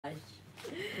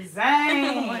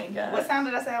Zang. Oh my God. What sound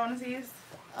did I say I wanted to use?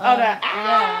 Oh, the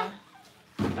ah.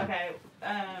 Yeah. Okay.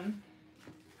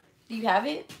 Do you have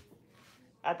it?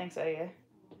 I think so, yeah.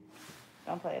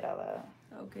 Don't play it out loud.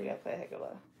 Okay. You gotta play heck of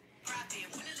low.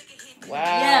 Wow.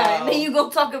 Yeah, and then you go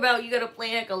talk about you gotta play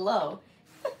heck of low.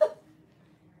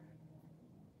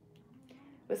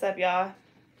 What's up, y'all?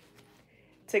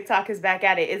 TikTok is back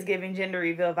at it. It's giving gender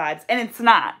reveal vibes, and it's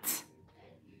not.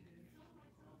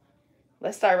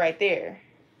 Let's start right there.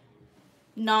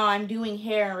 No, I'm doing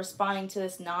hair and responding to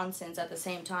this nonsense at the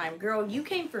same time. Girl, you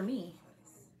came for me.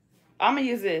 I'm gonna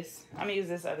use this. I'm gonna use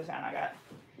this other sound I got.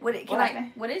 What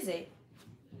is it?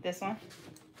 This one.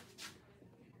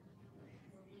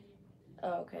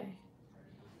 Oh, okay.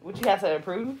 Would you have to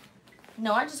approve?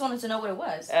 No, I just wanted to know what it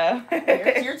was. Oh.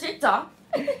 Here's your TikTok.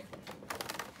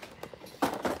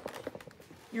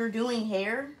 You're doing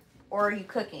hair, or are you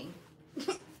cooking?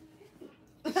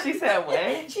 She said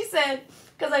what? She said,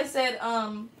 because I said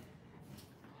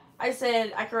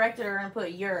I corrected her and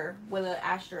put "your" with an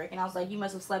asterisk, and I was like, you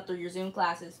must have slept through your Zoom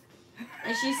classes.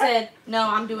 And she said, no,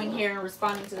 I'm doing hair and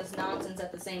responding to this nonsense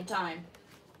at the same time.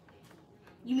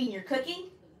 You mean you're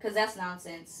cooking? Because that's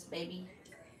nonsense, baby.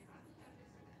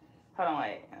 Hold on,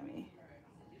 wait.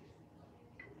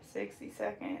 60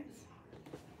 seconds.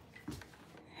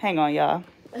 Hang on, y'all.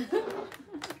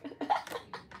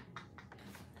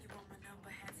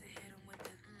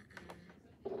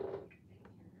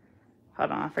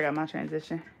 Hold on, I forgot my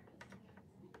transition.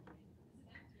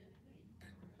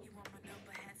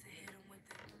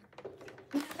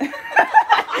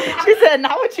 She said,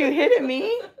 not what you hitting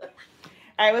me.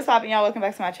 All right, what's poppin', y'all? Welcome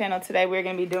back to my channel. Today we're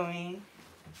going to be doing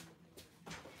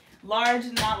large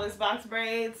knotless box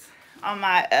braids on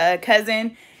my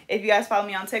cousin. If you guys follow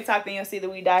me on TikTok, then you'll see that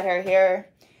we dyed her hair.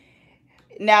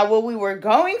 Now, what we were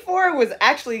going for was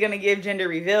actually going to give gender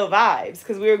reveal vibes,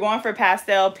 because we were going for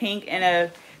pastel pink and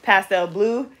a pastel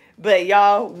blue. But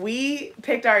y'all, we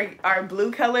picked our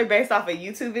blue color based off a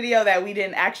YouTube video that we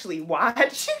didn't actually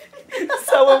watch.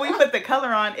 So when we put the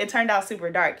color on, it turned out super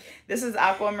dark. This is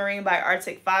Aquamarine by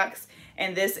Arctic Fox,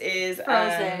 and this is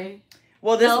Froze.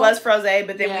 Well, this was Froze,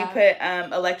 but then we put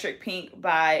Electric Pink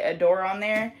by Adore on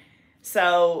there.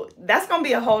 So that's gonna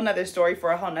be a whole nother story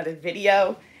for a whole nother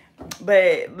video.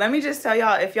 But let me just tell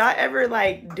y'all, if y'all ever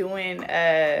like doing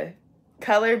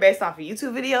color based off of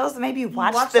YouTube videos, maybe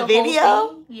watch the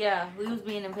video. Yeah, we was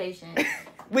being impatient.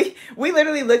 we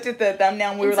literally looked at the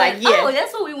thumbnail and we were like, yeah, oh,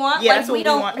 that's what we want. Yeah, like, that's what we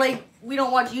don't want. like we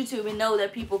don't watch YouTube and know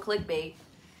that people clickbait.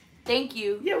 Thank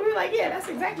you. Yeah, we were like, yeah, that's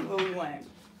exactly what we want.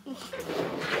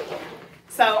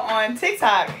 So on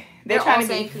TikTok, they're trying to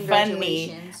be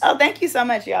funny. Oh, thank you so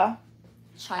much, y'all.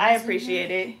 I appreciate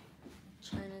it.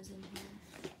 China's in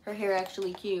here. Her hair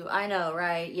actually cute. I know,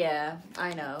 right? Yeah,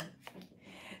 I know.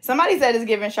 Somebody said it's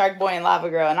giving Shark Boy and Lava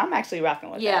Girl, and I'm actually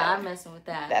rocking with that. Yeah, I'm messing with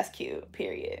that. That's cute,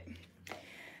 period.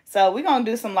 So we're going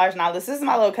to do some large knotless. This is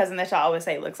my little cousin that y'all always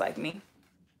say looks like me.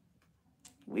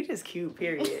 We just cute,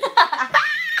 period.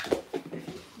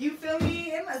 You feel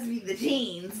me? It must be the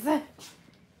jeans.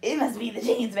 It must be the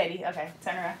jeans, baby. Okay,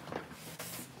 turn around.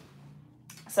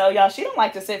 So, y'all, she don't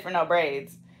like to sit for no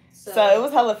braids. So it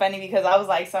was hella funny because I was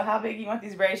like, so how big you want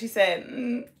these braids? She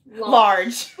said,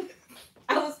 large.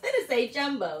 I was gonna say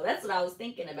jumbo. That's what I was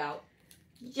thinking about.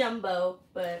 Jumbo,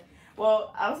 but...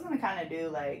 Well, I was gonna kind of do,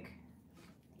 like,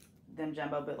 them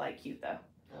jumbo, but, like, cute, though.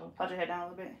 Oh. Hold your head down a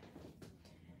little bit.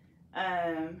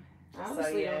 I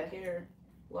honestly don't care.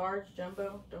 Large,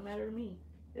 jumbo, don't matter to me.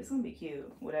 It's gonna be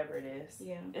cute, whatever it is.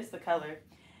 Yeah. It's the color.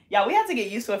 Y'all, we had to get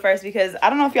used to it first because I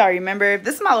don't know if y'all remember.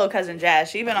 This is my little cousin Jazz.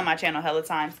 She's been on my channel hella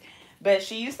times. But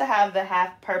she used to have the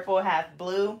half purple, half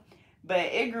blue. But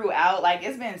it grew out. Like,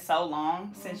 it's been so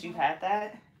long since you've had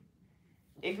that.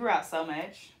 It grew out so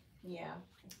much. Yeah.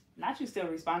 Not you still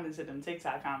responding to them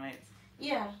TikTok comments.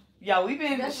 Yeah. Y'all,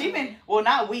 well,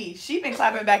 not we. She been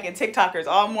clapping back at TikTokers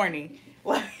all morning.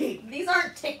 Like, these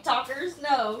aren't TikTokers,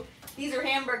 no. These are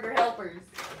hamburger helpers.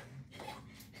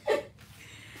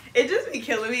 It just be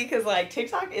killing me because, like,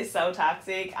 TikTok is so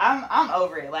toxic. I'm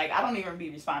over it. Like, I don't even be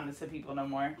responding to people no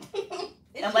more.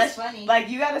 It's unless, just funny. Like,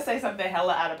 you got to say something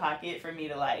hella out of pocket for me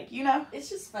to, like, you know. It's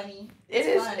just funny. It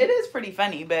is pretty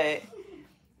funny, but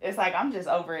it's like I'm just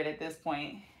over it at this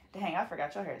point. Dang, I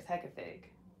forgot your hair is hecka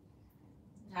thick.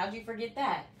 How'd you forget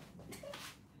that?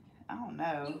 I don't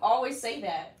know. You always say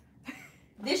that.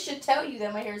 This should tell you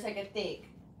that my hair is hecka thick.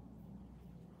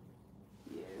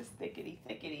 Yes, thickety,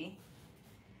 thickety.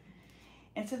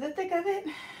 Into the thick of it.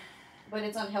 But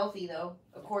it's unhealthy though,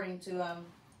 according to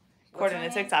according to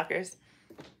TikTokers.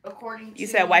 According to you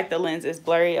said wipe the lens, it's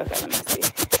blurry. Okay, let me see.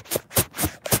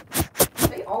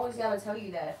 They always gotta tell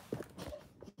you that.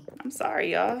 I'm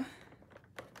sorry, y'all.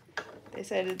 They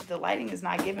said the lighting is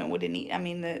not giving what it need. I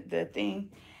mean, the thing.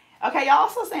 Okay, y'all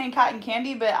also saying cotton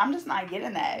candy, but I'm just not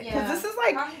getting that. Because this is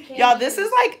like, y'all, this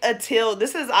is like a teal.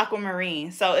 This is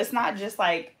aquamarine. So it's not just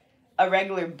like a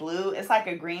regular blue. It's like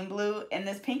a green blue. And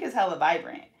this pink is hella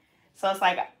vibrant. So it's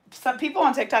like, some people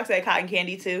on TikTok say cotton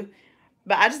candy too.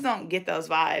 But I just don't get those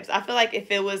vibes. I feel like if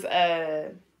it was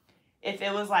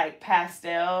like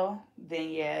pastel, then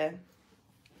yeah.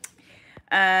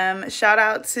 Shout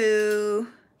out to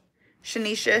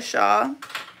Shanisha Shaw.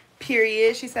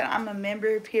 Period. She said, I'm a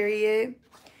member, period.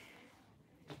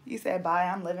 You said, bye,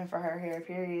 I'm living for her hair,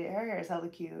 period. Her hair is hella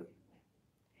cute.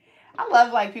 I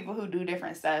love, like, people who do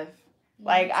different stuff.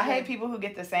 Like, I hate people who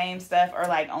get the same stuff or,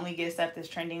 like, only get stuff that's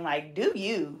trending. Like, do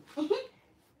you. Right.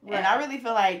 And I really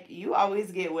feel like you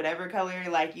always get whatever color,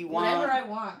 like, you want. Whatever I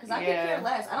want. Because I could care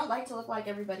less. I don't like to look like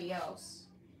everybody else.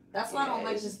 That's why I don't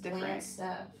like just bland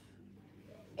stuff.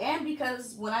 And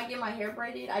because when I get my hair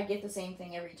braided, I get the same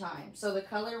thing every time. So the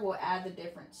color will add the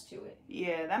difference to it.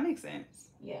 Yeah, that makes sense.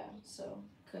 Yeah, so,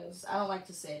 because I don't like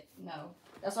to sit. No.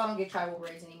 That's why I don't get tribal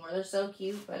braids anymore. They're so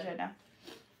cute, but...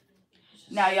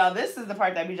 Now, y'all, this is the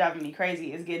part that be driving me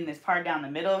crazy, is getting this part down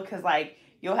the middle. Because, like,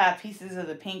 you'll have pieces of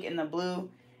the pink and the blue.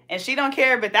 And she don't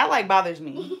care, but that, like, bothers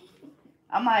me.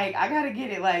 I'm like, I gotta get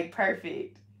it, like,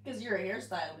 perfect. Because you're a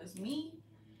hairstylist. Me,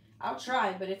 I'll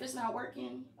try, but if it's not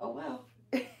working, oh well.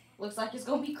 Looks like it's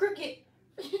gonna be crooked.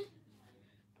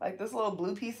 Like this little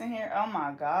blue piece in here. Oh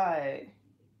my God.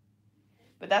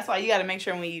 But that's why you gotta make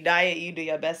sure when you dye it, you do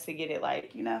your best to get it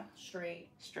like, you know,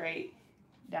 straight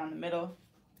down the middle.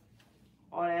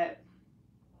 All that.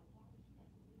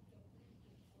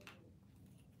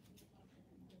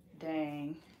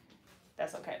 Dang.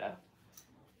 That's okay though.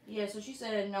 Yeah, so she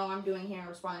said, no, I'm doing hair and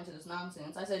responding to this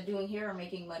nonsense. I said, doing hair or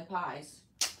making mud pies.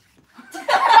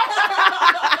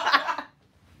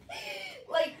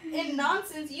 Like, in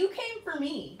nonsense, you came for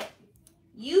me.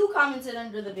 You commented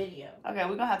under the video. Okay,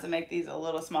 we're gonna have to make these a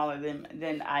little smaller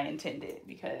than I intended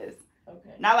because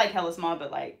okay. Not like hella small,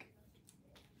 but like,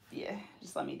 yeah,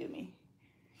 just let me do me.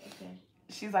 Okay.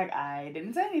 She's like, I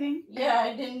didn't say anything. Yeah,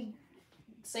 I didn't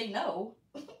say no.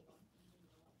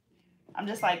 I'm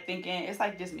just like thinking, it's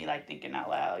like just me like thinking out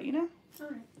loud, you know?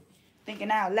 Alright.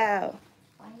 Thinking out loud.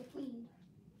 Fine with me.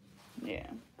 Yeah.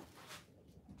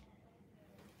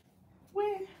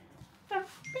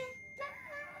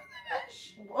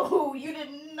 Whoa, you did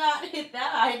not hit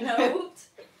that high note.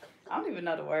 I don't even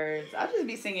know the words. I'll just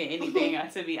be singing anything,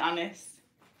 to be honest.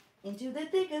 Into the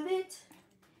thick of it.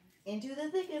 Into the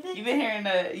thick of it. You've been hearing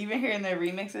the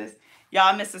remixes?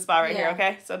 Y'all, I missed the spot right here,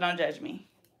 okay? So don't judge me.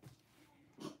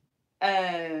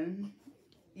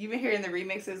 You've been hearing the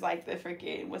remixes like the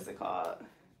freaking, what's it called?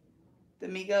 The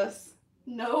Migos?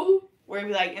 No. Where it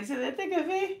be like, into the thick of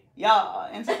it? Y'all,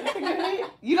 into the thick of it?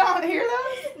 You don't hear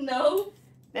those? No.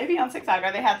 They be on TikTok,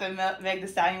 or they have the Meg Thee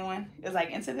Stallion one. It's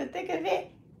like, into the thick of it?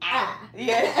 Ah.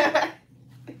 Yeah.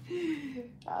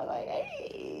 I was like,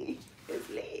 hey, it's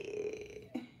lit.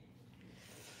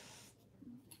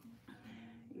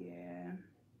 Yeah.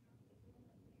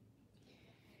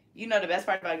 You know the best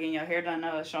part about getting your hair done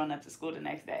though is showing up to school the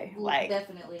next day. Like,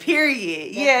 definitely.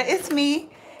 Period. Definitely. Yeah, it's me.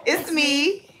 It's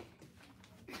me.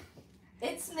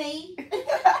 It's me.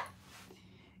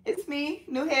 It's me.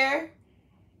 New hair.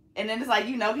 And then it's like,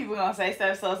 you know, people gonna say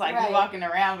stuff, so it's like you walking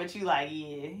around, but you like,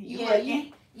 you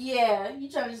looking. You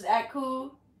trying to just act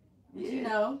cool. Yeah. You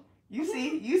know. You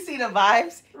see the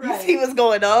vibes. Right. You see what's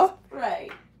going on.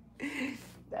 Right.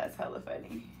 That's hella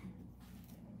funny.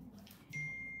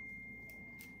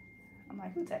 I'm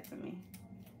like, who texted me?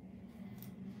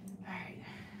 All right,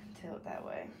 tilt that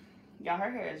way. Y'all, her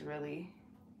hair is really,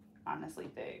 honestly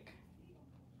thick.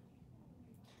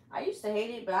 I used to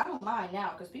hate it, but I don't mind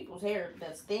now because people's hair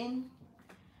that's thin.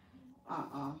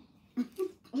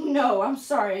 No, I'm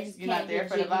sorry. I just You're can't not there get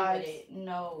for the jiggy vibes? with it.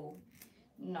 No,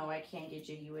 I can't get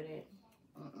jiggy with it.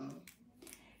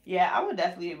 Yeah, I would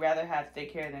definitely rather have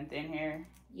thick hair than thin hair.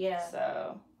 Yeah.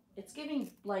 So. It's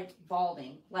giving, like,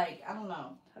 balding. Like, I don't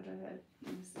know. How do I have?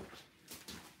 Let me see.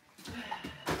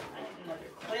 I need another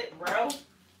clip, bro.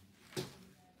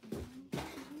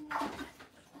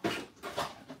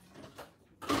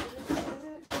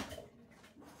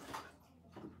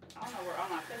 I don't know where all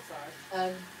my clips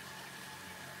are.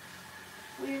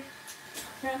 We're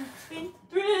jumping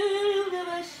through the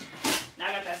bush. Now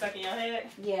I got that stuck in your head?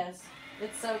 Yes.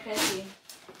 It's so catchy.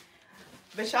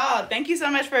 But y'all, thank you so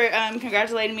much for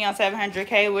congratulating me on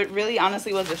 700K. It really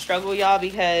honestly was a struggle, y'all,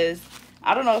 because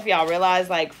I don't know if y'all realize,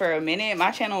 like, for a minute,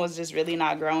 my channel was just really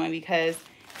not growing because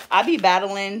I be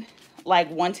battling,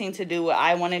 like, wanting to do what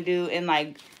I want to do and,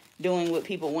 like, doing what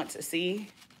people want to see.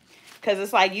 Because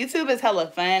it's like, YouTube is hella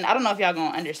fun. I don't know if y'all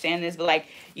gonna understand this, but like,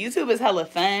 YouTube is hella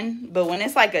fun. But when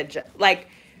it's like like,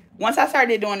 once I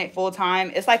started doing it full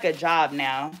time, it's like a job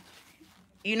now.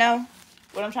 You know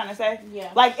what I'm trying to say?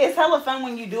 Yeah. Like, it's hella fun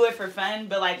when you do it for fun,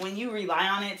 but like when you rely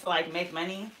on it to like make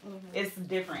money, it's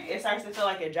different. It starts to feel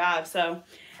like a job. So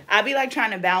I be like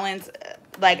trying to balance,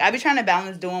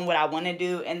 doing what I want to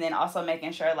do, and then also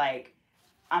making sure like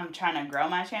I'm trying to grow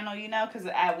my channel, you know? Because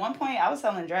at one point I was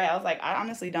telling Dre, I was like, I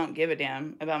honestly don't give a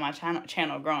damn about my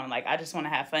channel growing. Like, I just want to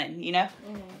have fun, you know?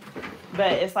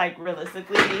 But it's like,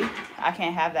 realistically, I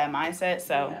can't have that mindset.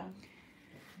 So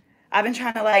I've been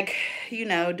trying to, like, you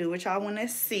know, do what y'all want to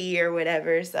see or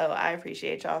whatever. So I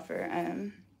appreciate y'all for,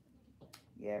 running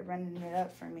it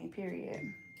up for me, period.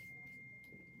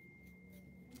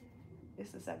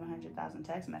 It's the 700,000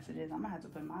 text messages. I'm gonna have to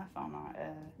put my phone on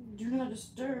do not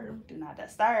disturb. Do not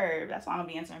disturb. That's why I'm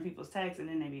gonna be answering people's texts and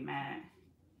then they be mad.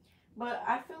 But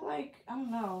I feel like, I don't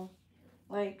know,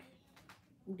 like,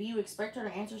 do you expect her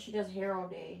to answer? She does hair all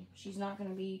day. She's not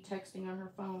gonna be texting on her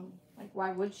phone. Like,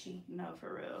 why would she? No,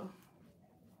 for real.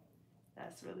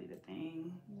 That's really the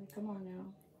thing. Like, come on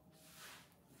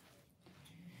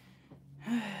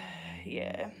now.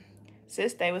 Yeah.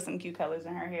 Sis stay with some cute colors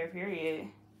in her hair, period.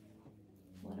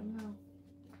 Let them know.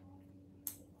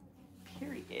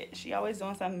 Period. She always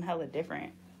doing something hella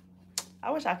different.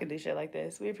 I wish I could do shit like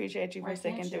this. We appreciate you for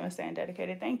sticking through and staying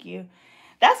dedicated. Thank you.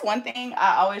 That's one thing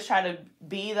I always try to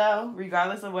be, though,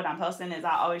 regardless of what I'm posting, is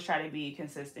I always try to be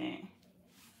consistent.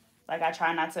 Like, I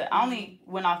try not to. I only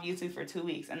went off YouTube for 2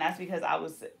 weeks, and that's because I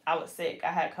was sick.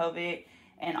 I had COVID,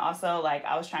 and also, like,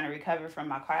 I was trying to recover from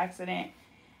my car accident,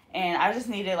 and I just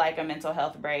needed, like, a mental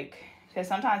health break. Because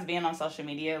sometimes being on social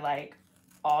media, like,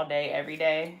 all day, every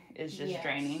day is just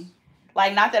draining.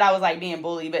 Like, not that I was, like, being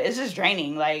bullied, but it's just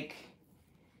draining. Like,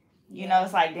 you know,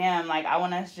 it's like, damn, like, I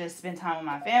want to just spend time with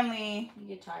my family. You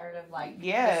get tired of, like,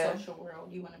 the social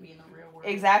world. You want to be in the real world.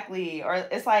 Exactly. Or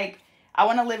it's like, I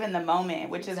want to live in the moment,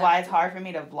 which is why it's hard for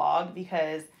me to vlog,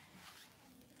 because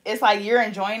it's like you're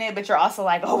enjoying it, but you're also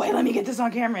like, oh, wait, let me get this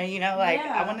on camera, you know? Like,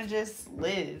 I want to just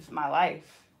live my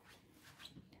life.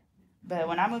 But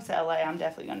when I move to LA, I'm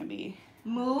definitely going to be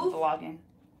vlogging.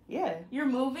 Yeah. You're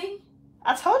moving?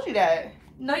 I told you that.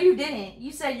 No, you didn't.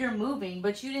 You said you're moving,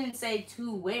 but you didn't say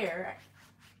to where.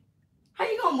 How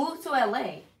you going to move to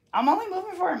LA? I'm only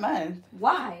moving for a month.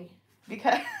 Why?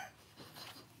 Because...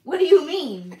 What do you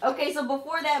mean? Okay, so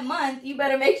before that month, you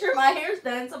better make sure my hair's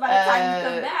done, so by the time you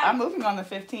come back... I'm moving on the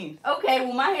 15th. Okay,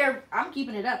 well, my hair, I'm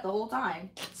keeping it up the whole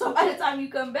time. So by the time you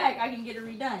come back, I can get it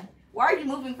redone. Why are you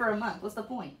moving for a month? What's the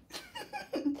point?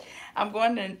 I'm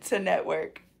going to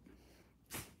network.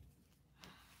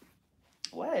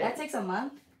 What? That takes a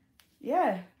month?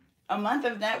 Yeah. A month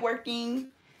of networking.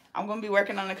 I'm going to be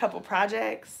working on a couple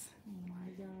projects.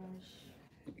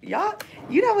 Y'all,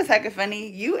 you know what's hecka funny?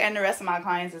 You and the rest of my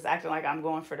clients is acting like I'm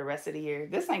going for the rest of the year.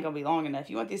 This ain't gonna be long enough.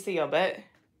 You want to see your butt?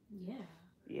 Yeah.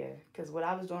 Yeah, because what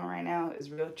I was doing right now is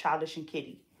real childish and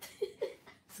kiddie.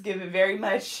 It's giving very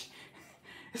much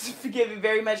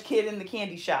kid in the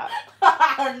candy shop.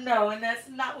 No, and that's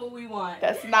not what we want.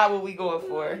 That's not what we going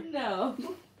for. No.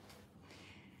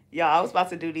 Y'all, I was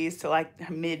about to do these to like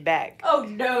mid-back. Oh,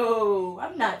 no.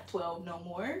 I'm not 12 no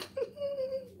more.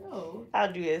 No. How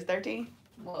old you is? 13?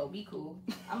 Whoa, be cool.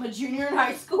 I'm a junior in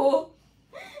high school.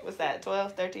 What's that?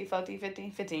 12, 13, 14,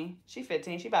 15? 15. She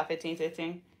 15. She about 15,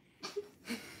 15.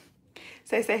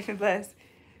 Stay safe and blessed.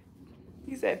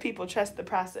 You said people trust the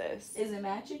process. Is it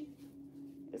matching?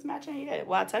 It's matching, yeah.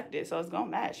 Well, I tucked it, so it's going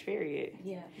to match, period.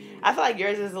 Yeah. I feel like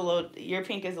yours is your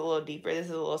pink is a little deeper. This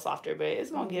is a little softer, but it's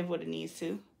going to give what it needs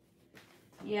to.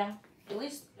 Yeah. At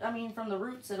least, I mean, from the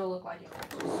roots, it'll look like it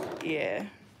matches. Yeah.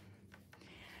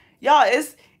 Y'all,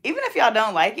 even if y'all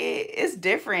don't like it, it's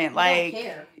different. Like, don't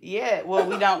care. Yeah,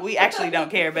 well, we actually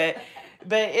don't care, but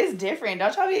it's different.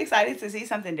 Don't y'all be excited to see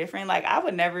something different? Like, I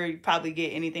would never probably get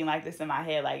anything like this in my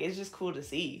head. Like, it's just cool to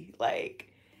see. Like,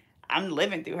 I'm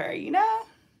living through her, you know?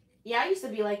 Yeah, I used to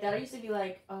be like that. I used to be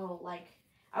like, oh, like,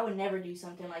 I would never do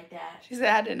something like that. She said,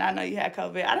 I did not know you had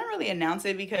COVID. I didn't really announce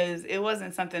it because it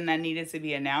wasn't something that needed to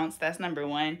be announced. That's number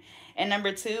one. And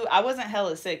number two, I wasn't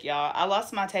hella sick, y'all. I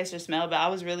lost my taste or smell, but I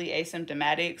was really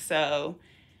asymptomatic, so...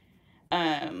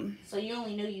 So you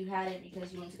only knew you had it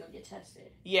because you went to go get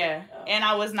tested? Yeah. Oh. And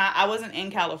I wasn't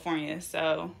in California,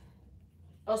 so...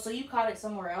 Oh, so you caught it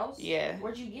somewhere else? Yeah.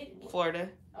 Where'd you get it? Florida.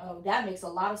 Oh, that makes a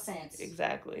lot of sense.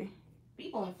 Exactly.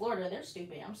 People in Florida, they're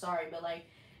stupid. I'm sorry, but like...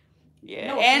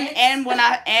 Yeah. No,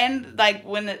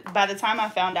 by the time I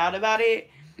found out about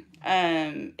it,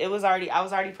 I was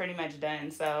already pretty much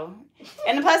done. So,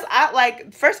 and plus,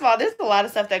 first of all, there's a lot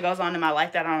of stuff that goes on in my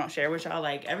life that I don't share with y'all.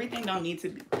 Like, everything don't need to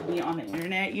be on the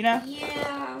internet, you know?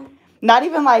 Yeah. Not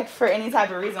even like for any type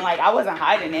of reason. Like, I wasn't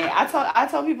hiding it. I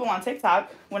told people on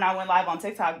TikTok when I went live on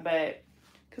TikTok, but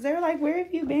because they were like, "Where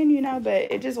have you been?" You know,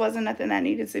 but it just wasn't nothing that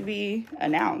needed to be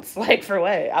announced. Like, for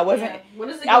what? I wasn't. Yeah. What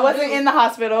is it? I wasn't in the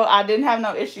hospital. I didn't have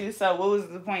no issues. So what was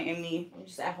the point in me? I'm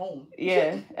just at home.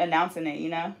 Yeah, announcing it. You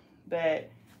know, but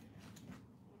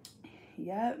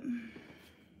yep,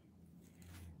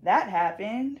 that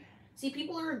happened. See,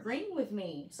 people are agreeing with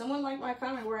me. Someone liked my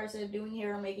comment where I said doing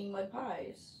hair or making mud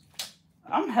pies.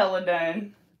 I'm hella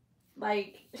done.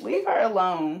 Like, leave her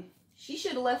alone. She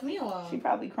should have left me alone. She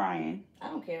probably crying. I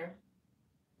don't care.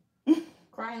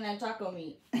 Crying that taco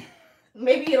meat.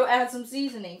 Maybe it'll add some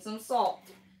seasoning, some salt.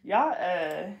 Y'all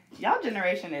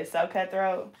generation is so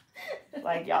cutthroat.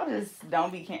 Like, y'all just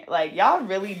don't be like, y'all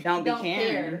really don't be caring.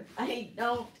 Care. I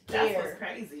don't care. That's what's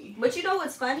crazy. But you know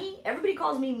what's funny? Everybody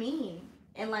calls me mean.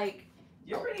 And like,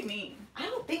 you're pretty mean. I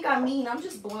don't think I'm mean. I'm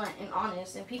just blunt and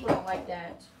honest, and people don't like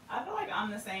that. I feel like I'm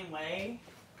the same way.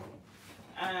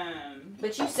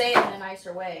 But you say it in a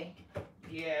nicer way.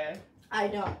 Yeah. I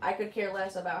don't. I could care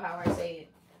less about how I say it.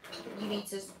 You need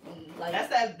to like.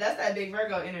 That's that big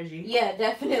Virgo energy. Yeah,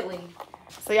 definitely.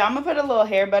 So yeah, I'm gonna put a little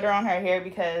hair butter on her hair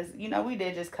because you know we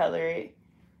did just color it.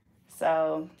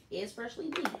 So it's freshly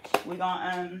bleached. We're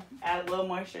gonna add a little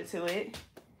moisture to it.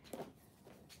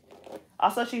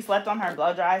 Also, she slept on her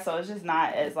blow dry, so it's just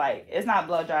not as it's not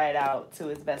blow dried out to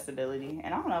its best ability.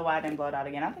 And I don't know why I didn't blow it out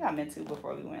again. I think I meant to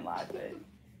before we went live, but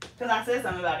because I said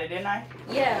something about it, didn't I?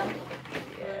 Yeah.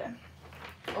 Yeah.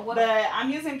 But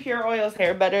I'm using Pure Oil's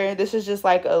hair butter. This is just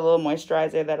like a little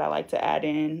moisturizer that I like to add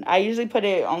in. I usually put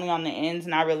it only on the ends,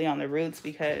 not really on the roots,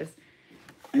 because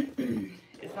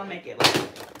it's gonna make it like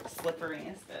slippery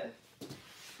and stuff.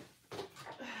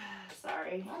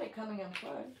 Sorry. Why are they coming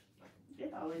unplugged?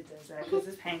 It always does that because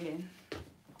it's hanging.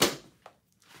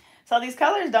 So these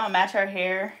colors don't match her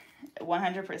hair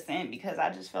 100% because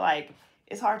I just feel like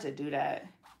it's hard to do that.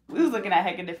 We was looking at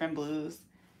hecka different blues,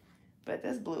 but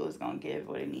this blue is gonna give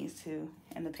what it needs to,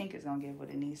 and the pink is gonna give what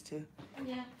it needs to.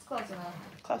 Yeah, it's close enough.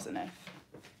 Close enough.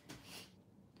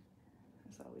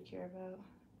 That's all we care about.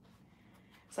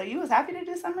 So you was happy to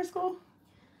do summer school?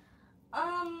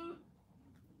 I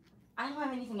don't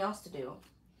have anything else to do.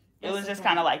 It was just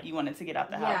kind of like you wanted to get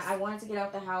out the house. Yeah, I wanted to get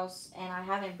out the house, and I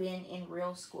haven't been in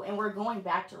real school. And we're going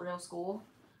back to real school,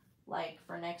 like,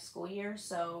 for next school year.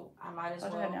 So I might as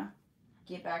well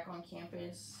get back on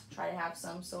campus, try to have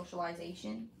some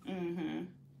socialization. Mm-hmm.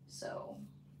 So,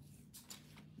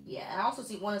 yeah. And I also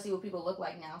want to see what people look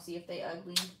like now, see if they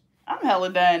ugly. I'm hella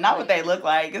done. Not what they look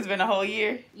like. It's been a whole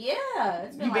year. Yeah,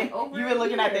 it's been over You've been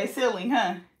looking at their ceiling,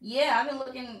 huh? Yeah, I've been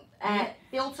looking at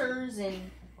filters and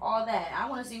all that. I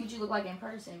want to see what you look like in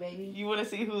person, baby. You want to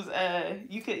see who's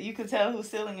you could tell whose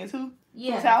ceiling is who?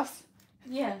 Yeah. Whose house?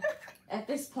 Yeah. At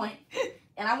this point.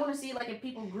 And I want to see like if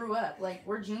people grew up. Like,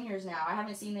 we're juniors now. I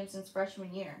haven't seen them since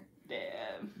freshman year.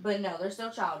 Damn. But no, they're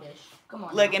still childish. Come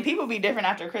on. Look, now. And people be different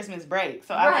after Christmas break.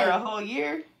 So after a whole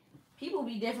year, people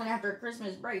be different after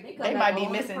Christmas break. They might be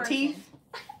missing teeth,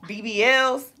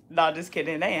 BBLs. No, just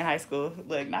kidding. They in high school.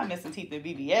 Look, not missing teeth and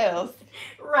BBLs.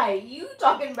 Right. You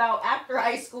talking about after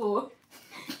high school.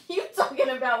 You talking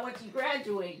about once you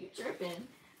graduate. You tripping.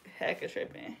 Heck of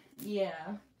tripping.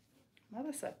 Yeah.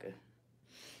 Mother sucker.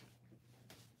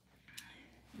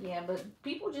 Yeah, but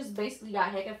people just basically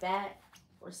got hecka fat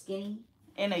or skinny.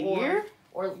 In a year?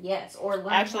 Or yes. Or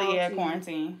learn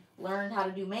quarantine. Learned how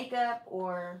to do makeup,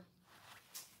 or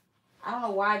I don't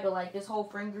know why, but like this whole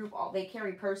friend group, they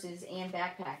carry purses and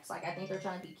backpacks. Like, I think they're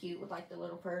trying to be cute with like the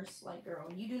little purse. Like,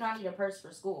 girl, you do not need a purse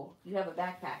for school. You have a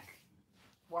backpack.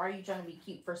 Why are you trying to be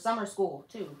cute? For summer school,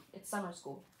 too. It's summer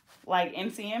school. Like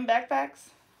MCM backpacks?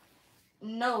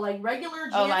 No, like regular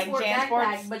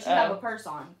backpack, but you have a purse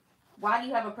on. Why do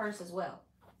you have a purse as well?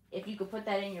 If you could put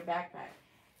that in your backpack.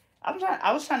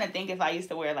 I was trying to think if I used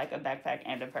to wear like a backpack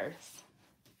and a purse.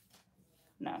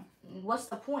 No. What's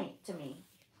the point to me?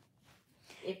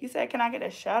 You said, can I get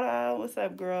a shout out? What's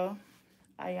up, girl?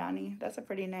 Ayani. That's a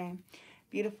pretty name.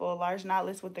 Beautiful. Large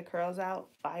knotless with the curls out.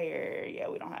 Fire. Yeah,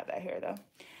 we don't have that hair, though.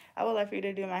 I would love for you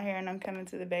to do my hair, and I'm coming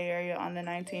to the Bay Area on the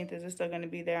 19th. Is it still going to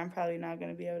be there? I'm probably not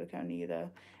going to be able to come to you,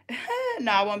 though.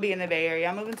 No, I won't be in the Bay Area.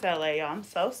 I'm moving to LA, y'all. I'm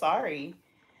so sorry.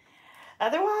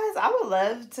 Otherwise, I would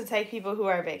love to take people who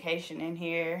are vacationing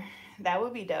here. That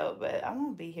would be dope, but I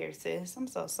won't be here, sis. I'm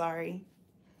so sorry.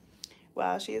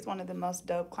 Wow, she is one of the most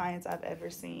dope clients I've ever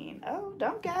seen. Oh,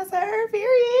 don't gas her,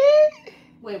 period.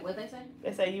 Wait, what'd they say?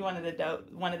 They say you one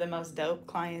of the most dope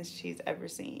clients she's ever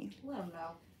seen. Let them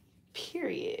know.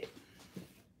 Period.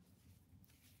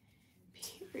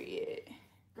 Period.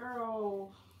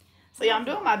 Girl. So yeah, I'm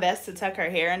doing my best to tuck her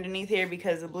hair underneath here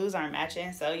because the blues aren't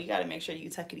matching. So you got to make sure you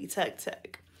tuck.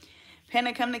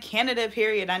 Panda, come to Canada,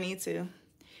 period. I need to.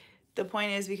 The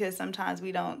point is because sometimes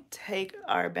we don't take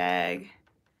our bag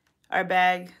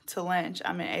to lunch.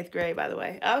 I'm in 8th grade, by the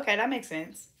way. Oh, okay, that makes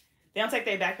sense. They don't take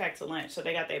their backpack to lunch, so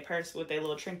they got their purse with their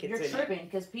little trinkets in it. You're tripping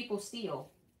because people steal.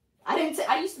 I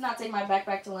used to not take my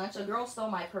backpack to lunch. A girl stole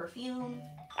my perfume.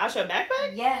 Out your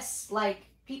backpack? Yes, like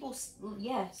people.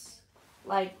 Yes,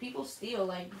 like people steal.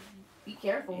 Like, be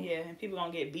careful. Yeah, and people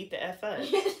gonna get beat the F up.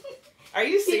 Are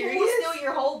you serious? People will steal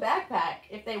your whole backpack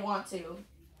if they want to.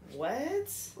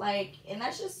 What? Like, and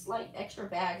that's just like extra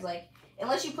bags. Like,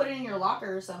 unless you put it in your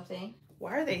locker or something.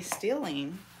 Why are they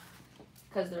stealing?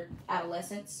 Because they're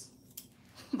adolescents.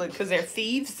 Look, because they're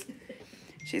thieves.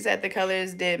 She said the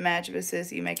colors did match, but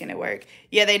sis, you making it work.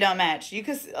 Yeah, they don't match. You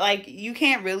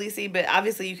can't really see, but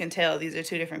obviously you can tell these are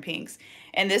two different pinks.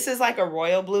 And this is like a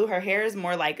royal blue. Her hair is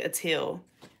more like a teal,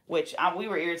 which we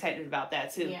were irritated about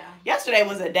that too. Yeah. Yesterday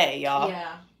was a day, y'all.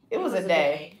 Yeah. It was a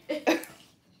day. It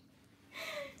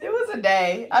was a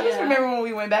day. I just remember when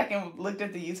we went back and looked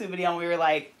at the YouTube video and we were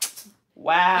like,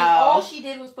 wow. And all she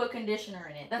did was put conditioner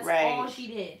in it. That's all she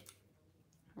did.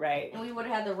 Right. And we would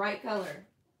have had the right color.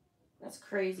 That's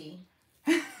crazy.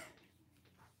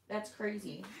 That's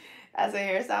crazy. As a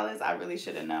hairstylist, I really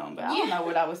should have known, but I don't know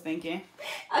what I was thinking.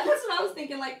 That's what I was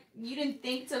thinking. Like, you didn't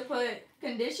think to put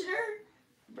conditioner?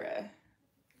 Bruh.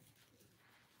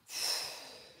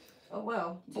 Oh,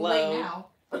 well. Too Blow. late now.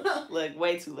 Look,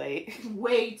 way too late.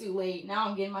 Way too late. Now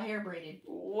I'm getting my hair braided.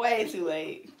 Way too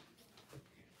late.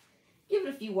 Give it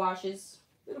a few washes.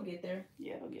 It'll get there.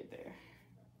 Yeah, it'll get there.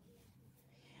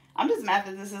 I'm just mad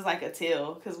that this is like a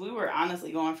teal because we were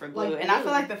honestly going for glue. Like and I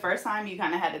feel like the first time you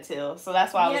kind of had a teal. So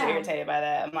that's why I was irritated by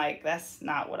that. I'm like, that's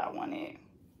not what I wanted.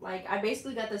 Like, I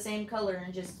basically got the same color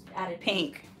and just added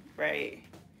pink. Right.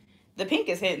 The pink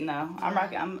is hitting though.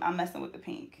 I'm messing with the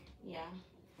pink. Yeah.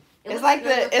 It's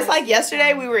like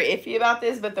yesterday we were iffy about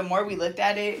this, but the more we looked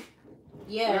at it,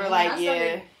 we were like,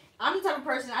 I'm the type of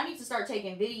person, I need to start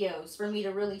taking videos for me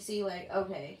to really see, like,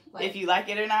 okay. Like, if you like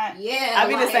it or not. Yeah. I'll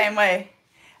be the same way.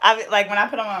 Like, when I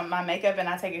put on my makeup and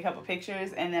I take a couple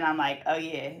pictures, and then I'm like, oh,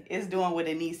 yeah, it's doing what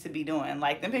it needs to be doing.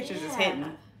 Like, the pictures is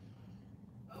hitting.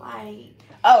 Like.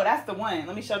 Oh, that's the one.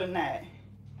 Let me show them that.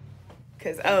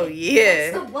 Because, oh,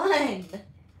 yeah. That's the one.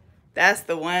 That's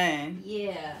the one.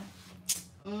 Yeah.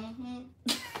 Mm-hmm.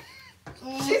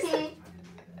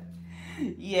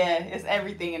 Yeah, it's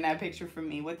everything in that picture for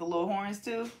me. With the little horns,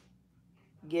 too.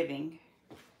 Giving.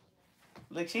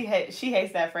 Look, she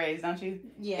hates that phrase, don't you?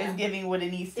 Yeah. It's giving what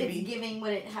it needs to be. It's giving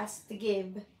what it has to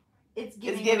give. It's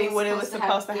giving what it was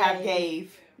supposed to have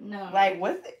gave. No. Like,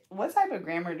 what type of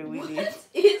grammar do we do? What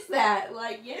is that?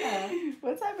 Like, yeah.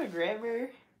 What type of grammar?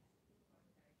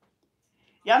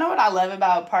 Y'all know what I love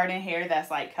about parting hair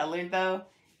that's, like, colored, though?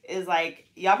 Is, like,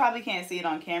 y'all probably can't see it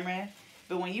on camera,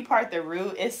 but when you part the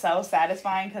root, it's so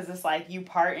satisfying because it's, like, you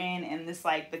parting and this,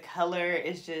 like, the color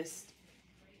is just...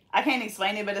 I can't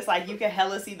explain it, but it's like you can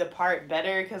hella see the part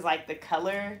better because, like, the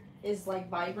color is, like,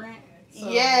 vibrant. So.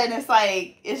 Yeah, and it's,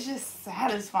 like, it's just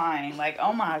satisfying. Like,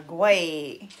 oh, my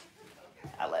God.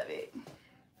 I love it.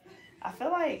 I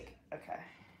feel like, okay.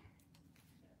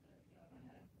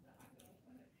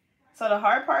 So the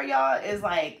hard part, y'all, is,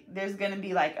 like, there's going to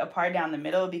be, like, a part down the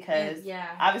middle because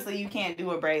obviously you can't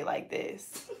do a braid like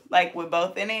this. Like, with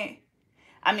both in it.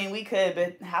 I mean, we could,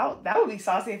 but that would be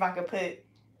saucy if I could put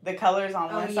the colors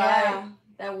on one side. Yeah,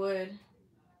 that would.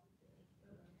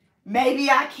 Maybe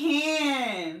I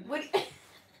can. What?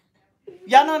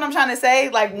 Y'all know what I'm trying to say?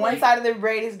 Like, one side of the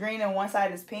braid is green and one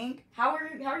side is pink. How are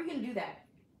you going to do that?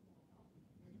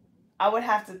 I would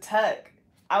have to tuck.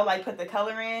 I would, like, put the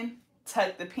color in,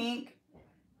 tuck the pink,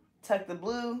 tuck the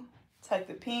blue, tuck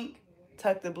the pink,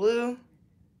 tuck the blue.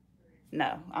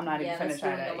 No, I'm not even going to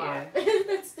try that.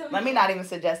 Yeah. Let me not even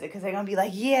suggest it because they're going to be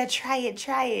like, yeah, try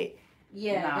it.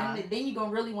 Yeah, then you're going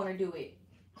to really want to do it.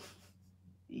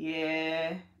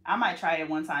 Yeah, I might try it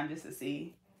one time just to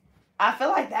see. I feel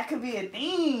like that could be a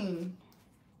thing.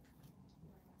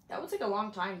 That would take a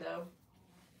long time, though.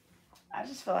 I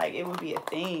just feel like it would be a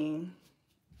thing.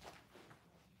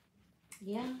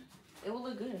 Yeah, it will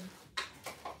look good.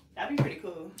 That'd be pretty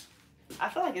cool. I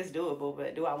feel like it's doable,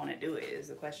 but do I want to do it is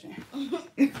the question.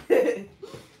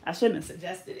 I shouldn't have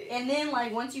suggested it. And then,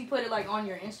 like, once you put it, like, on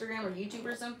your Instagram or YouTube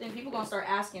or something, people going to start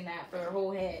asking that for their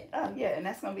whole head. Oh, yeah, and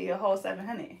that's going to be a whole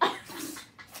 700.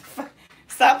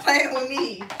 Stop playing with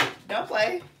me. Don't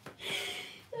play.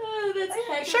 Oh, that's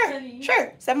heck Sure, funny.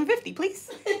 sure. $7.50,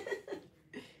 please.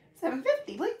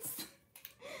 $7.50, please.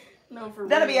 No, for real.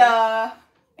 That'll be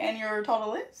and your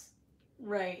total is?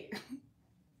 Right.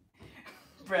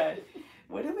 Bruh,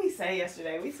 what did we say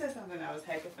yesterday? We said something that was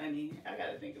hecka funny. I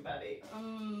gotta think about it.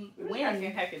 We were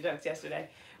talking hecka jokes yesterday.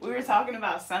 We were talking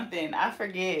about something. I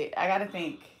forget. I gotta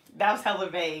think. That was hella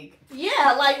vague.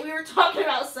 Yeah, like we were talking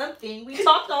about something. We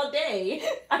talked all day.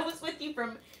 I was with you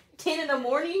from 10 in the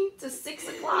morning to 6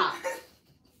 o'clock.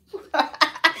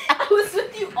 I was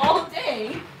with you all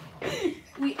day.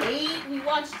 We ate. We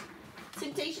watched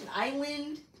Temptation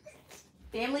Island.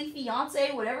 Family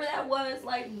Fiance, whatever that was.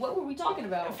 Like, what were we talking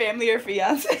about? Family or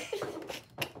fiance?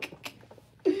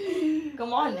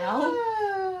 Come on now.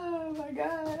 Oh my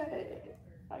god.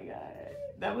 My god.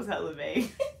 That was hella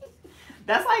vague.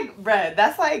 That's like, bruh,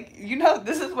 that's like, you know,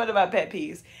 this is one of my pet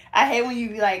peeves. I hate when you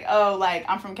be like, oh, like,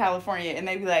 I'm from California. And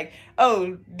they be like,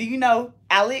 oh, do you know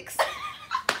Alex?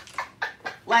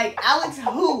 Like, Alex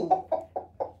who?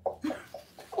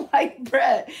 Like,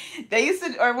 bruh. They used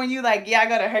to, or when you like, yeah, I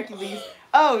go to Hercules.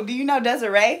 Oh, do you know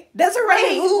Desiree?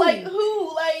 Desiree who? Like,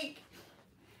 who? Like,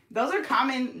 those are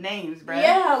common names, bruh.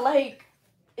 yeah, like,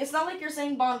 it's not like you're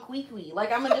saying Bon Qui.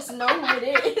 Like, I'm gonna just know who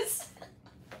it is.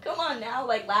 Come on now.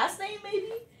 Like, last name,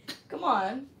 maybe? Come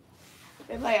on.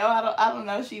 They're like, oh, I don't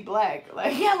know, she black.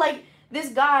 Like, yeah, like, this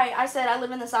guy, I said I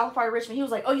live in the south part of Richmond. He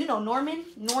was like, oh, you know Norman?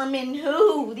 Norman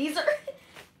who? These are,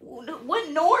 what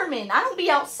Norman? I don't be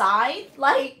outside,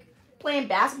 like, playing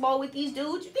basketball with these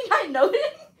dudes. You think I know them?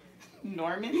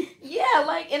 Norman? Yeah,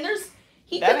 like, and there's,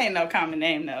 that ain't no common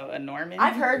name, though, a Norman.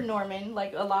 I've heard Norman,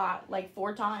 like, a lot, like,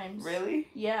 4 times. Really?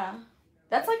 Yeah.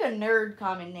 That's like a nerd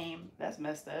common name. That's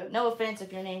messed up. No offense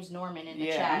if your name's Norman in the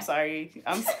chat. Yeah, I'm sorry.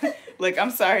 Look,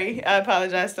 I'm sorry. I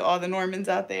apologize to all the Normans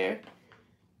out there.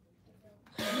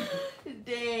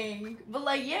 Dang. But,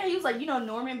 like, yeah, he was like, you know,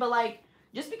 Norman, but, like,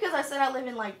 just because I said I live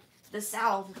in, like, the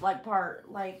south, like, part,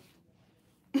 like,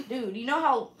 dude, you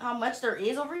know how much there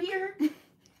is over here?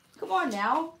 Come on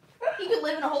now. You could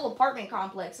live in a whole apartment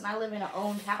complex, and I live in an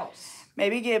owned house.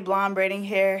 Maybe get blonde braiding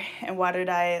hair and water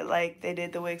dye it like they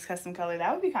did the wigs custom color.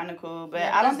 That would be kind of cool. But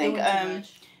yeah, I don't think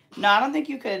no, I don't think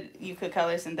you could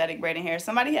color synthetic braiding hair.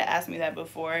 Somebody had asked me that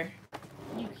before.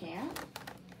 You can't?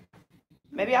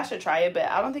 Maybe I should try it, but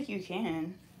I don't think you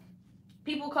can.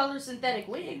 People color synthetic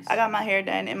wigs. I got my hair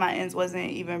done and my ends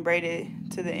wasn't even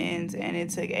braided to the ends and it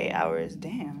took 8 hours.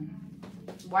 Damn.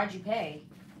 Why'd you pay?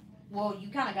 Well,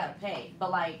 you kind of got to pay.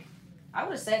 But, like, I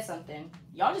would have said something.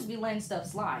 Y'all just be letting stuff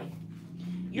slide.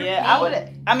 Yeah, I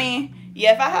would. I mean,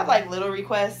 yeah, if I have like little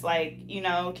requests, like, you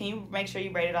know, can you make sure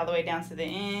you braid it all the way down to the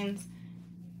ends?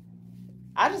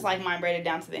 I just like mine braided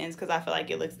down to the ends because I feel like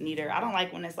it looks neater. I don't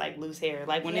like when it's like loose hair.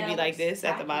 Like when it be like this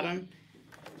at the bottom.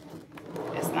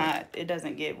 It's not. It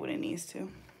doesn't get what it needs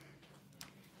to.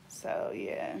 So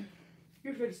yeah.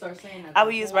 You're going to start saying that. I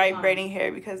would use braiding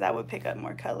hair because that would pick up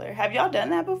more color. Have y'all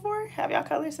done that before? Have y'all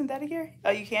colored synthetic hair?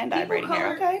 Oh, you can dye braiding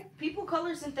hair. Okay. People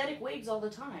color synthetic wigs all the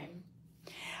time.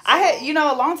 I had, you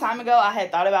know, a long time ago, I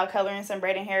had thought about coloring some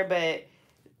braiding hair, but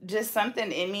just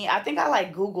something in me, I think I,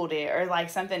 like, Googled it, or,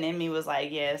 like, something in me was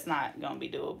like, yeah, it's not going to be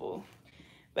doable.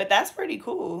 But that's pretty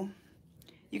cool.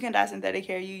 You can dye synthetic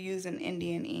hair. You use an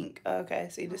Indian ink. Okay,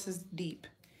 see, this is deep.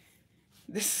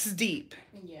 This is deep.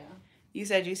 Yeah. You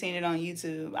said you seen it on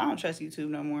YouTube. I don't trust YouTube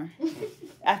no more.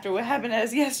 After what happened to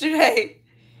us yesterday.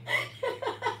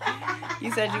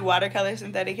 You said you watercolor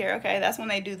synthetic hair. Okay, that's when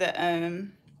they do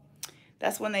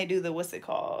the, what's it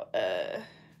called? The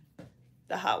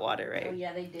hot water, right? Oh,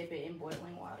 yeah, they dip it in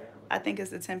boiling water. I think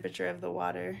it's the temperature of the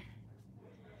water.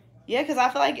 Yeah, because I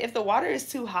feel like if the water is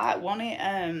too hot, won't it,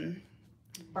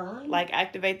 burn? like,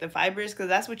 activate the fibers? Because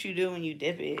that's what you do when you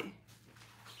dip it.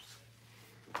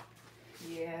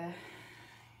 Yeah.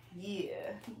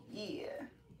 Yeah. Yeah.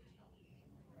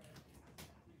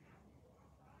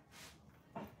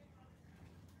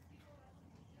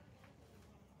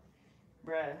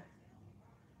 Bruh.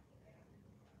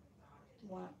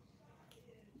 What?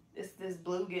 It's this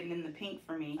blue getting in the pink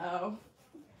for me. Oh.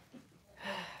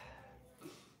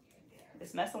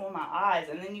 It's messing with my eyes.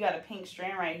 And then you got a pink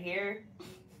strand right here.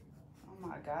 Oh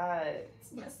my God.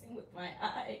 It's messing with my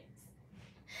eyes.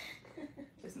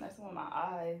 It's messing with my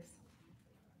eyes.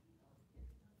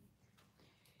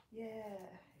 Yeah.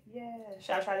 Yeah.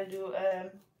 Should I try to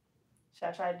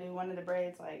do one of the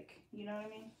braids, like, you know what I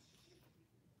mean?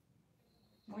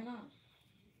 Why not?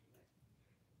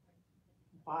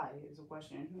 Why is the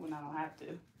question when I don't have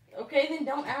to. Okay, then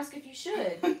don't ask if you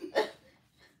should.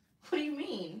 What do you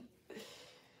mean?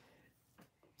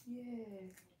 Yeah,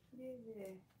 yeah, yeah,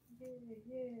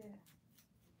 yeah.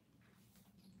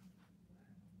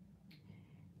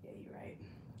 Yeah, you're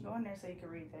Go in there so you can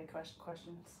read the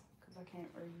questions, because I can't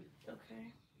read.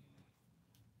 Okay.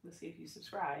 Let's see if you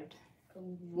subscribed.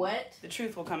 What? The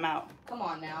truth will come out. Come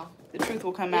on now. The truth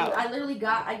will come out. I literally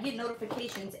I get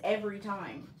notifications every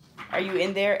time. Are you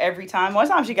in there every time? One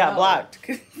time she got blocked.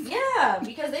 Yeah,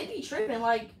 because they be tripping.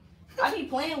 Like, I be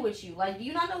playing with you. Like, do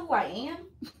you not know who I am?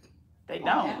 They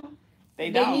don't. They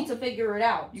need to figure it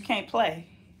out. You can't play.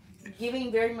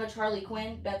 Giving very much Harley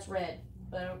Quinn, that's red.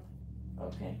 But,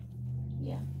 okay.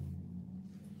 Yeah.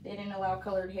 They didn't allow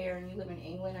colored hair and you live in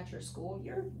England at your school.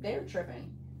 They're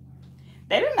tripping.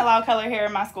 They didn't allow colored hair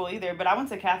in my school either, but I went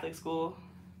to Catholic school.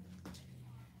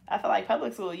 I feel like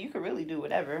public school, you could really do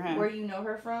whatever, huh? Where you know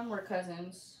her from? We're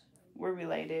cousins. We're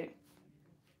related.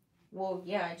 Well,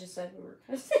 yeah, I just said we were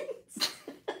cousins.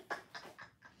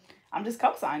 I'm just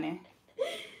co-signing.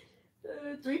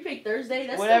 3-Pick Thursday,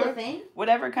 that's still a thing?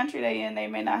 Whatever country they in, they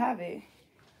may not have it.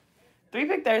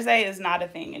 3-Pick Thursday is not a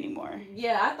thing anymore.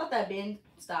 Yeah, I thought that been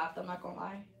stopped, I'm not gonna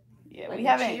lie. Yeah, like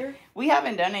we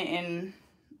haven't done it in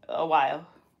a while.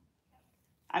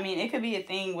 I mean, it could be a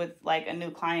thing with like a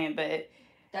new client, but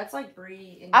that's like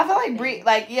Bree. I feel like Bree,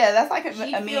 like, yeah, that's like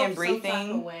a me and Bree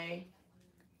thing.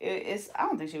 It's I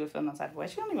don't think she would feel no type of way.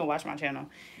 She don't even watch my channel.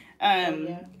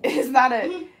 It's not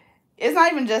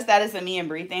even just that it's a me and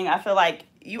Bree thing. I feel like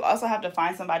you also have to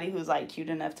find somebody who's like cute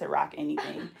enough to rock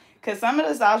anything. Cause some of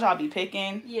the styles y'all be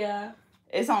picking,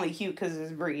 it's only cute cause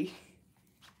it's Bree.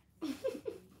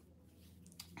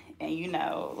 And you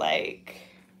know, like,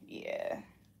 yeah.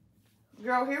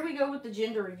 Girl, here we go with the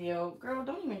gender reveal. Girl,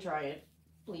 don't even try it.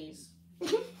 Please.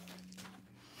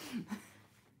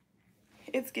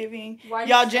 It's giving.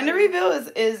 Y'all, gender reveal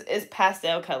is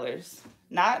pastel colors.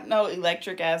 Not no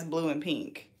electric ass blue and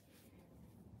pink.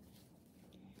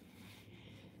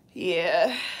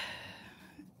 Yeah.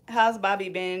 How's Bobby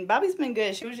been? Bobby's been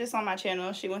good. She was just on my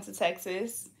channel. She went to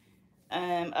Texas.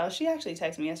 Oh, she actually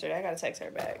texted me yesterday. I gotta text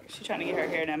her back. She's trying to get her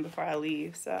hair done before I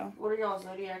leave, so. What are y'all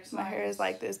zodiac signs? My hair is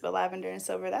like this, but lavender and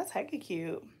silver. That's hecka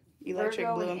cute. Electric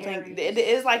Virgo blue and pink. It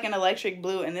is like an electric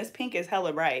blue, and this pink is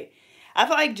hella bright. I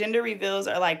feel like gender reveals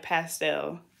are like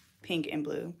pastel, pink and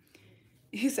blue.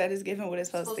 You said it's giving what it's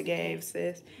supposed to give,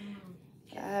 sis.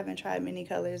 I haven't tried many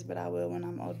colors, but I will when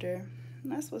I'm older.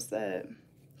 That's what's up.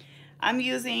 I'm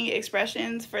using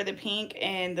expressions for the pink,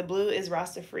 and the blue is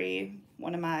Rasta Free.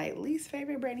 One of my least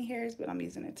favorite braiding hairs, but I'm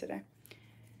using it today.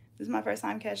 This is my first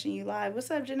time catching you live.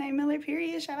 What's up, Janae Miller,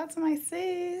 period? Shout out to my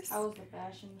sis. How was the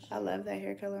fashion show? I love that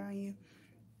hair color on you.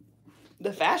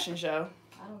 The fashion show?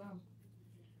 I don't know.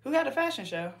 Who had a fashion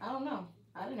show? I don't know.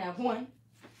 I didn't have one.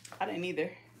 I didn't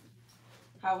either.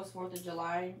 How was 4th of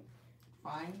July?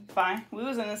 Fine. Fine. We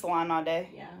was in the salon all day.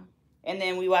 Yeah. And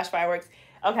then we watched fireworks.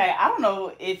 Okay, I don't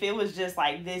know if it was just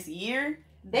like this year.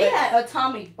 They had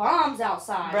atomic bombs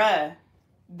outside. Bruh.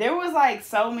 There was like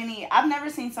so many, I've never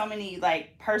seen so many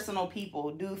like personal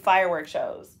people do fireworks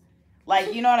shows.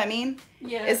 Like, you know what I mean?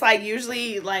 Yeah. It's like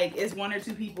usually like it's 1 or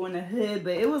 2 people in the hood,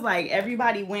 but it was like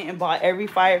everybody went and bought every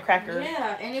firecracker.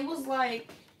 Yeah, and it was like,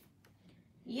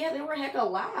 yeah, they were hecka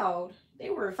loud. They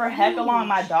were for hecka long.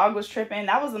 My dog was tripping.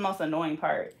 That was the most annoying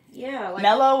part. Yeah. Like,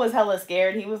 Mello was hella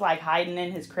scared. He was like hiding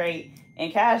in his crate.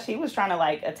 And Cash, he was trying to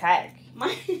like attack.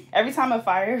 Every time a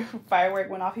firework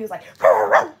went off, he was like,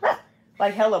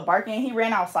 like hella barking. He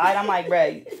ran outside. I'm like,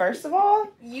 bruh, first of all,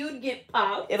 you'd get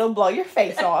popped. It'll blow your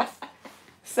face off.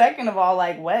 Second of all,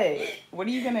 like, what are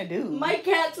you gonna do? My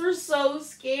cats were so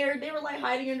scared. They were like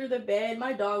hiding under the bed.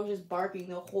 My dog was just barking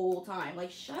the whole time.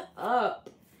 Like, shut up.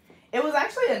 It was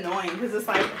actually annoying because it's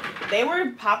like they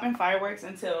were popping fireworks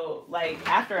until like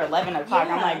after 11 o'clock.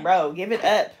 Yeah. I'm like, bro, give it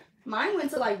up. Mine went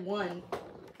to like 1.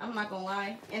 I'm not gonna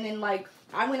lie. And then like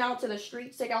I went out to the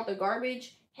street to take out the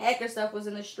garbage. Heck of stuff was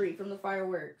in the street from the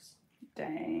fireworks.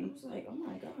 Dang. I was like, oh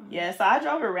my god. Yeah, so I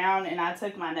drove around and I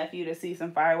took my nephew to see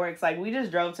some fireworks. Like, we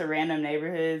just drove to random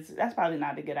neighborhoods. That's probably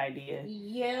not a good idea.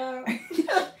 Yeah.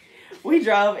 We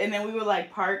drove and then we would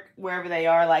like park wherever they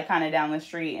are, like kind of down the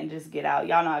street and just get out.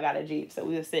 Y'all know I got a Jeep, so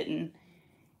we were sitting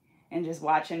and just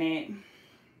watching it.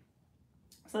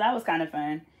 So that was kind of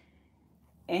fun.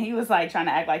 And he was like trying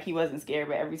to act like he wasn't scared,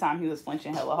 but every time he was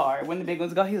flinching hella hard. When the big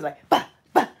ones go, he was like, bah,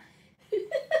 bah.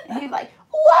 And he was like,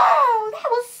 wow, that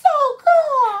was so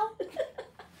cool.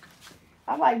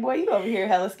 I'm like, boy, you over here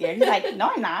hella scared. He's like,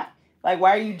 no, I'm not. Like,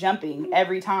 why are you jumping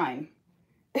every time?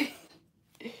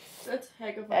 That's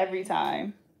heck of every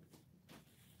time.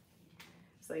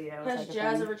 So yeah. Has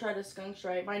Jazz ever tried a skunk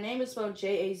stripe? My name is spelled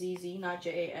Jazz, not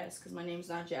Jas, because my name's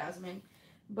not Jasmine.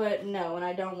 But no, and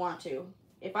I don't want to.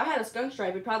 If I had a skunk stripe,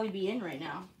 it'd probably be in right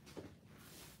now.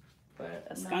 But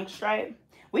a skunk stripe?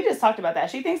 We just talked about that.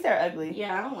 She thinks they're ugly.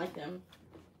 Yeah, I don't like them.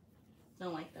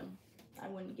 Don't like them. I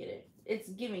wouldn't get it. It's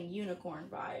giving unicorn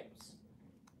vibes.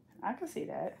 I can see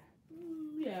that.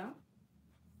 Yeah.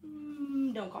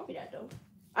 Don't call me that, though.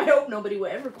 I hope nobody will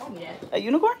ever call me that. A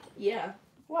unicorn? Yeah.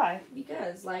 Why?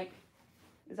 Because, like...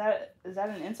 Is that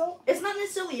an insult? It's not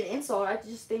necessarily an insult. I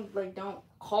just think, like, don't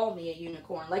call me a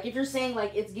unicorn. Like, if you're saying,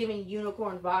 like, it's giving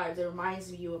unicorn vibes, it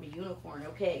reminds you of a unicorn,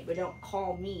 okay. But don't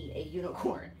call me a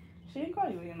unicorn. She didn't call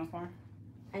you a unicorn.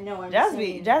 I know,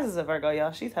 Jazz is a Virgo,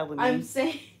 y'all. She's hella mean. I'm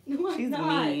saying... No, I'm She's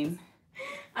not. mean.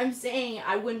 I'm saying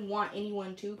I wouldn't want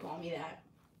anyone to call me that.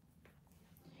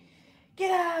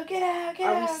 Get out, get out, get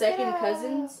out. Are we second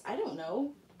cousins? I don't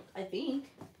know. I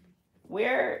think.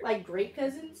 We're... Like, great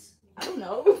cousins? I don't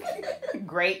know.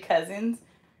 Great cousins.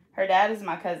 Her dad is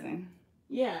my cousin.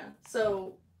 Yeah,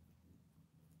 so...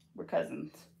 We're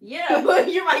cousins. Yeah,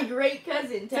 but you're my great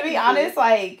cousin. To be honest,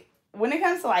 like, when it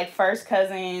comes to, like, first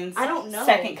cousins... I don't know.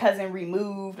 Second cousin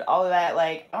removed, all of that,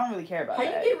 like, I don't really care about that.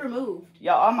 How do you get removed?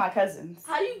 Y'all, all my cousins.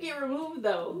 How do you get removed,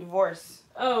 though? Divorce.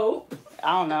 Oh.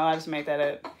 I don't know. I just make that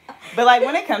up. But, like,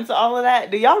 when it comes to all of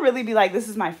that, do y'all really be like, this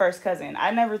is my first cousin?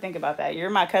 I never think about that. You're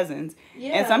my cousins.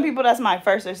 Yeah. And some people, that's my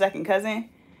first or second cousin.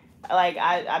 Like,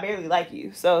 I barely like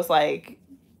you. So, it's like,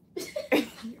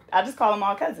 I just call them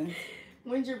all cousins.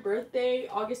 When's your birthday?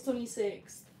 August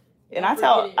 26th. And I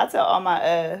tell all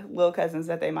my little cousins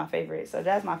that they my favorite. So,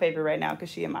 that's my favorite right now because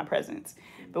she in my presence.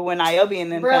 But when Niobe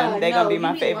and them come, they going to be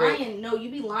my favorite. Lying. No, you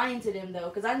be lying to them, though,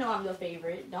 because I know I'm your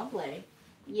favorite. Don't play.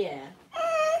 Yeah.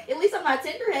 At least I'm not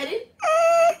tender-headed.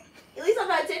 At least I'm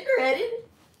not tender-headed.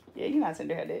 Yeah, you're not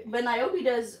tender-headed. But Niobe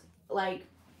does, like,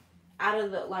 out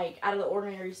of the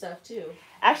ordinary stuff, too.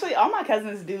 Actually, all my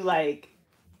cousins do, like...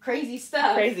 Crazy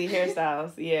stuff. Crazy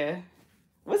hairstyles, yeah.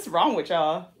 What's wrong with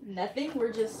y'all? Nothing.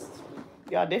 We're just...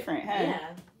 Y'all different, huh?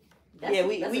 Yeah.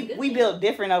 We built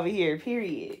different over here,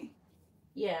 period.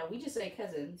 Yeah, we just say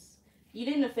cousins. You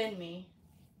didn't offend me.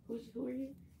 Who are you?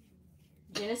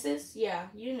 Genesis? Yeah,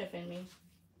 you didn't offend me.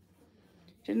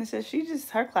 Genesis,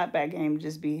 her clapback game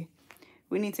just be,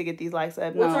 we need to get these likes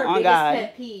up. What's our biggest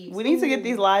pet peeves? We need to get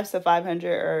these lives to 500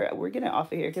 or we're getting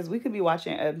off of here because we could be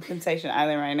watching Temptation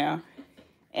Island right now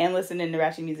and listening to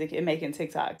ratchet music and making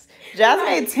TikToks. Jazz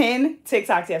made 10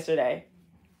 TikToks yesterday.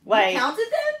 Like, you counted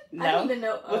them? No. I didn't even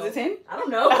know. Was it 10? I don't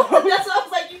know. That's what I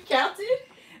was like, you counted?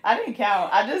 I didn't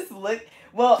count. I just looked.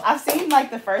 Well, I've seen, like,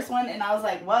 the first one, and I was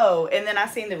like, whoa. And then I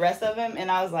seen the rest of them,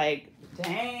 and I was like,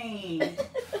 dang.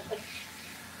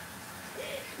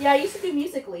 Yeah, I used to do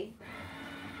Musically.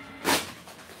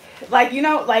 Like, you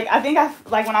know, like, I think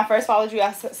when I first followed you,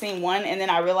 I seen one, and then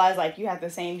I realized, like, you had the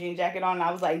same jean jacket on, and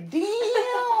I was like,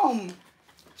 damn.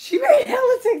 She made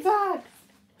hella TikToks.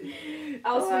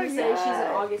 I was going to say she's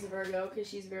an August Virgo, because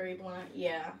she's very blunt.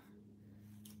 Yeah.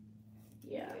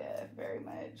 Yeah, very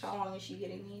much. How long is she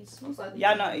getting these? Most likely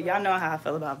y'all know how I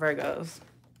feel about Virgos.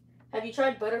 Have you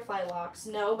tried butterfly locks?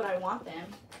 No, but I want them.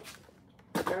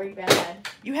 Very bad.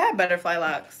 You had butterfly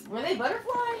locks. Were they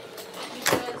butterfly?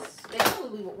 Because they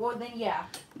probably were. Well, then yeah.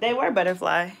 They were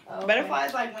butterfly. Okay. Butterfly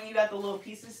is like when you got the little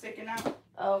pieces sticking out.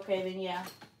 Okay, then yeah.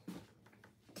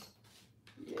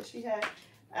 Yeah, she had.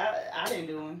 I didn't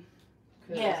do them.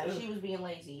 Yeah, she was being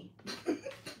lazy.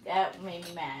 That made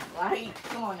me mad. Like,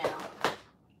 come on now.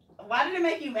 Why did it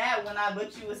make you mad when I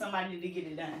booked you with somebody to get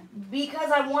it done? Because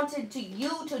I wanted you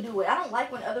to do it. I don't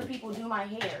like when other people do my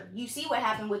hair. You see what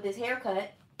happened with this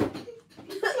haircut.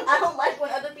 I don't like when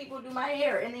other people do my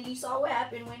hair. And then you saw what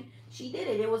happened when she did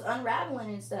it. It was unraveling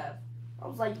and stuff. I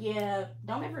was like, yeah,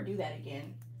 don't ever do that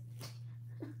again.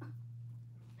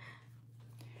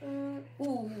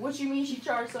 Ooh, what you mean she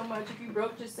charged so much? If you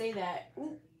broke, just say that.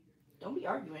 Ooh, don't be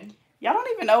arguing. Y'all don't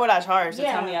even know what I charge to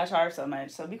tell me I charge so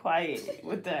much. So be quiet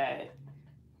with that.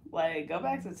 Like, go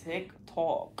back to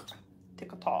TikTok.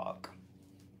 TikTok.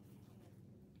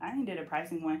 I ain't did a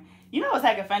pricing one. You know what's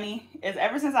hecka funny? Is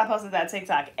ever since I posted that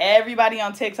TikTok, everybody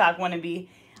on TikTok want to be,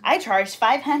 I charged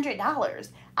 $500.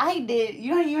 I did.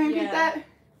 You ain't beat that?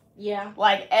 Yeah.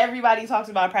 Like, everybody talks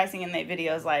about pricing in their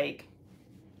videos. Like,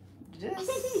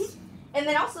 just... And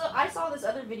then also, I saw this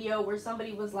other video where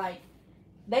somebody was like,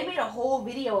 they made a whole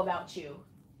video about you.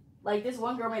 Like, this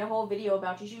one girl made a whole video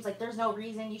about you. She was like, there's no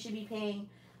reason you should be paying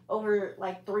over,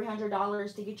 like,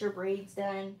 $300 to get your braids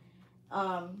done.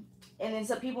 And then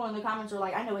some people in the comments were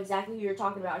like, I know exactly who you're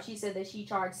talking about. She said that she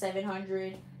charged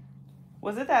 $700.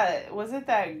 Was it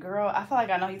that girl? I feel like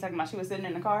I know who you're talking about. She was sitting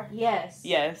in the car? Yes.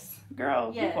 Yes.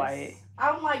 Girl, be quiet.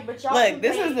 I'm like, but y'all... Look,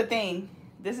 this is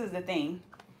the thing.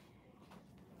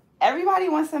 Everybody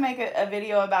wants to make a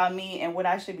video about me and what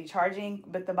I should be charging,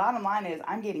 but the bottom line is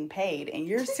I'm getting paid, and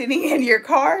you're sitting in your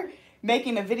car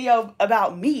making a video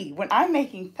about me when I'm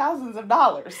making thousands of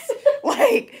dollars.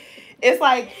 Like, It's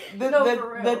like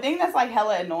No, the thing that's like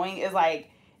hella annoying is like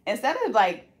instead of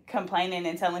like complaining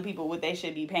and telling people what they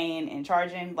should be paying and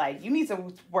charging, like you need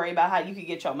to worry about how you can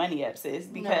get your money up, sis.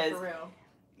 Because no, for real.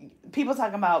 people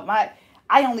talking about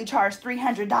I only charge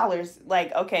 $300.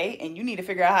 Like, okay, and you need to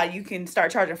figure out how you can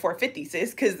start charging $450,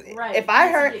 sis. Because if I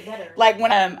heard, like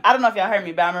when I don't know if y'all heard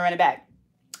me, but I'm gonna run it back.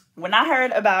 When I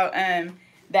heard about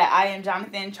that I Am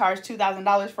Jonathan charged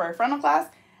 $2,000 for a frontal class,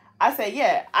 I said,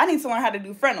 yeah, I need to learn how to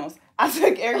do frontals. I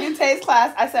took Ariante's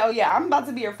class. I said, oh yeah, I'm about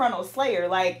to be a frontal slayer.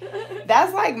 Like,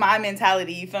 that's like my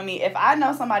mentality. You feel me? If I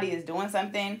know somebody is doing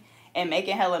something and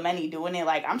making hella money doing it,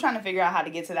 like I'm trying to figure out how to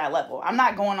get to that level. I'm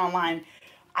not going online.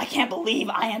 I can't believe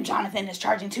I Am Jonathan is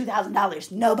charging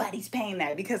 $2,000. Nobody's paying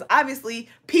that, because obviously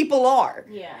people are.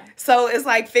 Yeah. So it's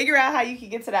like figure out how you can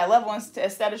get to that level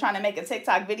instead of trying to make a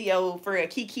TikTok video for a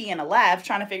Kiki and a laugh,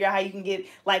 trying to figure out how you can get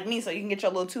like me so you can get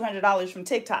your little $200 from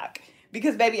TikTok.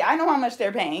 Because baby, I know how much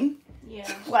they're paying. Yeah.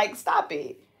 Like stop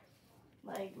it.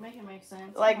 Like make it make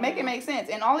sense. Like make it make sense.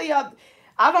 And all of y'all,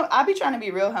 I be trying to be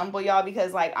real humble, y'all,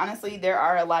 because like honestly there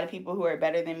are a lot of people who are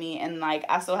better than me, and like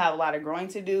I still have a lot of growing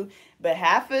to do. But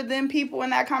half of them people in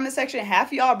that comment section, half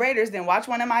of y'all braiders didn't watch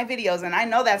one of my videos, and I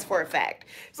know that's for a fact.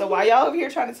 So while y'all over here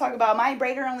trying to talk about my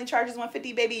braider only charges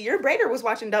 $150, baby, your braider was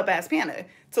watching DOPEaxxPANA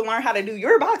to learn how to do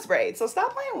your box braid. So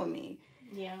stop playing with me.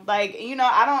 Yeah. Like, you know,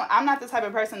 I'm not the type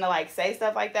of person to like say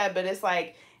stuff like that, but it's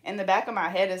like in the back of my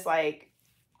head, it's like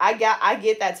I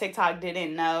get that TikTok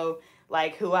didn't know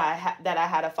like who that I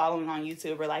had a following on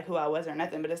YouTube or like who I was or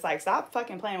nothing, but it's like stop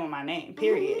fucking playing with my name,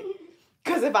 period.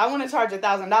 Because if I want to charge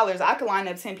 $1,000, I could line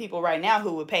up 10 people right now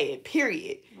who would pay it,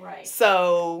 period. Right.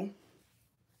 So,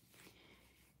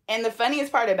 and the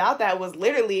funniest part about that was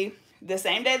literally the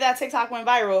same day that TikTok went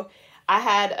viral, I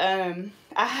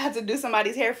had to do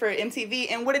somebody's hair for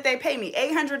MTV, and what did they pay me?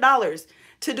 $800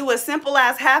 to do a simple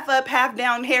ass half up, half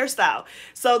down hairstyle.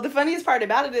 So the funniest part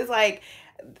about it is like,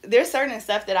 there's certain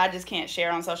stuff that I just can't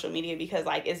share on social media because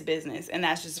like it's business, and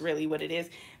that's just really what it is.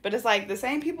 But it's like the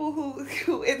same people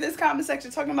who in this comment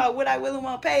section talking about what I will and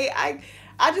won't pay.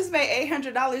 I just made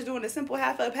 $800 doing a simple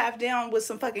half up, half down with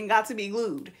some fucking got to be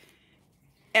glued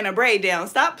and a braid down.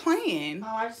 Stop playing.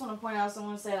 Oh, I just want to point out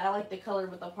someone said I like the color,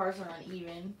 but the parts are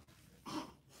uneven.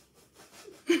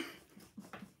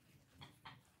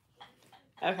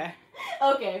 Okay.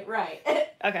 Okay, right.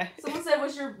 Okay. Someone said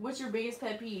what's your biggest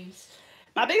pet peeves?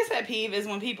 My biggest pet peeve is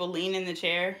when people lean in the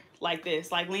chair like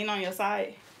this. Like, lean on your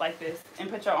side like this and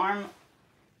put your arm.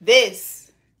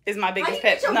 This is my biggest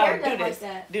pet peeve. No, do this.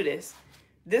 Like do this.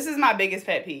 This is my biggest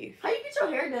pet peeve. How you get your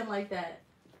hair done like that?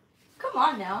 Come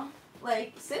on now.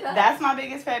 Like, sit up. That's my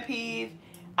biggest pet peeve.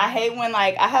 I hate when,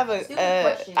 like, I have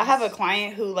a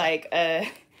client who, like,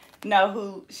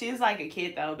 no, she's, like, a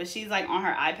kid, though. But she's, like, on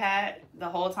her iPad the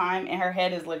whole time. And her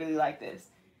head is literally like this.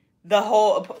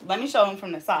 Let me show him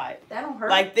from the side. That don't hurt.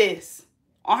 Like this.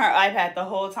 On her iPad the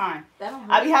whole time. That don't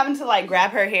hurt. I be having to like grab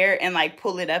her hair and like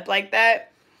pull it up like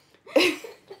that.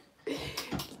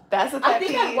 That's a pet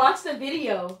peeve. I watched the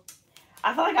video.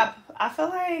 I feel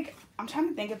like I'm trying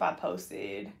to think if I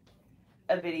posted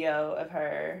a video of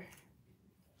her.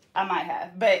 I might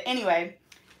have. But anyway,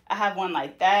 I have one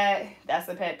like that. That's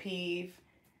a pet peeve.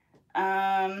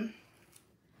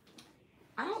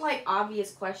 I don't like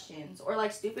obvious questions or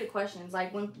like stupid questions.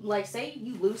 Like when, like, say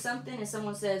you lose something and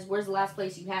someone says, "Where's the last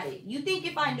place you had it?" You think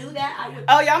if I knew that, I would.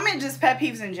 Oh, y'all meant just pet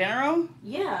peeves in general?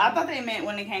 Yeah. I thought they meant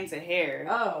when it came to hair.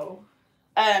 Oh.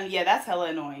 Yeah, that's hella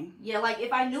annoying. Yeah, like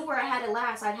if I knew where I had it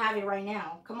last, I'd have it right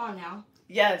now. Come on now.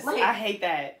 Yes, like, I hate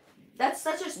that. That's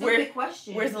such a stupid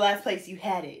question. Where's the last place you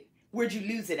had it? Where'd you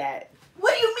lose it at?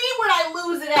 What do you mean where'd I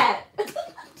lose it at?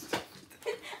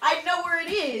 I know where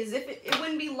it is. If it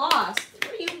wouldn't be lost.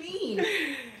 What do you mean?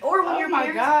 Or when your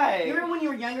parents, God. You remember when you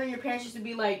were younger and your parents used to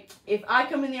be like, if I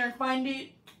come in there and find it,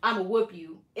 I'ma whoop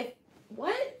you.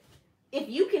 If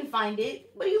you can find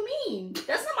it, what do you mean?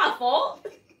 That's not my fault.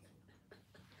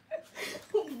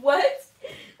 What?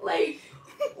 Like,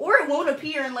 or it won't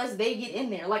appear unless they get in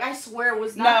there. Like, I swear it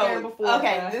was not there before.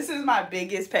 Okay, this is my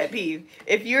biggest pet peeve.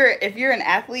 If you're an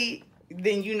athlete,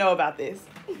 then you know about this.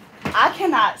 I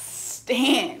cannot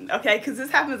stand, okay, because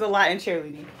this happens a lot in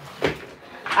cheerleading.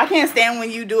 I can't stand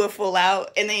when you do a full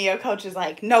out and then your coach is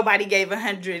like, nobody gave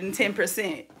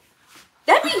 110%.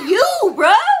 That be you,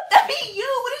 bruh. That be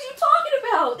you. What are you talking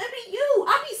about? That be you.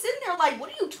 I be sitting there like, what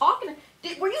are you talking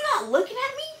about? Were you not looking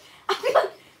at me? I be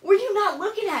like, were you not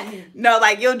looking at me? No,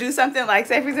 like you'll do something like,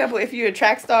 say for example, if you're a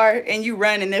track star and you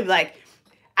run and they're like,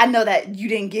 I know that you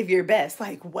didn't give your best.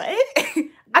 Like, what?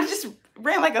 I just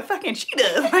ran like a fucking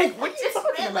cheetah. Like, what are you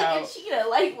talking about? Like a cheetah.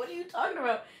 Like, what are you talking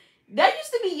about? That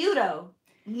used to be you, though.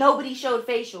 Nobody showed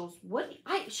facials. What?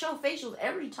 I show facials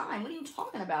every time. What are you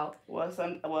talking about?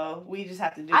 Well, we just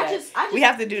have to do that. We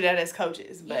have to do that as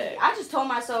coaches. But yeah, I just told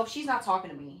myself she's not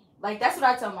talking to me. Like, that's what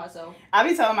I tell myself. I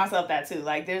be telling myself that too.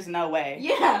 Like, there's no way.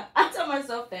 Yeah, I tell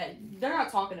myself that they're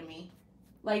not talking to me.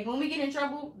 Like, when we get in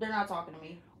trouble, they're not talking to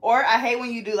me. Or I hate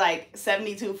when you do like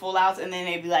 72 full outs and then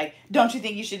they be like, "Don't you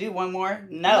think you should do one more?"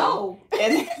 No.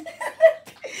 And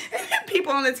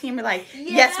people on the team are like,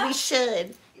 "Yes, we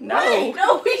should." No. Right.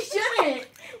 No, we shouldn't.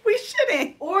 We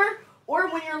shouldn't. Or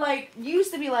when you're like, you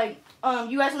used to be like,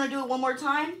 you guys want to do it one more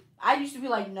time? I used to be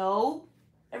like, no.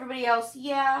 Everybody else,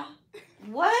 yeah.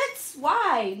 What?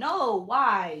 Why? No.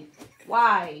 Why?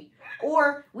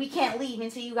 Or we can't leave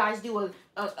until you guys do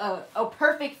a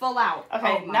perfect full out.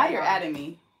 Okay, now you're adding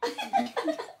me.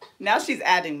 Now she's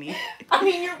adding me. I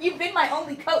mean, you've been my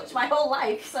only coach my whole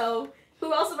life, so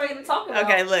who else am I going to talk about?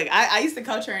 Okay, look, I used to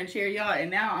coach her and cheer y'all,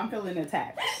 and now I'm feeling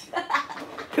attacked.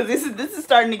 Because this is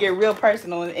starting to get real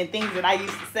personal and things that I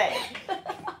used to say.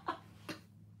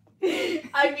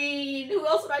 I mean, who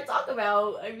else would I talk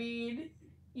about? I mean,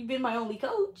 you've been my only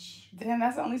coach. Damn,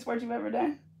 that's the only sport you've ever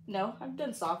done? No, I've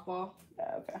done softball.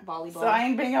 Okay. Volleyball. So I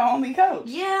ain't been your only coach.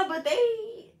 Yeah, but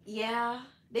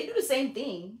they do the same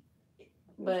thing.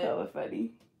 But hella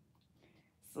funny.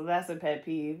 So that's a pet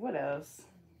peeve. What else?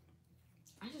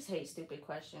 I just hate stupid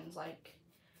questions, like,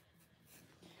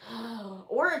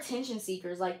 or attention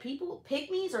seekers. Like, people,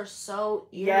 pick-me's are so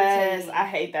irritating. Yes, I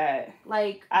hate that.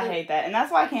 Like, I hate that. And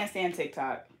that's why I can't stand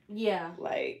TikTok. Yeah.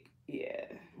 Like, yeah.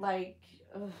 Like,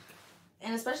 ugh.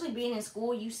 And especially being in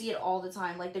school, you see it all the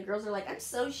time. Like, the girls are like, I'm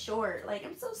so short. Like,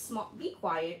 I'm so small. Be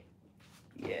quiet.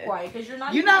 Yeah. Quiet, because you're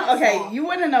not okay, small. You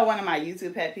want to know one of my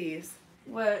YouTube pet peeves?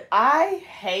 What? I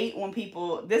hate when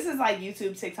people, this is like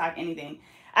YouTube, TikTok, anything.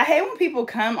 I hate when people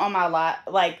come on my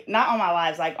not on my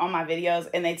lives, like on my videos,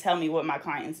 and they tell me what my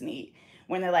clients need.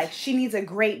 When they're like, she needs a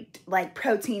great, like,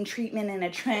 protein treatment and a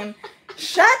trim.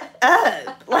 Shut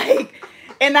up. Like,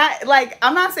 and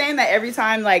I'm not saying that every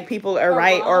time, like, people are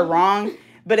right or wrong,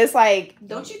 but it's like.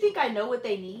 Don't you think I know what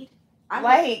they need? I'm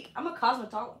a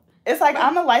cosmetologist. It's like,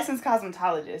 I'm a licensed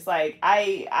cosmetologist. Like,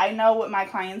 I know what my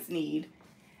clients need.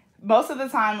 Most of the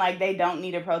time, like, they don't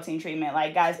need a protein treatment.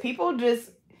 Like, guys, people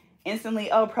just instantly,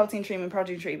 protein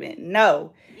treatment.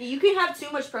 No. You can have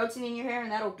too much protein in your hair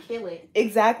and that'll kill it.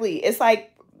 Exactly. It's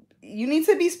like, you need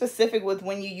to be specific with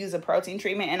when you use a protein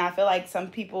treatment. And I feel like some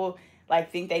people,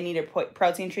 like, think they need a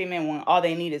protein treatment when all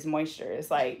they need is moisture. It's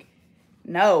like,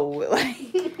 no. Like,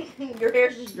 your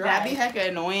hair's just dry. That'd be hecka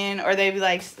annoying. Or they'd be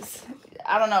like,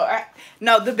 I don't know.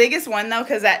 No, the biggest one, though,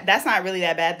 because that's not really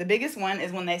that bad. The biggest one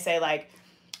is when they say, like,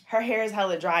 her hair is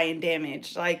hella dry and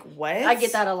damaged. Like, what? I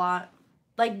get that a lot.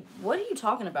 Like, what are you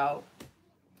talking about?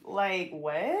 Like,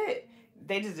 what?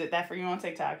 They just did that for you on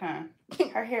TikTok, huh?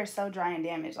 Her hair is so dry and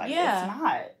damaged. Like, yeah. It's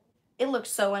not. It looks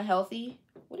so unhealthy.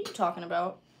 What are you talking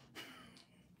about?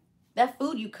 That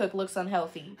food you cook looks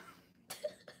unhealthy.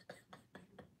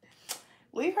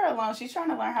 Leave her alone. She's trying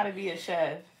to learn how to be a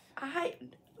chef.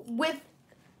 With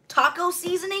taco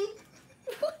seasoning?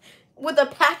 With a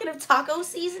packet of taco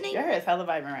seasoning? Your hair is hella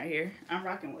vibrant right here. I'm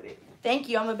rocking with it. Thank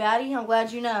you. I'm a baddie. I'm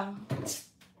glad you know.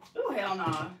 Oh, hell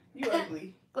nah. You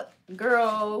ugly.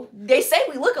 Girl, they say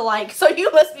we look alike, so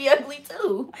you must be ugly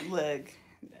too. Look,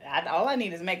 all I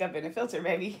need is makeup and a filter,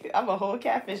 baby. I'm a whole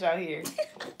catfish out here.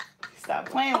 Stop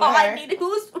playing with her. All I need,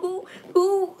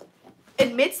 who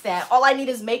admits that? All I need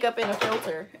is makeup and a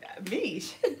filter. Me.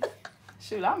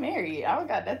 Shoot, I'm married. I don't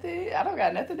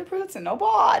got nothing to prove to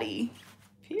nobody.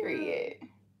 Period.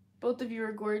 Both of you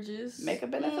are gorgeous.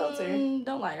 Makeup and a filter.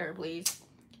 Don't lie to her, please.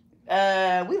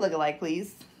 We look alike,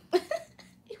 please.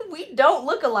 We don't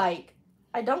look alike.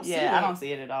 I don't see it. Yeah, I don't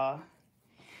see it at all.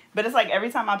 But it's like every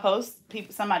time I post,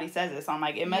 somebody says it, so I'm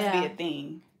like, it must be a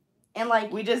thing. And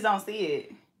like, we just don't see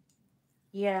it.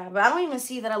 Yeah, but I don't even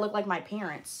see that I look like my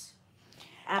parents.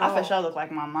 I for sure look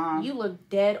like my mom. You look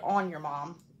dead on your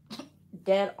mom.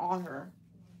 Dead on her.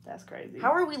 That's crazy.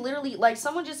 How are we literally, like,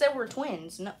 someone just said we're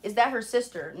twins. No, is that her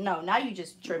sister? No, now you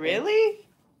just tripping. Really?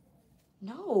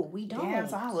 No, we don't. Damn,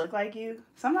 so I look like you?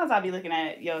 Sometimes I'll be looking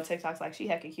at TikToks like she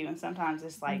hecka cute, and sometimes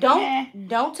it's like,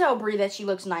 Don't tell Brie that she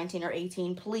looks 19 or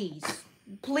 18, please.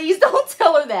 Please don't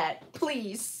tell her that.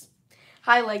 Please.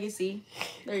 Hi, Legacy.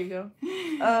 There you go.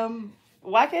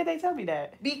 Why can't they tell me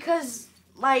that? Because,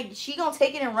 like, she gonna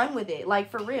take it and run with it.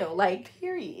 Like, for real. Like,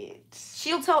 period.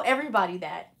 She'll tell everybody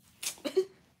that.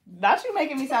 Not you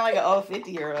making me sound like an old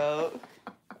 50-year-old.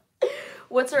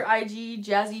 What's her IG?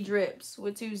 Jazzy Drips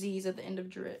with 2 Z's at the end of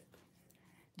drip.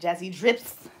 Jazzy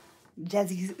Drips.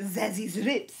 Zazzy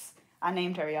Drips. I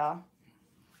named her, y'all.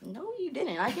 No, you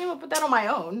didn't. I came up with that on my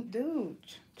own. Dude.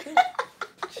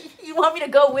 You want me to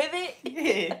go with it?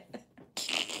 Yeah.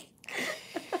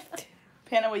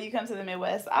 Panda, when you come to the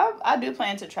Midwest, I do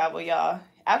plan to travel, y'all.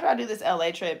 After I do this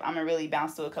LA trip, I'm going to really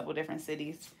bounce to a couple different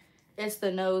cities. It's the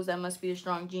nose that must be the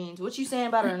strong genes. What you saying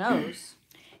about her nose?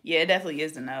 Yeah, it definitely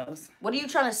is the nose. What are you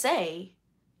trying to say?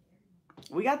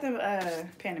 We got the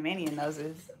Panamanian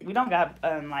noses. We don't got,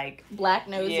 like... Black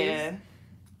noses? Yeah.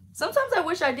 Sometimes I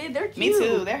wish I did. They're cute. Me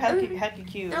too. They're hecka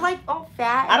cute. They're, like, all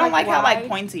fat. I don't like how, wide. like,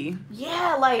 pointy.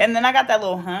 Yeah, like... And then I got that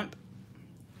little hump.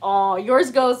 Oh,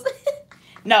 yours goes...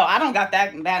 No, I don't got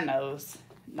that nose.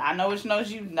 I know which nose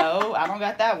you know. I don't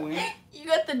got that one. You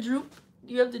got the droop?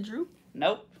 You have the droop?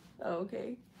 Nope. Oh,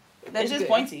 okay. That's just good.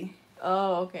 Pointy.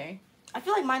 Oh, okay. I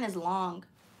feel like mine is long.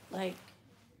 Like...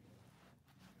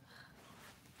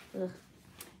 Ugh.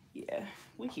 Yeah.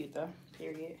 We cute, though.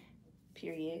 Period.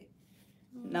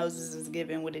 Noses is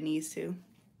given what it needs to.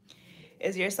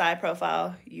 Is your side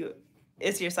profile...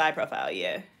 It's your side profile,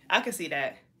 yeah. I can see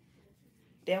that.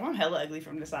 Damn, I'm hella ugly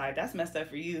from the side. That's messed up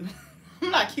for you.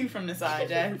 I'm not cute from the side,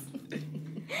 Jazz.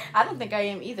 I don't think I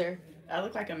am either. I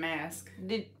look like a mask.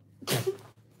 This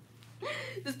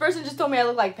person just told me I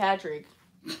look like Patrick.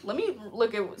 Let me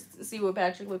see what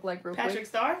Patrick looked like real quick. Patrick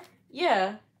Star?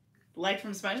 Yeah. Like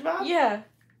from SpongeBob? Yeah.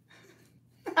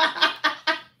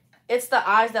 It's the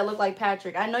eyes that look like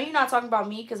Patrick. I know you're not talking about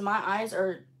me because my eyes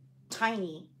are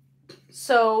tiny.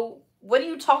 So, what are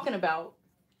you talking about?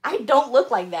 I don't look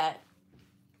like that.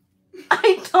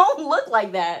 I don't look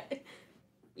like that.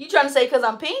 You trying to say because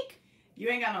I'm pink? You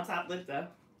ain't got no top lip, though.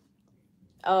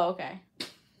 Oh, okay.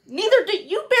 Neither do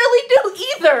you. Barely do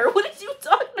either. What are you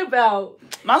talking about?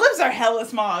 My lips are hella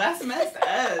small. That's messed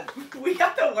up. We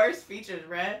got the worst features,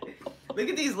 bruh. Look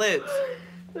at these lips.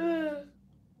 You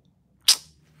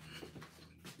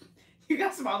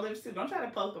got small lips, too. Don't try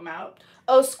to poke them out.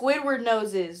 Oh, Squidward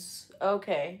noses.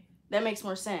 Okay. That makes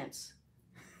more sense.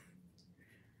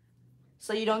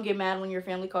 So you don't get mad when your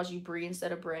family calls you Bree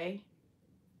instead of Bray?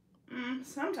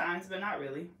 Sometimes, but not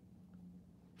really.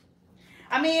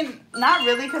 I mean, not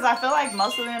really, because I feel like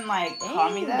most of them, like, call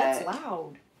me that. That's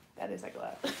loud. That is, like,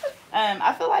 loud.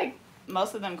 I feel like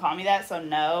most of them call me that, so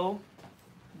no.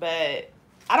 But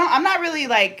I'm not really,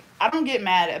 like, I don't get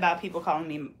mad about people calling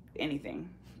me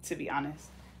anything, to be honest.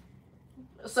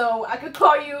 So I could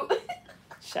call you...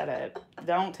 Shut up.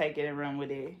 Don't take it and run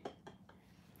with it.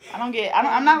 I'm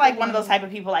not like one of those type of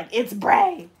people like, it's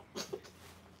Bray.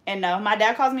 And no, my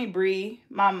dad calls me Bree.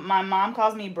 My mom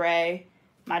calls me Bray.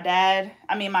 My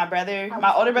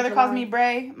older brother calls me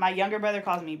Bray. My younger brother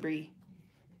calls me Bree.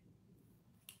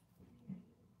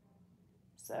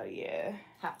 So, yeah.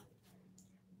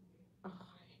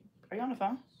 Are you on the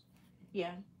phone?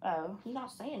 Yeah. Oh. You're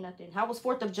not saying nothing. How was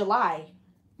 4th of July?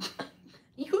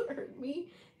 You heard me.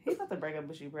 He's about to break up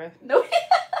with you, bro. No.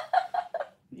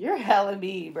 You're hella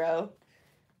me, bro.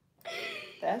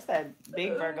 That's that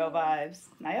big Virgo vibes.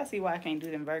 Now y'all see why I can't do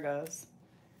them Virgos.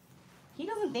 He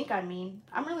doesn't think I'm mean.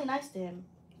 I'm really nice to him.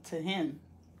 To him?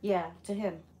 Yeah, to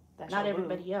him. That's not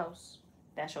everybody else.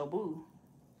 That's your boo.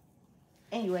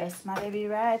 Anyway. That's my baby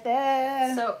right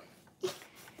there. So.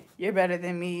 You're better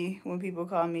than me when people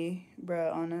call me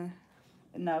bro on a...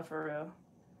 No, for real.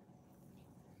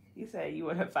 You said you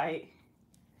want to fight.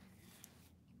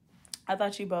 I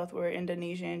thought you both were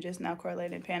Indonesian, just now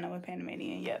correlated Pana with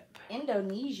Panamanian. Yep.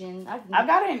 Indonesian. I've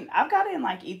gotten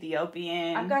like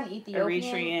Ethiopian. I've gotten Ethiopian,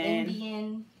 Eritrean,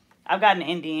 Indian. I've gotten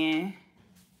Indian.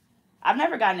 I've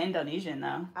never gotten Indonesian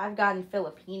though. I've gotten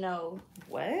Filipino.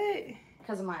 What?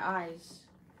 Because of my eyes.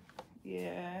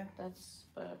 Yeah.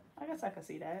 But I guess I could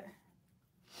see that.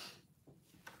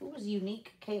 Who was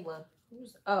Unique Kayla?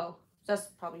 Oh, that's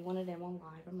probably one of them on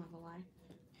live. I'm not gonna lie.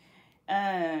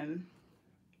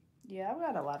 Yeah, I've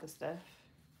got a lot of stuff.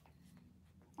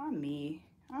 I'm me.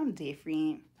 I'm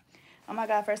different. Oh my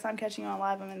God, first time catching you on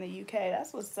live. I'm in the UK.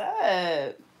 That's what's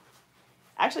up.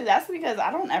 Actually, that's because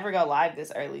I don't ever go live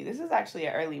this early. This is actually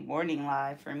an early morning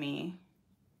live for me.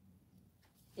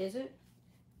 Is it?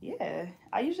 Yeah.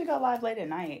 I usually go live late at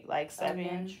night. Like 7,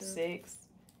 yeah, sure. 6,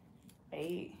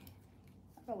 8.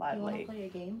 I go live you late. You want to play a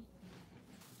game?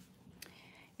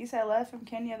 You said love from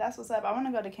Kenya. That's what's up. I want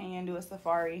to go to Kenya and do a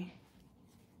safari.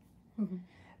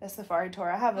 A safari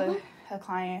tour. I have a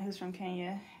client who's from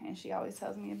Kenya, and she always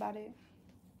tells me about it.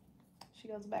 She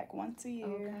goes back once a year.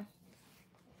 Okay.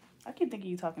 I keep thinking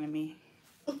you talking to me.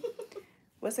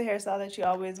 What's the hairstyle that you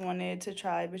always wanted to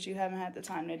try, but you haven't had the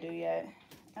time to do yet?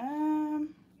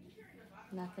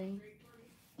 Nothing.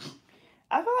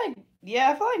 I feel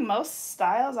like most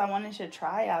styles I wanted to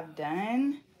try, I've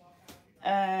done.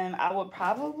 I would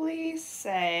probably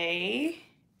say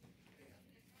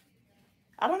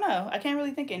I don't know. I can't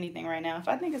really think of anything right now. If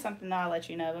I think of something, I'll let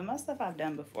you know. But most stuff I've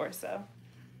done before, so.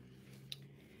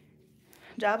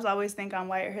 Jobs always think I'm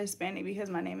white or Hispanic because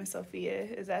my name is Sophia.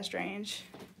 Is that strange?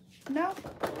 No?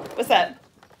 What's that?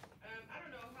 I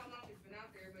don't know how long it's been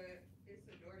out there, but it's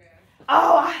a DoorDash.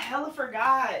 Oh, I hella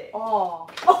forgot. Oh.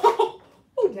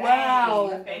 Dang.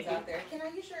 Wow. It's out there. Can I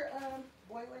use your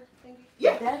boiler thingy?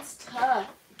 Yeah. That's tough.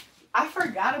 I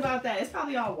forgot about that. It's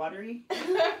probably all watery.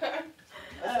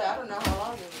 I don't know how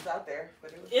long it was out there,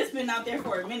 but it was. It's been out there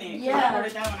for a minute. Yeah. I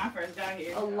ordered that when I first got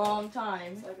here. A long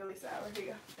time. It's like really sour. Here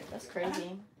you go. That's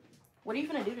crazy. What are you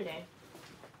gonna do today?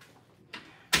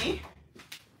 Me?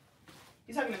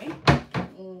 You talking to me?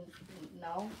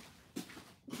 No.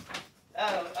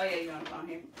 Oh yeah, you on the phone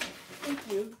here.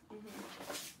 Thank you.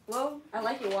 Well, I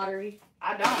like it watery.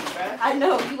 I don't, bruh. I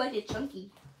know, you like it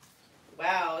chunky.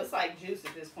 Wow, it's like juice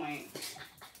at this point.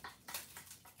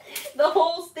 The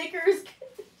whole stickers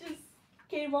just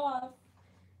came off.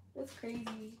 That's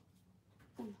crazy.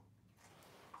 Ooh.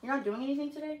 You're not doing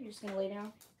anything today? You're just gonna lay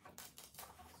down?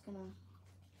 Just gonna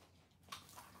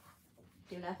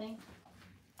do nothing?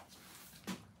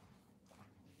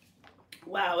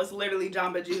 Wow, it's literally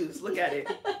Jamba Juice. Look at it.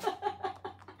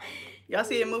 Y'all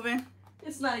see it moving?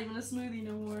 It's not even a smoothie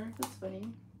no more. That's funny.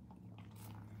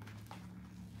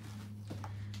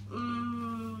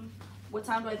 What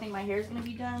time do I think my hair is gonna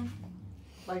be done?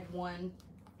 Like 1.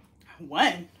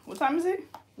 1? What time is it?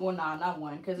 Well, nah, not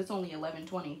 1, because it's only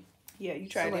 11:20. Yeah, you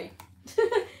tried it.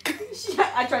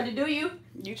 I tried to do you.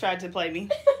 You tried to play me.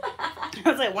 I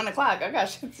was like 1 o'clock. I got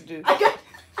shit to do. I got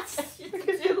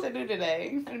shit to do today.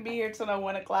 I'm gonna be here till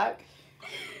 1 o'clock.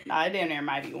 Nah, it damn near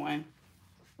might be 1.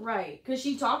 Right, because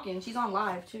she's talking. She's on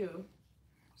live too.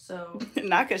 So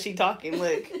not because she talking.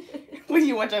 Look, when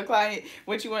you want your client,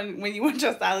 when you want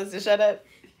your stylist to shut up.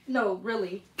 No,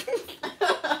 really.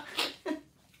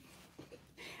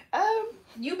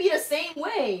 You be the same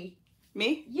way.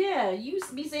 Me? Yeah, you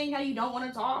be saying how you don't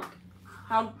want to talk.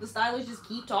 How the stylists just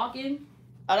keep talking.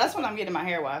 Oh, that's when I'm getting my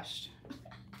hair washed.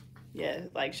 Yeah,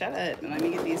 like shut up and let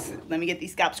me get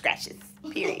these scalp scratches.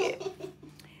 Period.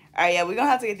 All right, yeah, we're gonna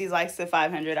have to get these likes to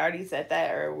 500. I already said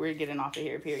that, or we're getting off of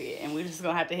here. Period. And we're just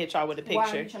gonna have to hit y'all with a Why are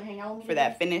you picture trying to hang out with me for today?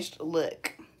 that finished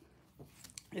look.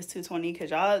 It's 220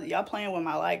 because y'all playing with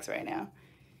my likes right now.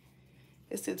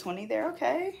 It's 220 there,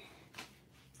 okay?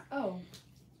 Oh,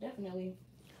 definitely.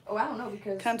 Oh, I don't know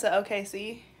because. Come to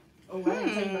OKC. Oh, I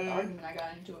didn't tell you about the argument I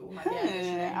got into it with my dad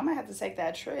yesterday. I might have to take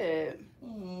that trip.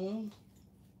 Mm.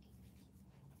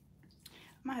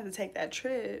 I might have to take that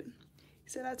trip. He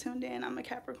said I tuned in. I'm a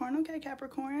Capricorn. Okay,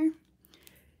 Capricorn.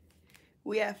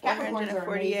 We at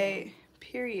 448.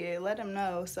 Period. Let him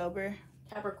know, sober.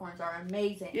 Capricorns are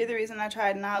amazing. You're the reason I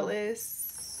tried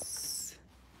Knotless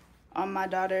on my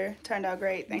daughter. Turned out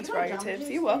great. Thanks for all your tips.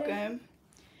 You're welcome.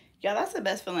 Y'all, that's the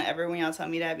best feeling ever when y'all tell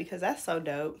me that because that's so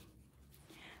dope.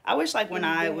 I wish like when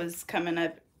I was coming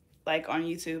up like on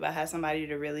YouTube, I had somebody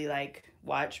to really like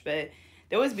watch, but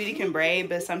there was Beauty Can Braid,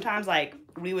 but sometimes like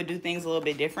we would do things a little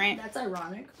bit different. That's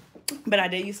ironic. But I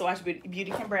did used to watch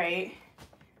Beauty Can Braid.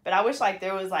 But I wish like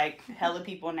there was like hella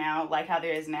people now, like how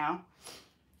there is now.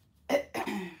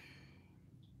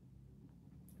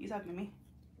 You talking to me?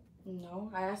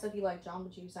 No, I asked if you like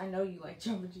Jamba Juice. I know you like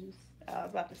Jamba Juice. I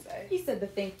was about to say. He said the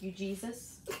thank you,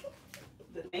 Jesus.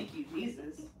 The thank you,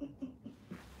 Jesus.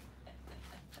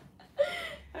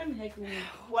 I'm heckling.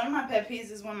 One of my pet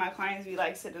peeves is when my clients be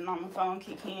like sitting on the phone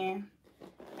kicking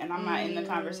and I'm not in the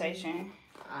conversation.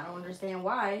 I don't understand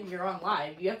why. You're on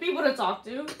live. You have people to talk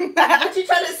to. What you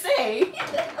trying to say?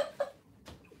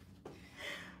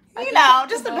 You know,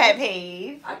 just a pet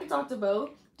peeve. I can talk to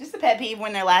both. Just a pet peeve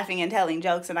when they're laughing and telling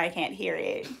jokes and I can't hear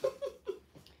it.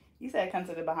 You said come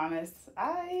to the Bahamas.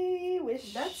 I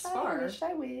wish. That's far.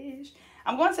 I wish.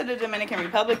 I'm going to the Dominican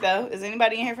Republic though. Is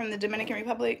anybody in here from the Dominican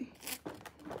Republic?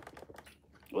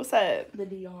 What's up? The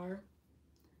DR.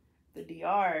 The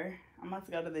DR. I'm about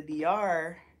to go to the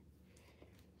DR.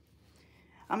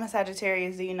 I'm a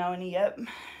Sagittarius. Do you know any? Yep.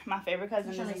 My favorite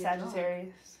cousin is a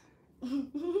Sagittarius.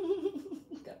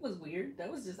 That was weird.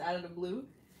 That was just out of the blue.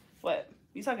 What?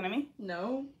 You talking to me?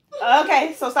 No.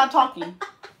 Okay, so stop talking.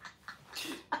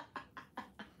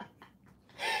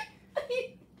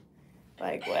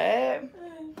 Like what?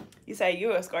 You say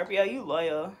you a Scorpio, you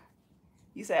loyal.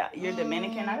 You say you're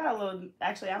Dominican. I got a little.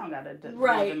 Actually, I don't got a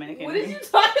Dominican. What are you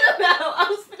talking about? I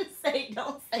was gonna say,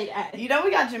 don't say that. You know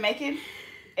we got Jamaican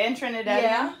and Trinidad.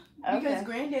 Yeah. Okay. Because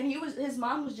Granddad, his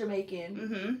mom was Jamaican.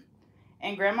 Mm-hmm.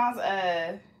 And grandma's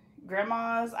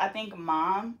I think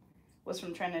mom was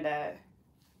from Trinidad.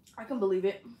 I can believe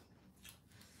it.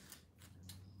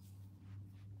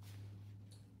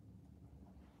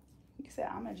 He said,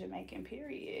 I'm a Jamaican,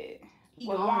 period. He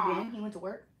Well, gone Mom. again. He went to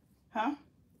work. Huh?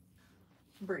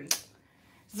 Breathe.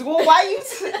 Well, why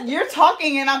you're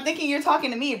talking and I'm thinking you're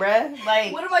talking to me, bruh.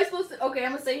 Like, What am I supposed to? Okay,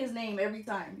 I'm gonna say his name every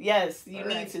time. yes, you All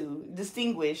need right. to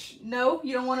distinguish. No,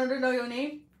 you don't want her to know your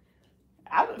name.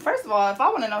 First of all, if I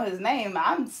want to know his name,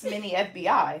 I'm Sminny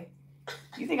FBI.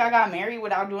 You think I got married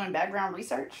without doing background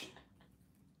research?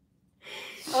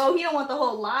 Oh, he don't want the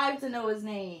whole live to know his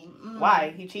name.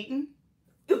 Why? He cheating?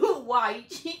 Why?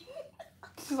 You cheating?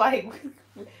 Like,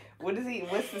 what is he?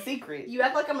 What's the secret? You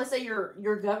act like I'm gonna say your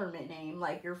government name,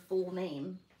 like your full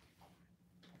name.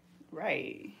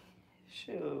 Right.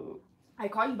 Shoot. I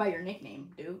call you by your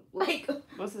nickname, dude. Like,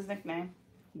 What's his nickname?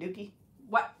 Dookie?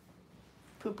 what?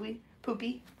 Poopy?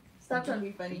 Stop trying to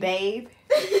be funny. Babe?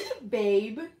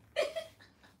 Babe.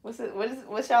 What's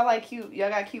y'all like cute? Y'all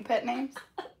got cute pet names?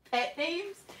 Pet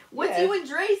names? What's Yes. you and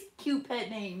Dre's cute pet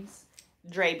names?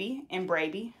 Draby and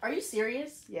Braby. Are you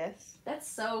serious? Yes. That's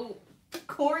so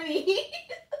corny.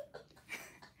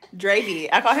 Draby.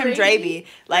 I call him Draby? Draby.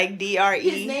 Like DRE.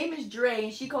 His name is Dre,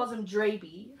 and she calls him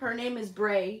Draby. Her name is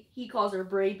Bray. He calls her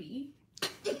Braby.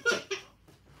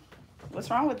 What's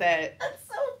wrong with that? That's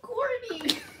so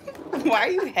corny. Why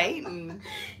are you hating?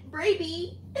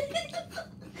 Braby.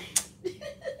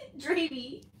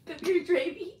 Draby. Come here,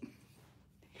 Draby.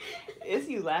 It's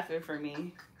you laughing for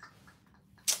me.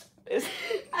 It's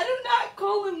I do not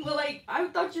call him, like, I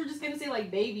thought you were just gonna say,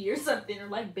 like, baby or something, or,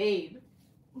 like, babe.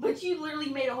 But you literally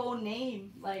made a whole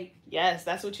name, like. yes,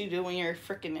 that's what you do when you're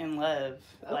freaking in love.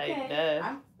 Okay. Like, duh.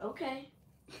 I'm okay.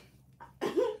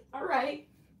 All right.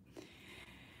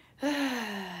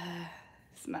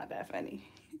 It's not that funny.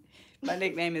 My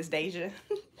nickname is Deja.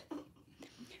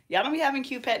 Y'all don't be having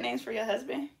cute pet names for your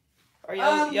husband? Or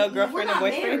your girlfriend we're and not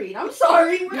boyfriend? Married. I'm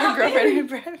sorry. We're Your not girlfriend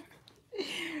married. and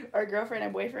or girlfriend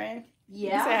and boyfriend?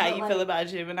 Yeah. You say how but, you like, feel about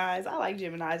Geminis. I like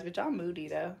Geminis, but y'all moody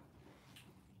though.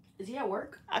 Is he at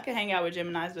work? I could hang out with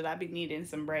Geminis, but I be needing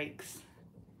some breaks.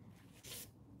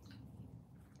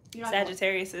 You're not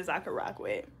Sagittarius I could rock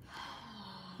with.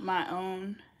 My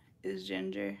own is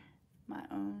Ginger. My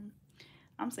own.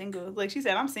 I'm single. Look, she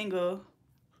said I'm single.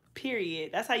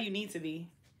 Period. That's how you need to be.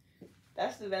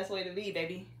 That's the best way to be,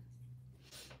 baby.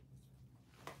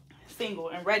 Single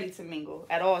and ready to mingle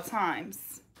at all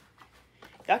times.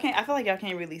 Y'all can't. I feel like y'all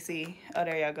can't really see. Oh,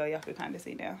 there y'all go. Y'all can kind of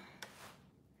see now.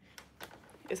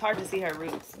 It's hard to see her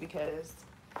roots because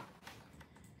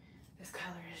this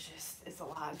color is just. It's a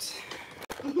lot. It's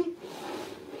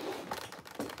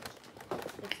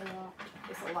a lot.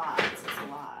 It's a lot. It's a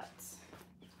lot.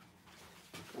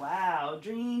 Wow.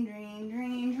 Dream, dream,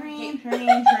 dream, dream,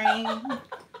 dream, dream.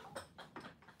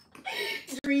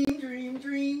 Dream, dream,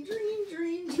 dream, dream,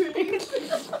 dream, dream.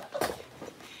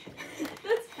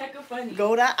 That's hecka funny.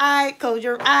 Close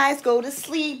your eyes, go to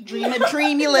sleep. Dream a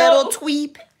dream, you little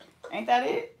tweep. Ain't that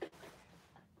it?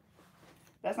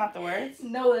 That's not the words?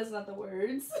 No, that's not the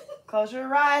words. Close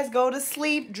your eyes, go to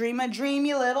sleep. Dream a dream,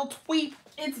 you little tweep.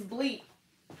 It's bleep.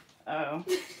 Oh.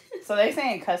 So they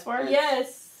saying cuss words?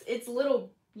 Yes, it's little,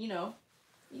 you know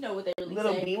what they really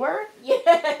Little say. B word?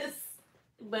 Yes.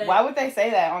 But Why would they say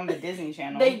that on the Disney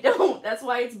Channel? they don't. That's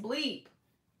why it's bleep.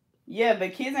 Yeah,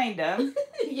 but kids ain't dumb.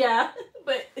 Yeah,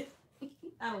 but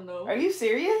I don't know. Are you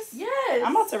serious? Yes.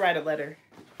 I'm about to write a letter.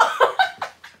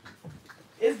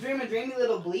 Is dream a dreamy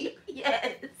little bleep?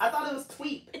 Yes. I thought it was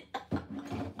tweep.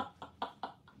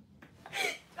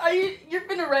 You're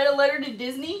finna write a letter to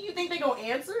Disney? You think they gonna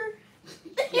answer?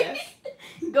 Yes.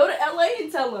 Go to LA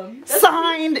and tell them.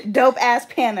 Signed,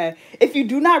 DOPEaxxPANA. If you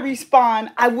do not respond,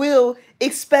 I will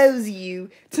expose you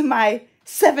to my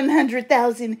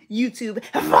 700,000 YouTube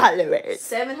followers.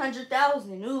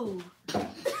 700,000. Ooh.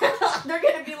 They're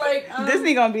gonna be like,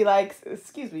 Disney gonna be like,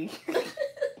 excuse me.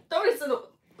 Throw this in the.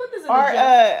 Put this in the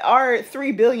junk. Our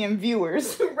 3 billion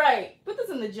viewers. Right. Put this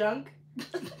in the junk.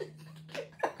 Throw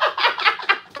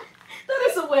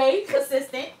this away,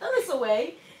 assistant. Throw this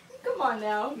away. Come on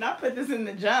now. Not put this in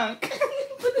the junk.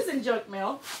 Put this in junk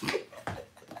mail.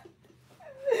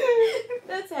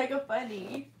 That's hecka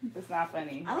funny. It's not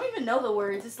funny. I don't even know the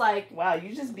words. It's like, Wow,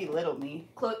 you just belittled me.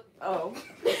 oh.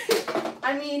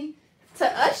 I mean,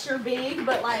 to us you're big,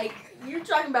 but like, you're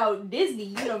talking about Disney,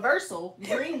 Universal,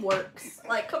 DreamWorks.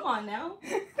 Like, come on now.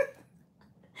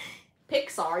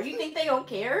 Pixar, you think they don't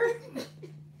care?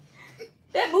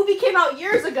 That movie came out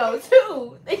years ago,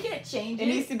 too. They can't change It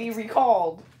it. needs to be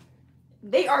recalled.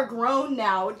 They are grown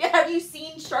now. Have you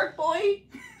seen Shark Boy?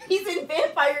 He's in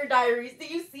Vampire Diaries. Do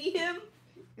you see him?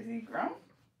 Is he grown?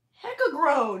 Hecka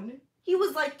grown. He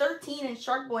was like 13 in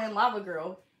Shark Boy and Lava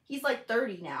Girl. He's like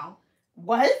 30 now.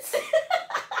 What?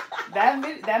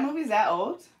 That movie's that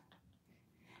old?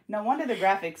 No wonder the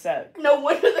graphics suck. No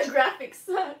wonder the graphics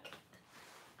suck.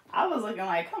 I was looking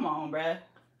like, come on, bruh.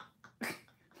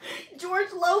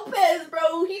 George Lopez,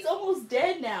 bro, he's almost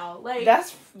dead now. Like,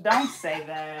 Don't say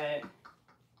that.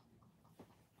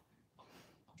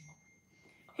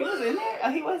 He was in there?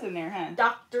 Oh, he was in there, huh?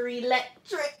 Dr.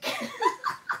 Electric.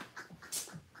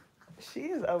 She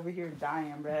is over here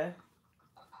dying, bruh.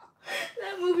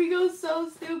 That movie goes so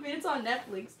stupid. It's on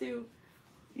Netflix, too.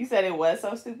 You said it was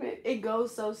so stupid? It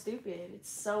goes so stupid.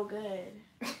 It's so good.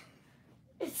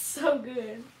 It's so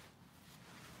good.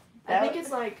 I think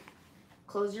it's like,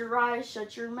 close your eyes,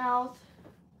 shut your mouth.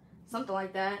 Something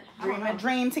like that. Dream a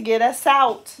dream to get us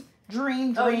out.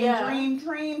 Dream, Oh, dream, yeah. dream,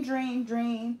 dream, dream,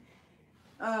 dream.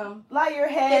 Lie your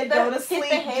head, the- go to hit sleep, the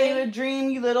hay. dream a dream,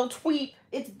 you little tweep.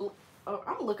 Oh,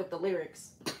 I'm gonna look up the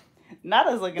lyrics. Not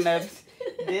us looking up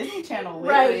Disney Channel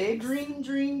Right. lyrics. Dream,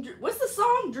 dream, dream. What's the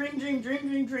song? Dream, dream, dream,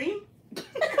 dream, dream.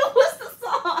 What's the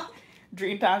song?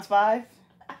 Dream times 5.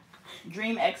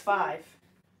 Dream X5.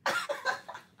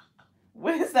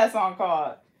 What is that song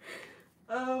called?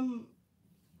 Dream,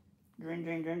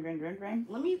 dream, dream, dream, dream, dream.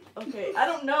 Let me. Okay, I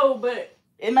don't know, but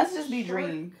It must just be Shark.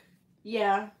 Dream.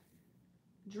 yeah.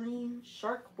 Dream,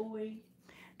 Shark Boy.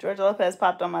 George Lopez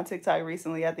popped on my TikTok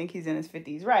recently. I think he's in his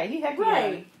 50s. Right, he heck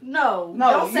Right. No.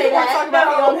 No, don't you say wanna that. talk about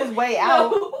no. he on his way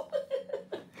out. No.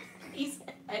 He's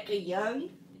hecka young.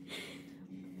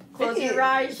 Close It your is.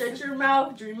 eyes, shut your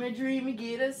mouth, dream a dream and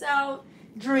get us out.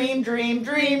 Dream, dream,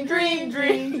 dream, dream,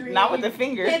 dream. Dream. Not with the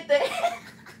finger. Hit the.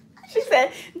 She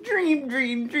said, dream,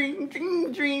 dream, dream,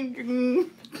 dream, dream,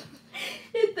 dream.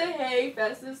 Hit the hay,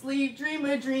 fast asleep, dream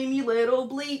a dream, you little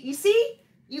bleep. You see?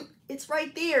 It's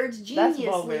right there. It's That's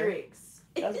genius vulgar. lyrics.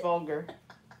 That's vulgar.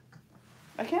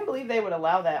 I can't believe they would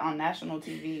allow that on national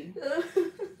TV.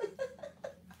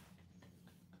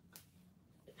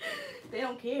 They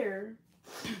don't care.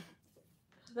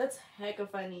 That's hecka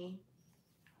funny.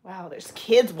 Wow, there's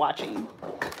kids watching.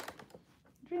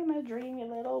 Dream a dream, you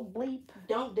little bleep.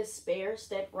 Don't despair,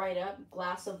 step right up,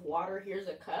 glass of water, here's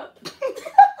a cup.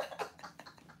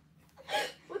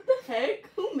 What the heck?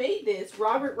 Who made this?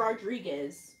 Robert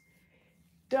Rodriguez.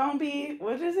 What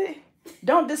is it?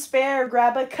 Don't despair,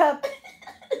 grab a cup.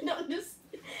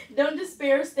 Don't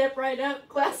despair, step right up,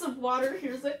 glass of water,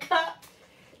 here's a cup.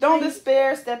 Don't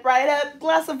despair, step right up,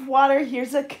 glass of water,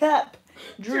 here's a cup.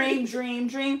 Dream, dream,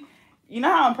 dream. You know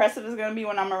how impressive it's going to be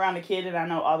when I'm around a kid and I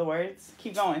know all the words?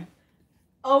 Keep going.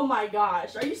 Oh my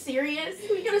gosh, are you serious?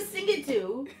 Who are you gonna sing it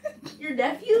to? Your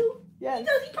nephew? Yes.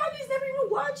 He probably has never even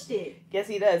watched it. Yes,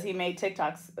 he does. He made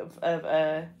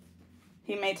TikToks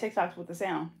he made TikToks with the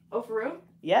sound. Oh, for real?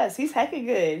 Yes, he's hecka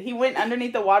good. He went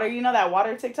underneath the water. You know that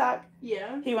water TikTok?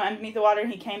 Yeah. He went underneath the water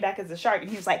and he came back as a shark and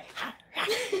he was like,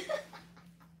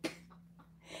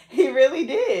 he really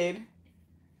did.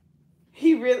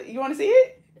 You want to see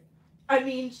it? I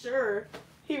mean, sure.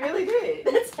 He really did.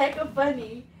 That's hecka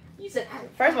funny. You said.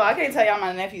 First of all, I can't tell y'all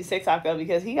my nephew's TikTok though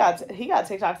because he got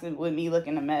TikToks with me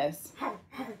looking a mess.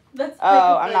 That's. Oh,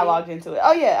 hecka I'm not funny. logged into it.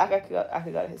 Oh yeah, I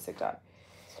could go to his TikTok.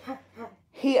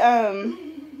 He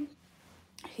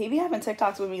be having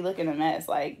TikToks with me looking a mess.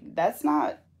 Like that's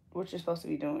not what you're supposed to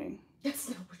be doing. That's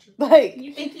not what you. Like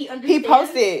You think he he understands?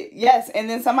 posted, yes, and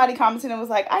then somebody commented and was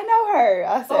like, "I know her."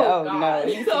 I said, "Oh, God. no, it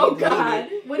needs to be Oh deleted." God.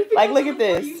 What if it Like, goes look on at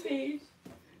the For this. You page?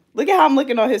 Look at how I'm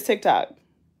looking on his TikTok.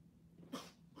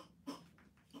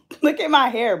 Look at my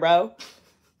hair, bro.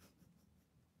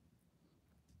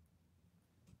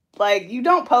 Like, you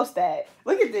don't post that.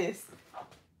 Look at this.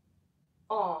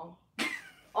 Oh.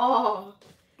 Oh.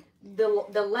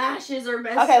 The lashes are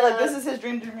messed Okay, up. look, this is his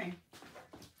dream.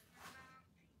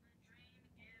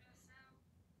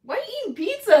 Why are you eating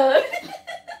pizza?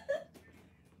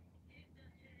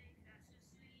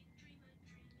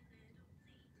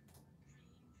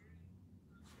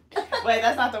 Wait,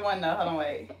 that's not the one, though. Hold on,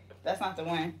 wait. That's not the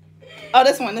one. Oh,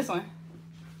 this one.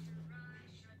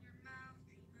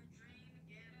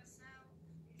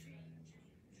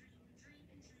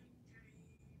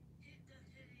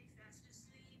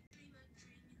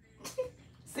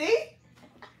 See?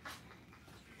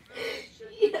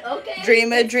 Okay.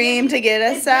 Dream a dream to get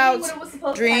us It's really out. what it was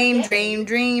supposed to Dream, have dream, been.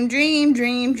 dream, dream,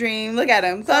 dream, dream. Look at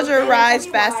him. Close So, your Danny, eyes,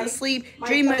 tell me fast why asleep. my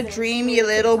Dream a cousin, dream, she you made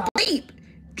little TikTok. bleep.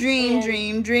 Dream, And-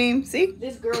 dream, dream. See?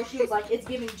 This girl, she was like, it's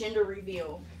giving gender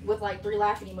reveal with like 3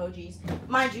 laughing emojis.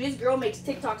 Mind you, this girl makes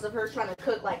TikToks of her trying to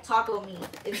cook like taco meat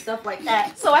and stuff like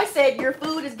that. So I said, your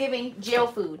food is giving jail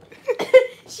food.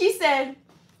 She said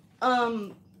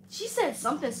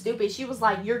something stupid. She was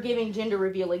like, you're giving gender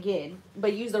reveal again,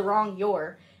 but use the wrong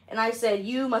your. And I said,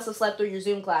 you must have slept through your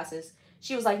Zoom classes.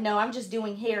 She was like, no, I'm just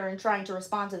doing hair and trying to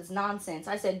respond to this nonsense.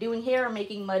 I said, doing hair or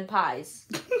making mud pies.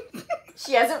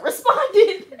 She hasn't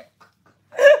responded.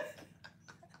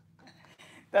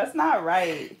 That's not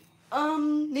right.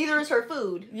 Neither is her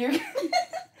food.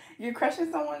 You're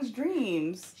crushing someone's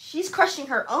dreams. She's crushing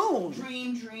her own.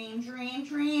 Dream.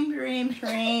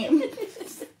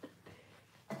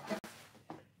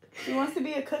 She wants to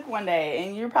be a cook one day,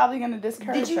 and you're probably going to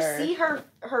discourage her. Did you see her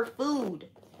food?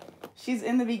 She's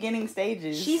in the beginning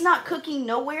stages. She's not cooking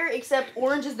nowhere except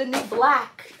orange is the new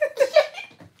black.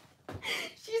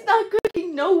 She's not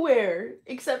cooking nowhere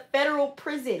except federal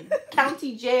prison,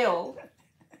 county jail.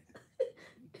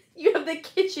 You have the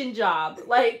kitchen job.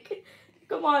 Like,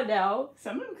 come on now.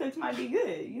 Some of them cooks might be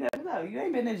good. You never know. You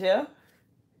ain't been to jail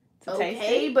to taste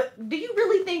it. But do you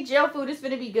really think jail food is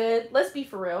going to be good? Let's be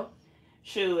for real.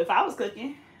 Shoot, if I was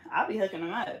cooking, I'd be hooking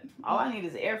them up. All I need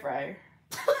is an air fryer.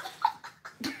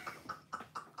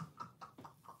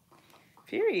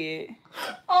 Period.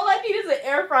 All I need is an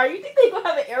air fryer. You think they gonna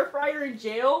have an air fryer in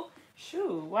jail?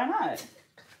 Shoot, why not?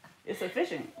 It's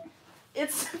efficient.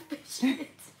 It's efficient.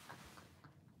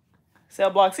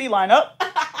 Cell block C, line up.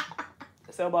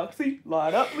 Cell block C,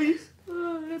 line up, please.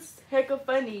 Oh, that's hecka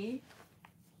funny.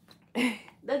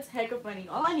 That's hecka funny.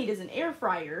 All I need is an air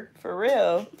fryer. For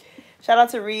real. Shout out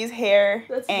to Ree's Hair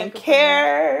That's and hecka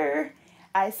Care.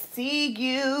 I see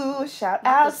you. Shout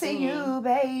Not out the to singing. you,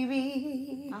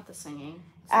 baby. Not the singing.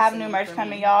 It's I the have new singing merch for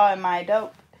coming, me. y'all, and my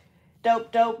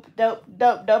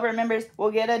doper members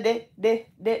will get a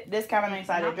discount. I'm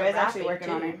excited. Not the Dre's actually rapping, working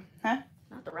on too. it. Huh?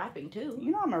 Not the rapping too.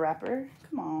 You know I'm a rapper.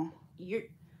 Come on. You've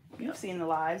seen the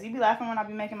lives. You be laughing when I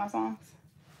be making my songs?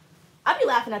 I be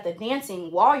laughing at the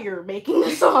dancing while you're making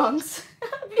the songs.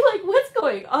 I be like, what's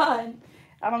going on?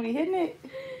 I don't be hitting it.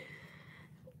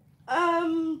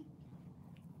 Um.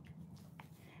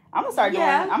 I'm gonna start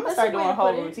Yeah, doing. I'm gonna that's start a way doing to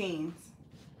whole put it. routines.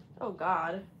 Oh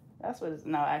God. That's what.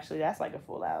 No, actually, that's like a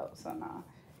full out. So nah.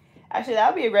 Actually,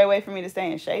 that would be a great way for me to stay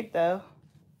in shape, though.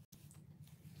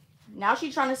 Now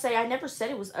she's trying to say I never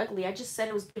said it was ugly. I just said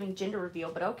it was giving gender reveal.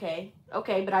 But okay,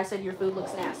 but I said your food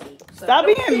looks nasty. So. Stop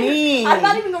being mean. I'm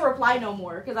not even gonna reply no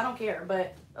more because I don't care.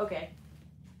 But okay.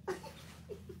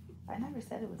 I never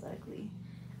said it was ugly.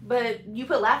 But you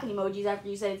put laughing emojis after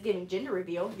you said it's giving gender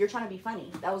reveal. You're trying to be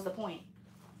funny. That was the point.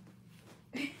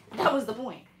 That was the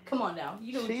point. Come on now.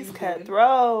 You know what She's you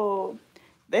cutthroat.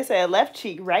 They said left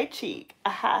cheek, right cheek. Ah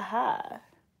ha.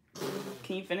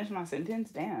 Can you finish my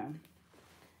sentence? Damn.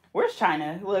 Where's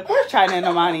China? Look, where's China and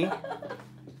Omani?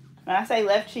 When I say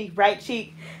left cheek, right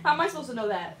cheek. How am I supposed to know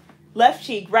that? Left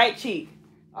cheek, right cheek.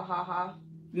 Ah ha ha.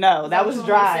 No, that was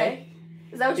dry.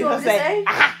 Is that what you You're want me to gonna say?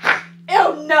 Ah ha.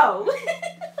 Oh no.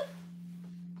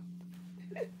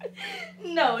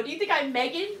 No. Do you think I'm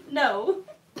Megan? No.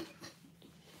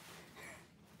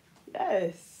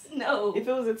 Yes. No. If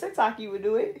it was a TikTok, you would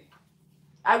do it.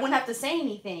 I wouldn't have to say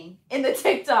anything in the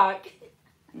TikTok.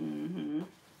 Mm-hmm.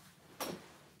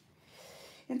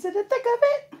 Into the thick of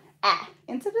it. Ah.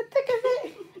 Into the thick of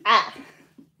it. Ah.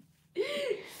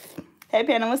 Hey,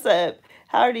 Panda, what's up?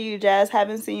 How old are you, Jazz?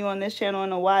 Haven't seen you on this channel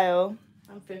in a while.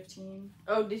 I'm 15.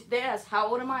 Oh, did they ask how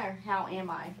old am I or how am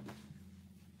I?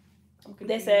 I'm They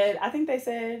confused. said, I think they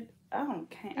said, I You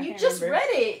can't just remember.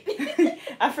 read it.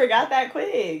 I forgot that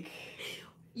quick.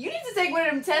 You need to take one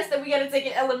of them tests that we got to take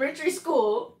in elementary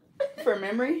school. For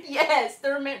memory? Yes,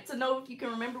 they're meant to know if you can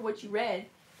remember what you read.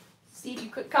 See if you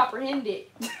could comprehend it.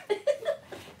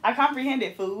 I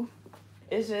comprehended, fool.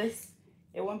 It's just,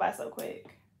 it went by so quick.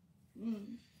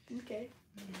 Okay.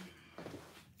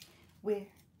 We're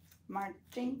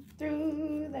marching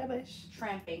through the bush.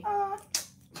 Tramping.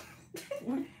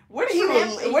 What are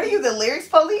you, the lyrics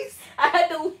police? I had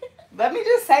to. Let me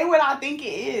just say what I think it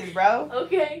is, bro.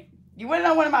 Okay. You want to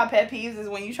know one of my pet peeves is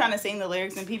when you trying to sing the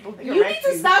lyrics and people correct You need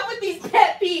to stop with these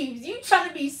pet peeves. You trying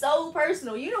to be so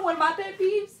personal. You know one of my pet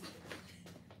peeves?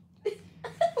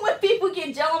 When people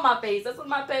get gel on my face, that's one of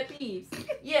my pet peeves.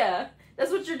 Yeah, that's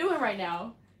what you're doing right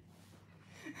now.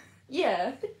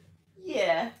 Yeah.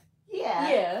 Yeah.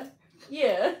 Yeah.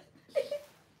 Yeah.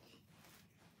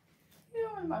 You're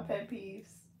one of my pet peeves.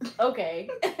 Okay.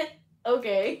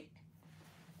 Okay.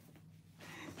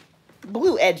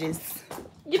 Blue edges.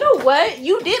 You know what?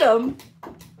 You did them.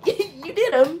 You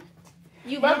did them.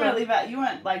 You You love want to them. leave out, you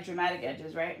want like dramatic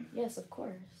edges, right? Yes, of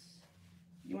course.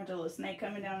 You want your little snake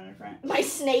coming down in the front? My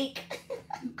snake.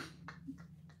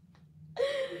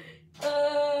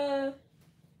 I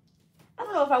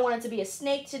don't know if I want it to be a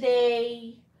snake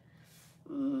today.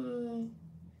 I don't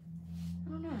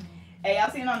know. Hey, y'all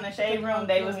seen on the shade room,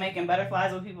 they was making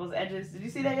butterflies with people's edges. Did you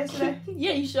see that yesterday?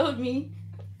 Yeah, you showed me.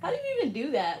 How do you even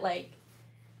do that? Like,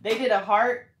 They did a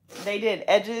heart. They did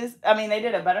edges. I mean, they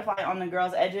did a butterfly on the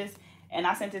girl's edges. And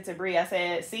I sent it to Bree. I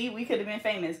said, see, we could have been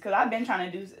famous because I've been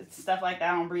trying to do stuff like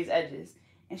that on Bree's edges.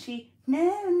 And she,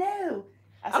 no.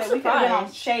 I said, we could have been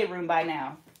on Shade Room by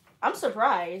now. I'm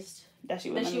surprised that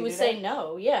she would say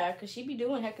no. Yeah, because she be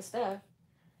doing heck of stuff.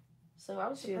 So I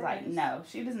was surprised. She was like, no.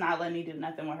 She does not let me do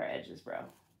nothing with her edges, bro.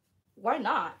 Why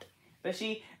not? But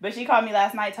she called me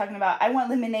last night talking about, I want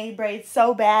lemonade braids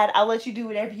so bad. I'll let you do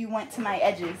whatever you want to my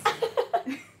edges.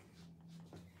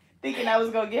 Thinking I was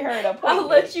going to get her an appointment. I'll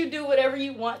let you do whatever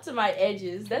you want to my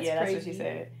edges. That's crazy. Yeah, that's what she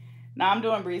said. No, I'm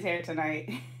doing Bree's hair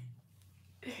tonight.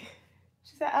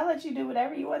 She said, I'll let you do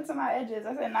whatever you want to my edges.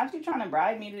 I said, not you trying to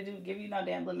bribe me to give you no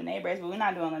damn lemonade braids, but we're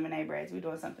not doing lemonade braids. We're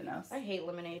doing something else. I hate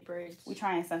lemonade braids. We're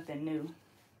trying something new.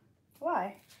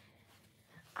 Why?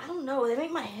 I don't know. They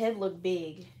make my head look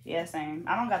big. Yeah, same.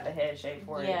 I don't got the head shape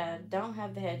for it. Yeah, don't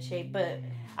have the head shape, but...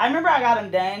 I remember I got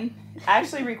them done. I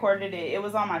actually recorded it. It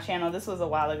was on my channel. This was a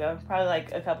while ago. Probably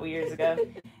like a couple years ago.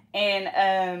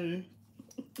 And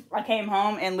I came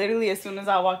home and literally as soon as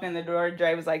I walked in the door,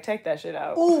 Dre was like, take that shit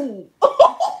out. Ooh.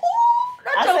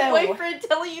 Not your boyfriend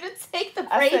telling you to take the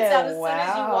braids out as soon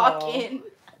as you walk in.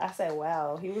 I said,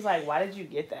 wow. He was like, why did you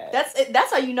get that?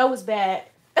 That's how you know it's bad.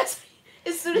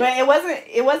 As soon as but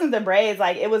it wasn't the braids.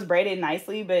 Like, it was braided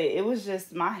nicely, but it was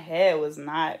just, my head was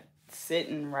not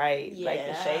sitting right. Yeah. Like,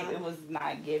 the shape, it was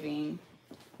not giving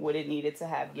what it needed to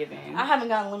have given. I haven't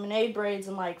gotten lemonade braids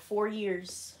in like 4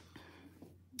 years.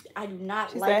 I do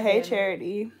not like them. She said, hey,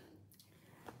 Charity.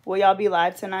 Will y'all be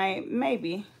live tonight?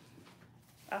 Maybe.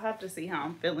 I'll have to see how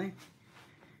I'm feeling.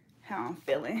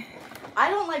 I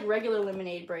don't like regular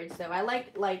lemonade braids, though. I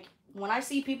like, when I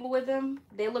see people with them,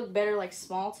 they look better, like,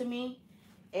 small to me.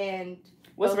 And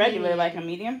what's regular, like a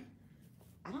medium?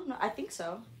 I don't know. I think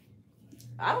so.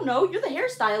 I don't know. You're the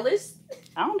hairstylist.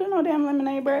 I don't do no damn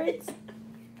lemonade braids.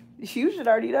 You should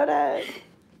already know that.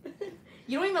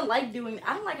 You don't even like doing...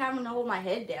 I don't like having to hold my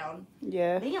head down.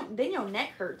 Yeah. Then your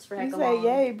neck hurts for heck of long. You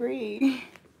say, yay, Bree.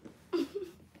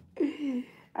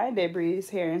 I did Bree's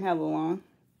hair in hella long.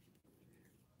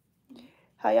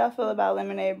 How y'all feel about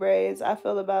lemonade braids? I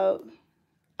feel about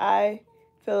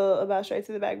straight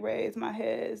to the back braids. My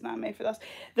head is not made for those.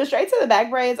 The straight to the back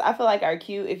braids, I feel like are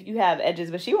cute if you have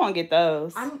edges, but she won't get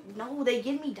those. No, they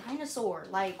give me dinosaur.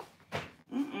 Like,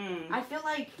 I feel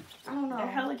like, I don't know. They're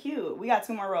hella cute. We got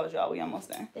 2 more rows, y'all. We almost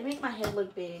there. They make my head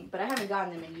look big, but I haven't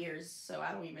gotten them in years, so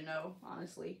I don't even know,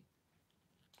 honestly.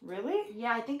 Really?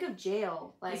 Yeah, I think of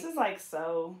jail. Like, this is like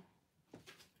so...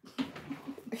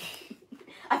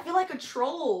 I feel like a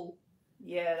troll.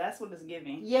 Yeah, that's what it's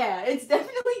giving. Yeah, it's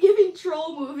definitely giving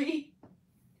troll movie.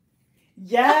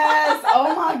 Yes!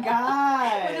 Oh my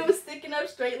god! When it was sticking up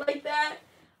straight like that.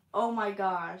 Oh my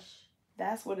gosh.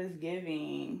 That's what it's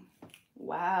giving.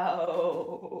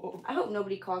 Wow. I hope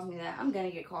nobody calls me that. I'm gonna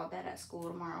get called that at school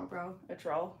tomorrow, bro. A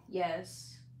troll?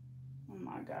 Yes. Oh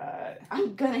my god.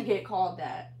 I'm gonna get called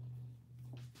that.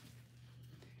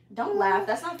 Don't laugh.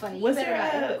 That's not funny. You better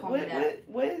not ever call me that.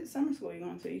 What summer school are you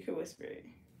going to? You could whisper it.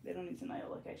 They don't need to know your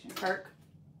location. Perk.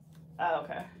 Oh,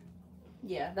 okay.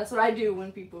 Yeah, that's what I do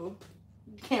when people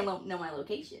can't know my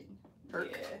location. Perk.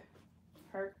 Yeah.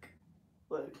 Herc.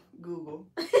 Look, Google.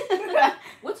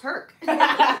 What's Herc?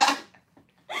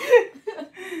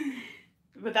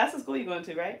 But that's the school you're going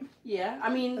to, right? Yeah, I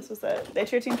mean... That's what's up. They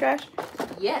cheer team trash?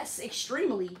 Yes,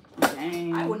 extremely.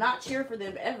 Dang. I will not cheer for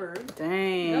them ever.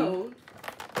 Dang. No.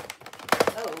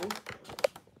 Oh.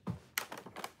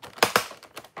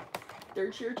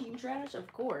 Their cheer team trash?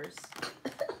 Of course.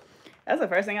 That's the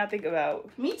first thing I think about.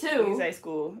 Me too. When you say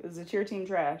school. Is the cheer team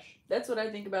trash? That's what I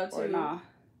think about too. Or nah.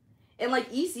 And like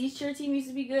EC's cheer team used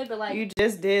to be good, but like... You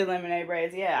just did lemonade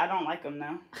braids. Yeah, I don't like them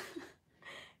now.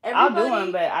 I'll do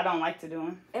them, but I don't like to do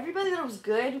them. Everybody that was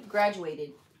good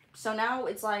graduated. So now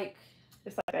it's like...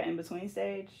 It's like that in-between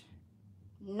stage?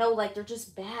 No, like they're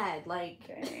just bad. Like...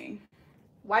 Dang.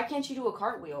 Why can't you do a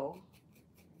cartwheel?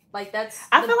 Like that's...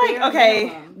 I feel like,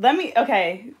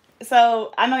 okay,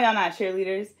 so I know y'all not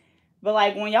cheerleaders, but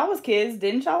like when y'all was kids,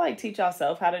 didn't y'all like teach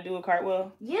y'allself how to do a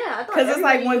cartwheel? Yeah, I thought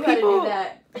everybody knew how to do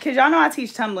that. Because y'all know I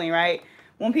teach tumbling, right?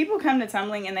 When people come to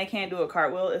tumbling and they can't do a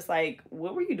cartwheel, it's like,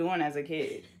 what were you doing as a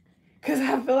kid? Because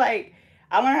I feel like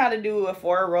I learned how to do a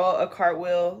forward roll, a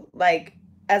cartwheel, like,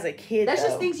 as a kid, That's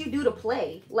just things you do to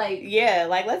play. Like... Yeah,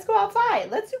 like, let's go outside.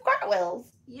 Let's do cartwheels.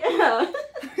 Yeah.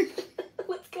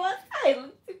 Let's go outside.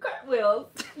 Let's do cartwheels.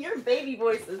 Your baby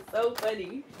voice is so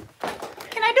funny.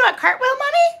 Can I do a cartwheel,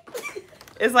 mommy?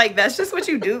 It's like, that's just what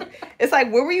you do. It's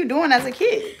like, what were you doing as a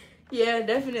kid? Yeah,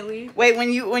 definitely. Wait,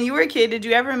 when you were a kid, did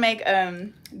you ever make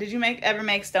ever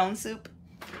make stone soup?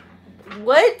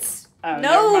 What? Oh,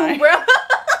 no, bro.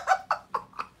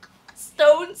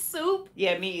 Stone soup?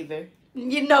 Yeah, me either.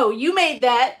 You know, you made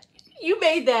that. You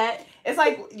made that. It's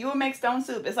like you would make stone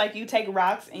soup. It's like you take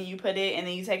rocks and you put it, and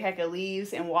then you take heck of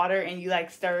leaves and water, and you like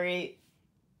stir it,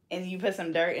 and you put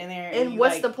some dirt in there. And you,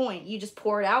 what's like, the point? You just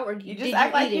pour it out, or you did just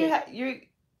act like eat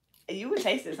you would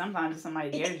taste it sometimes if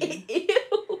somebody dared you.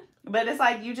 Ew. But it's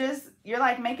like you're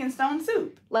like making stone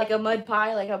soup. Like a mud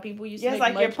pie, like how people used to Yeah, make it's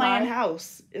like mud you're playing pie.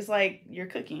 house. It's like you're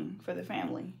cooking for the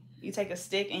family. You take a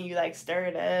stick and you like stir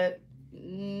it up.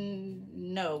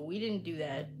 No, we didn't do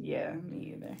that. Yeah,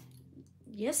 me either.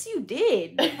 Yes, you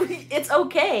did. It's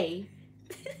okay.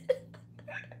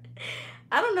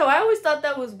 I don't know. I always thought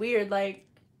that was weird. Like,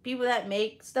 people that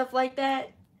make stuff like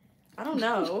that. I don't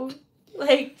know.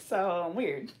 Like, So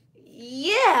weird.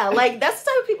 yeah. Like, that's the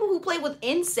type of people who play with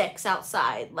insects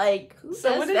outside. Like, who So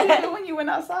does what did that? you do when you went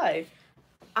outside?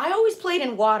 I always played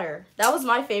in water. That was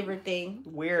my favorite thing.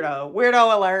 Weirdo.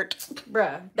 Weirdo alert.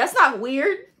 Bruh, that's not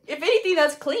weird. If anything,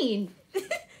 that's clean.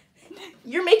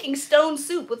 You're making stone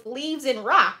soup with leaves and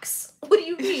rocks. What do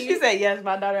you mean? She said, yes,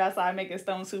 my daughter outside making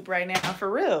stone soup right now. For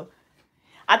real.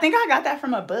 I think I got that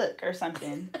from a book or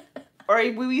something. Or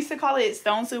we used to call it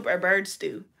stone soup or bird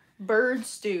stew. Bird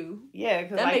stew. Yeah,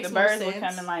 because That like makes the more birds would sense.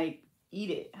 come and like eat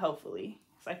it, hopefully.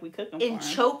 It's like we cook them And for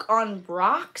 'em. choke on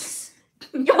rocks?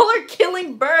 Y'all are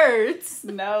killing birds.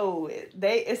 No,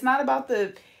 it's not about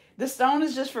the stone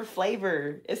is just for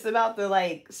flavor. It's about the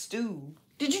like stew.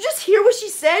 Did you just hear what she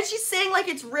said? She's saying like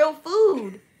it's real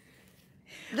food.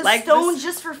 The Like stone's this-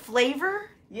 just for flavor?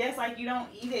 Yes, like you don't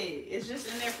eat it. It's just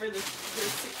in there for the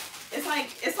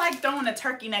it's like throwing a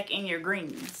turkey neck in your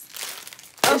greens.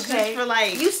 It's just for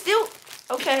like You still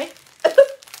okay.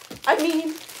 I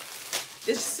mean,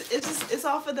 it's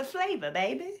all for the flavor,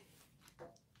 baby.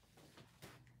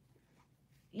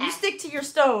 you stick to your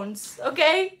stones,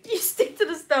 okay? You stick to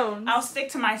the stones. I'll stick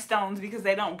to my stones because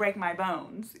they don't break my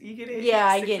bones. You get it? Yeah,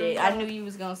 I Stick get to it. the I stones. knew you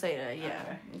was gonna say that. Yeah,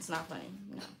 Okay. it's not funny.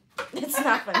 No, it's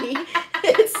not funny.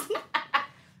 It's.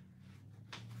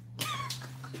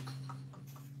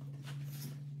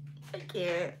 I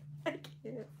can't. I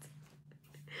can't.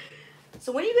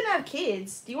 So when are you gonna have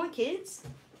kids? Do you want kids?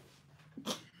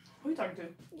 Who you talking to?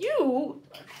 You.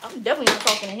 I'm definitely not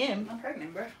talking to him. I'm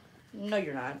pregnant, bro. No,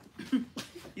 you're not.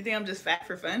 You think I'm just fat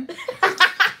for fun?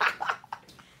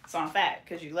 So I'm fat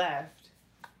because you laughed.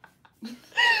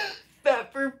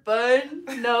 Fat for fun?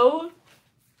 No.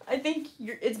 I think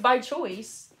it's by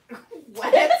choice.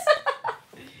 What?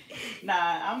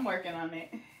 Nah, I'm working on it.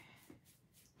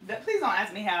 Please don't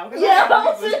ask me how. 'Cause Yeah, I'm I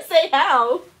was gonna say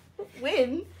how.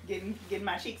 When? getting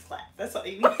my cheeks clapped. That's all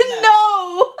you need to know.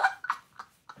 No.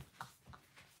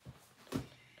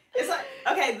 It's like,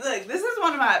 okay, look, this is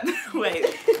one of my, wait,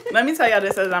 let me tell y'all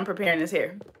this as I'm preparing this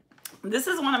here. This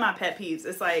is one of my pet peeves.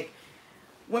 It's like,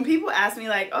 when people ask me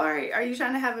like, oh, are you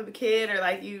trying to have a kid? Or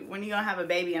like, when are you gonna have a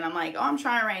baby? And I'm like, oh, I'm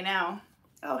trying right now.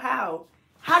 Oh, how?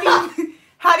 How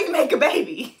do you make a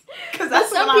baby? Because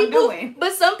that's what I'm doing.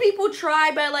 But some people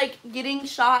try by like getting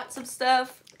shots of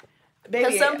stuff.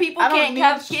 Baby, some people I don't can't need-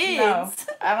 have kids. No,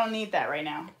 I don't need that right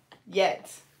now.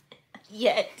 Yet.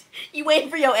 Yet. You waiting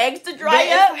for your eggs to But dry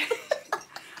it's up?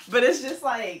 But it's just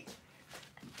like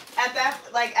at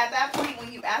that point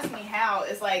when you ask me how,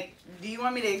 it's like, do you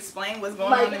want me to explain what's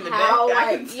going on in the how?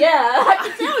 bed? Like, yeah, I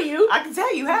can tell you. I can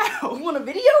tell you how. You want a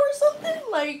video or something?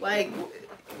 Like,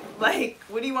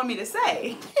 what do you want me to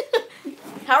say?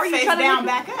 How are you Face trying to down,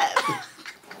 make back up.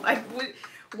 Like,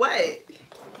 what?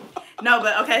 No,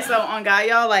 but okay, so on God,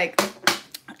 y'all, like,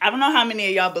 I don't know how many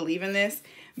of y'all believe in this,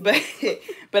 but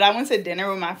I went to dinner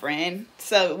with my friend.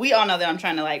 So we all know that I'm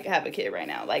trying to like have a kid right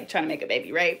now, like trying to make a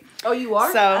baby, right? Oh, you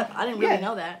are? So, I didn't really yeah.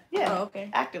 know that. Yeah. Oh, okay.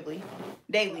 Actively,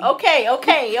 daily. Okay.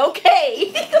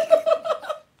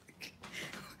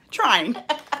 Trying,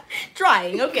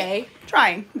 Trying,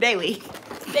 daily.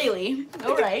 daily.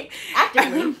 All right.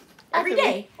 Actively. Every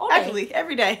day. All day. Actively,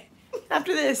 every day.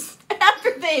 After this,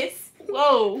 After this.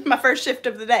 Whoa. my first shift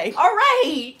of the day. All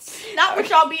right. Not with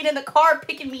y'all being in the car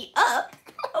picking me up.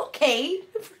 Okay.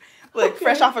 Look, Okay.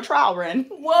 fresh off a trial run.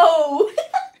 Whoa.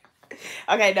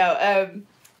 Okay, no.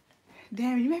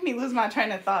 Damn, you made me lose my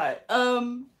train of thought.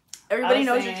 Everybody was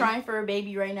knows saying- you're trying for a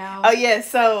baby right now. Oh yeah,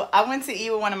 so I went to eat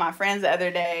with one of my friends the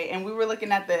other day, and we were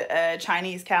looking at the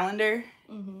Chinese calendar.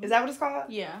 Mhm. Is that what it's called?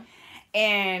 Yeah.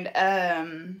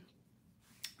 And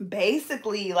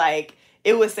basically, like,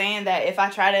 it was saying that if I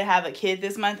try to have a kid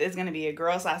this month, it's gonna be a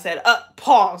girl. So I said,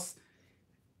 pause.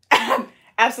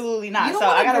 Absolutely not. You don't so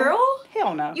want I a gotta. girl?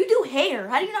 Hell no. You do hair.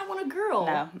 How do you not want a girl?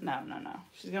 No.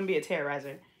 She's gonna be a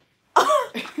terrorizer.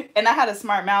 And I had a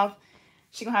smart mouth.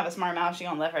 She gonna have a smart mouth. She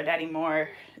gonna love her daddy more.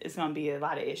 It's gonna be a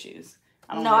lot of issues.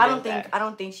 No, I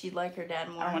don't think she'd like her dad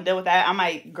more. I don't want to deal with that. I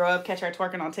might grow up, catch her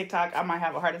twerking on TikTok. I might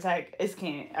have a heart attack. I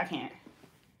can't.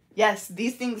 Yes,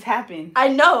 these things happen. I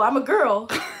know. I'm a girl.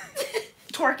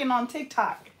 Twerking on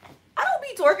TikTok. I don't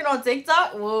be twerking on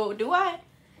TikTok. Whoa, do I?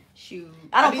 Shoot.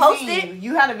 I don't post it.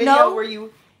 You had a video where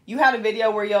you had a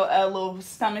video where your little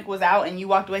stomach was out and you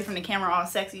walked away from the camera all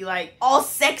sexy, like... All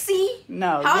sexy?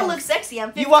 No. How I look sexy? I'm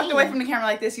 15. You walked away from the camera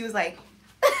like this. You was like,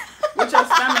 with your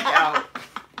stomach out.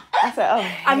 I said, oh,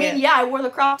 I mean, yeah, I wore the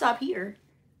crop top here.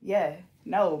 Yeah.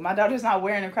 No, my daughter's not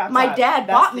wearing a crop top. My dad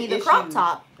bought me the crop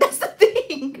top. That's the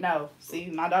thing. No. See,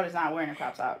 my daughter's not wearing a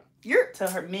crop top. You're... To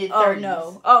her mid-30s. Oh,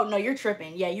 no. Oh, no, you're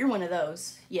tripping. Yeah, you're one of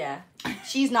those. Yeah.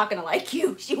 She's not gonna like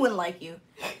you. She wouldn't like you.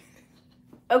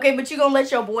 Okay, but you gonna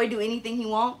let your boy do anything he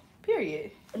want?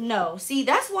 Period. No. See,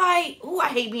 that's why... Ooh, I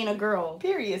hate being a girl.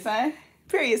 Period, son.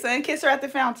 Period, son. Kiss her at the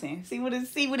fountain. See what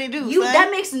it do, You son. That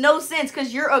makes no sense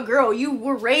because you're a girl. You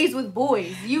were raised with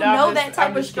boys. You know that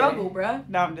type of struggle, bruh.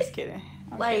 No, I'm just kidding.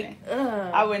 I'm kidding.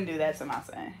 Ugh. I wouldn't do that to my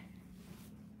son.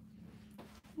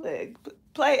 Look,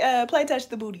 play touch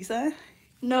the booty, son.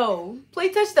 No. Play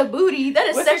touch the booty. That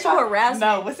is sexual harassment.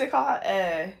 No, what's it called?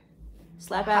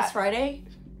 Slap ass Friday?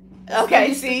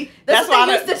 Okay, see? That's what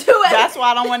they used to do. That's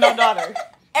why I don't want no daughter.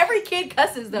 Every kid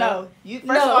cusses though. No,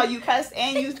 first of all, you cussed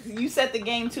and you set the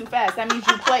game too fast. That means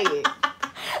you played it.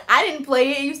 I didn't play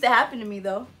it. It used to happen to me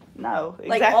though. No, exactly.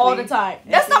 Like all the time.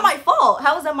 That's not my fault.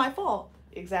 How is that my fault?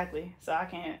 Exactly. So I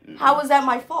can't. How is that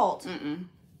my fault?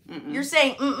 You're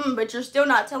saying but you're still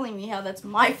not telling me how that's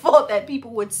my fault that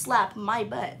people would slap my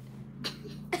butt.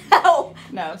 How?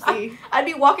 No, see, I'd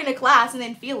be walking to class and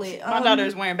then feel it. My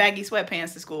daughter's wearing baggy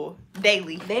sweatpants to school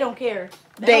daily. They don't care.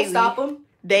 That Daily. don't stop them.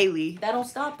 Daily. That don't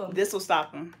stop them. This will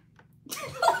stop them.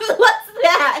 What's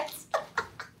that?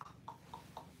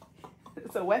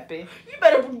 It's a weapon. You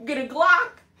better get a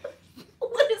Glock.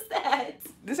 What is that?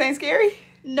 This ain't scary?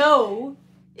 No.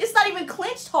 It's not even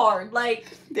clenched hard. Like.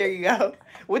 There you go.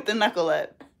 With the knuckle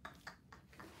up.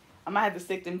 I might have to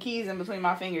stick them keys in between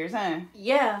my fingers, huh?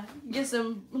 Yeah. Get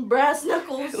some brass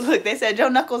knuckles. Look, they said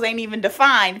your knuckles ain't even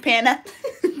defined, Panna.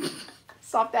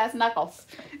 Soft ass knuckles.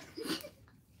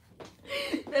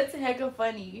 That's hecka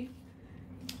funny.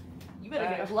 You better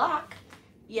get a block.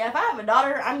 Yeah, if I have a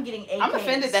daughter, I'm getting AKs. I'm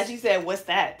offended that you said, what's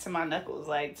that to my knuckles,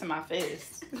 like to my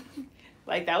fist.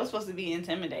 Like that was supposed to be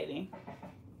intimidating.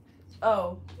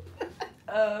 Oh.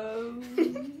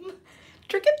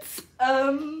 Trinkets?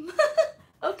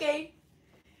 Okay.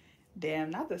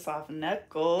 Damn, not the soft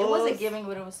knuckles. It wasn't giving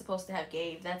what it was supposed to have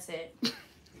gave. That's it.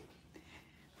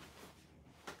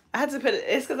 I had to put it,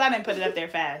 it's because I didn't put it up there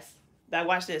fast. I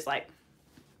watched this like.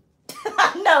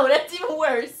 No, that's even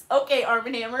worse. Okay,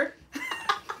 Arm & Hammer.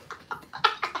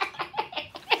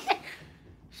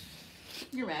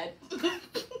 You're mad.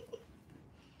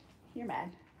 You're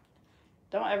mad.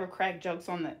 Don't ever crack jokes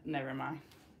on the. Never mind.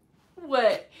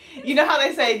 What? You know how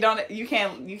they say you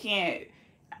can't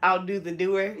outdo the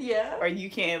doer? Yeah. Or you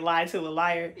can't lie to a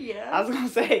liar? Yeah. I was gonna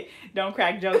say don't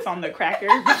crack jokes on the cracker.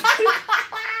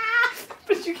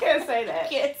 But you can't say that.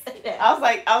 Can't say that. I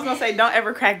was gonna say don't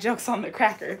ever crack jokes on the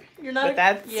cracker. You're not. But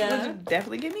that's would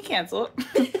definitely get me canceled.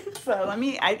 So I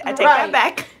take that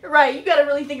back. Right. You gotta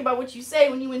really think about what you say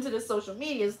when you into the social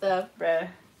media stuff. Bruh.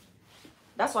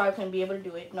 That's why I couldn't be able to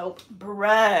do it. Nope.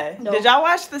 Bruh. Nope. Did y'all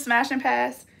watch the Smash and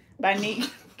Pass by Neek?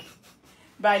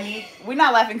 We're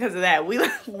not laughing because of that. We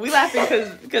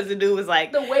laughing because the dude was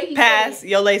like, the way he pass,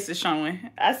 your lace is showing.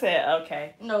 I said,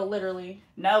 okay. No, literally.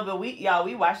 No, but we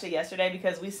watched it yesterday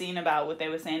because we seen about what they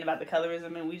were saying about the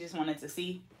colorism and we just wanted to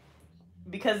see.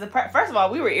 Because first of all,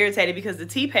 we were irritated because the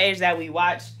T page that we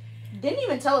watched didn't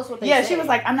even tell us what they said. Yeah, she was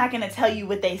like, I'm not going to tell you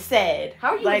what they said.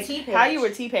 How are you like, a T page? How you were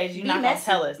T page, you're not going to messy.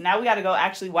 tell us. Now we got to go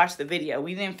actually watch the video.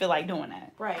 We didn't feel like doing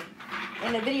that. Right.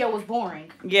 And the video was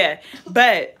boring. Yeah,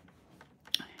 but...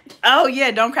 Oh,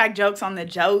 yeah, don't crack jokes on the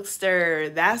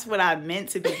jokester. That's what I meant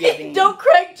to be giving. Don't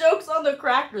crack jokes on the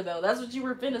cracker, though. That's what you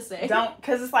were finna say. Don't,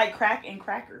 because it's like crack and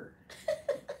cracker.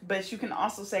 But you can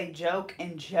also say joke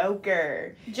and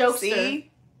joker. Jokester.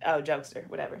 See? Oh, jokester,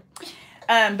 whatever.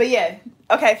 But yeah,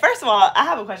 okay, first of all, I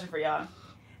have a question for y'all.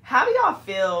 How do y'all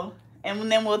feel, and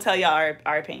then we'll tell y'all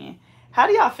our opinion. How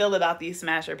do y'all feel about these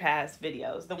Smash or Pass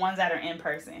videos, the ones that are in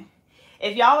person?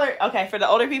 If y'all are, okay, for the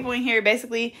older people in here,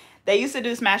 basically, they used to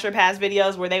do Smash or Pass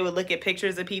videos where they would look at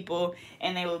pictures of people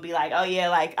and they would be like, oh yeah,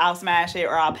 like I'll smash it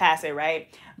or I'll pass it,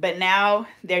 right? But now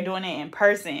they're doing it in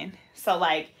person. So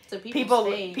like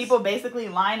people basically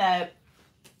line up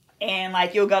and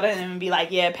like you'll go to them and be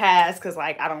like, yeah, pass because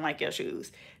like I don't like your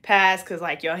shoes. Pass because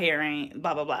like your hair ain't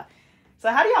blah, blah, blah. So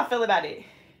how do y'all feel about it?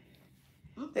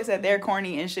 They said they're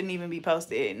corny and shouldn't even be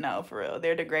posted. No, for real.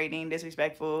 They're degrading,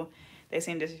 disrespectful. They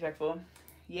seem disrespectful.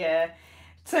 Yeah.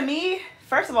 To me,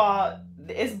 first of all,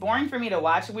 it's boring for me to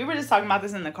watch. We were just talking about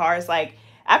this in the car. It's like,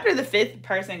 after the 5th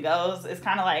person goes, it's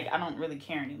kind of like, I don't really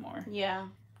care anymore. Yeah.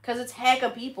 Because it's heck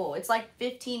of people. It's like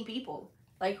 15 people.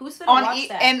 Like, who's gonna watch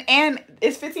that? And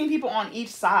it's 15 people on each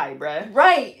side, bruh.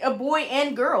 Right. A boy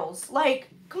and girls. Like,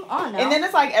 come on now. And then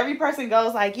it's like every person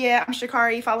goes like, yeah, I'm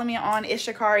Shakari. Follow me on It's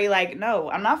Shakari. Like, no,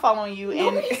 I'm not following you.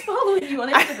 Nobody's following you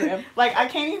on Instagram. I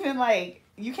can't even like,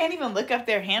 you can't even look up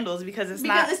their handles because it's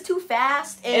too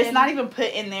fast. And it's not even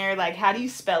put in there. Like, how do you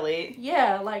spell it?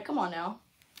 Yeah, like, come on now.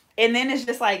 And then it's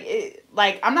just like,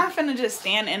 I'm not finna just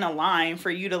stand in a line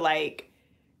for you to like,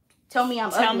 tell me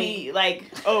I'm ugly. Like,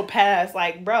 oh, pass.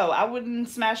 Like, bro, I wouldn't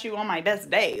smash you on my best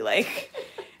day. Like,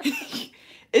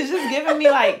 it's just giving me,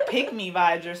 like, pick me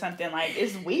vibes or something. Like,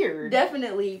 it's weird.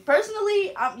 Definitely.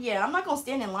 Personally, I'm not going to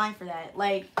stand in line for that.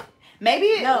 Like,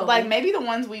 maybe the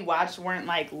ones we watched weren't,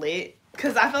 like, lit.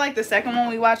 Because I feel like the second one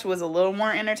we watched was a little more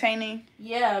entertaining.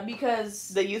 Yeah, because...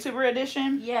 the YouTuber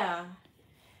edition? Yeah.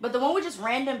 But the one with just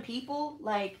random people,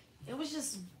 like, it was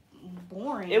just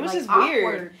boring. It was like, just awkward.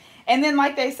 Weird. And then,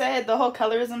 like they said, the whole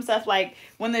colorism stuff, like,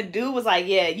 when the dude was like,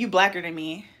 yeah, you blacker than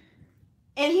me.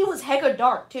 And he was hecka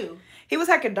dark, too. He was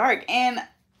hecka dark. And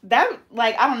that,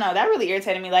 like, I don't know, that really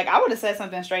irritated me. Like, I would have said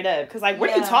something straight up. Because, like,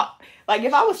 what do you talk... Like,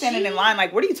 if I was standing in line,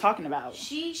 like, what are you talking about?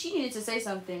 She needed to say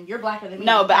something. You're blacker than me.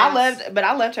 No, but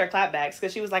I loved her clapbacks.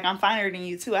 Because she was like, I'm finer than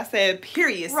you, too. I said,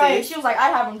 period, sis. Right. She was like, I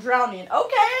have him drowning.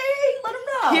 Okay, let him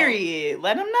know. Period.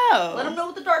 Let him know. Let him know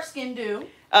what the dark skin do.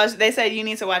 They said you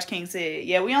need to watch King Sid.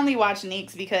 Yeah, we only watched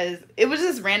Neeks because it was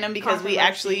just random because we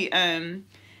actually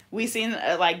we seen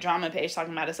a like drama page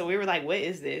talking about it, so we were like, what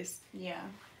is this? Yeah.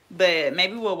 But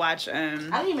maybe we'll watch I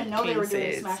didn't even know they were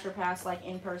doing Smash or Pass like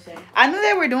in person. I knew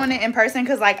they were doing it in person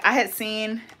because like I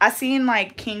seen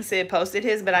like King Sid posted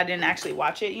his, but I didn't actually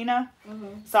watch it, you know?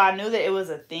 So I knew that it was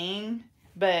a thing,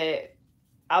 but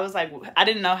I was like, I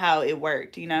didn't know how it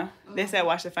worked, you know? They said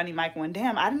watch the Funny Mike one.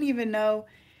 Damn, I didn't even know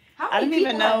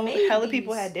hella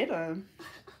people had did them.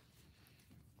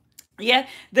 Yeah,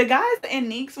 the guys in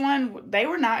Neek's one, they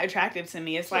were not attractive to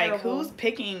me. It's terrible. Like, who's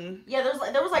picking? Yeah,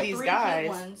 there was like these 3 guys?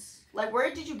 cute ones. Like,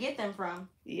 where did you get them from?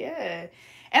 Yeah,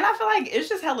 and I feel like it's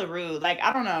just hella rude. Like,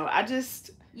 I don't know.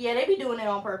 Yeah, they be doing it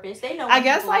on purpose. They know. I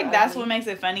guess like that's what makes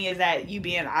it funny is that you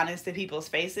being honest to people's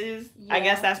faces. Yeah. I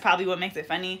guess that's probably what makes it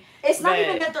funny. It's not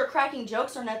even that they're cracking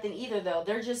jokes or nothing either, though.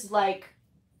 They're just like,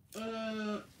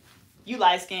 you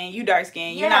light skin, you dark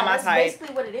skin, you're not my type. That's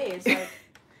basically what it is. Like,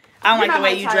 I don't like the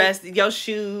way you dress, your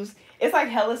shoes. It's like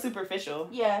hella superficial.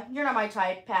 Yeah, you're not my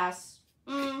type. Pass.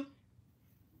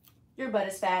 Your butt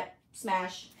is fat.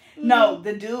 Smash. No,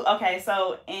 the dude. Okay,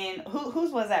 so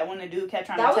whose was that when the dude kept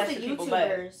trying to touch the people's butt?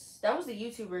 That was the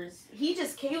YouTubers. He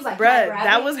was like, bruh,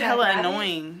 that was hella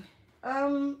annoying.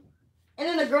 And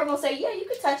then the girl gonna say, yeah, you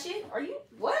can touch it. Are you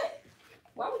what?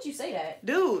 Why would you say that?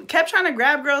 Dude kept trying to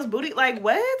grab girls' booty. Like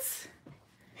what?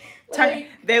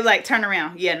 They like turn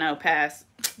around. Yeah, no, pass.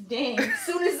 Dang.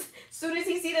 Soon as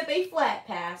he see that they flat,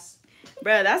 pass.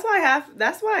 Bruh, that's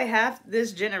why half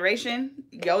this generation,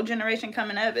 your generation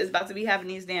coming up, is about to be having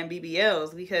these damn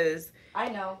BBLs because I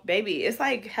know, baby, it's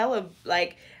like hella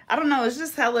like I don't know, it's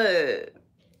just hella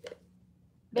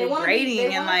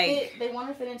degrading and like they want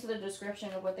to fit into the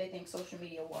description of what they think social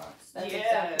media wants. That's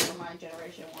exactly what my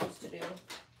generation wants to do.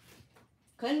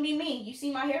 Couldn't be me. You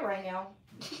see my hair right now.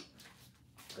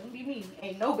 Couldn't be me.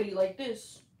 Ain't nobody like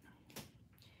this.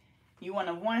 You one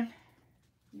of one?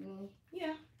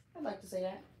 Yeah. I'd like to say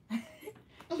that.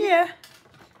 Yeah.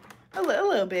 A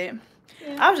little bit.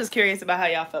 Yeah. I was just curious about how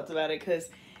y'all felt about it because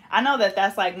I know that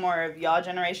that's like more of y'all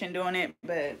generation doing it,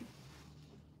 but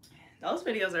those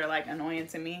videos are like annoying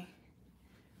to me.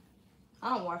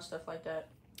 I don't watch stuff like that.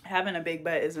 Having a big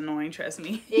butt is annoying, trust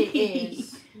me. It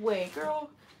is. Wait, girl.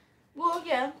 Well,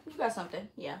 yeah, you got something.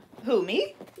 Yeah. Who,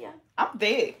 me? Yeah. I'm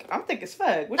thick. I'm thick as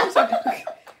fuck. What you talking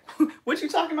what you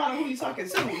talking about and who you talking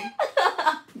to?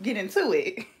 Get into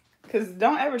it. Because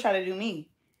don't ever try to do me.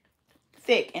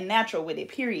 Thick and natural with it,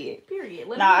 period.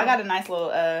 Period. I got a nice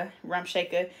little rump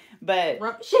shaker. But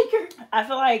rump shaker? I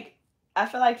feel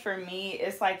like for me,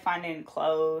 it's like finding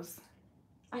clothes.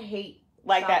 I hate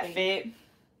like shopping. That fit.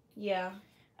 Yeah.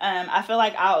 I feel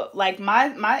like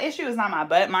my issue is not my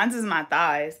butt. Mine's is my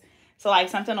thighs. So like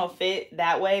something will fit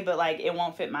that way, but like it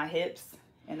won't fit my hips.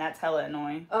 And that's hella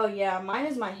annoying. Oh yeah, mine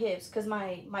is my hips because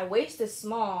my waist is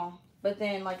small. But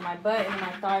then, like, my butt and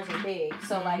my thighs are big.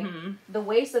 So, like, the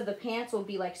waist of the pants will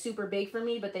be, like, super big for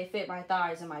me, but they fit my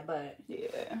thighs and my butt.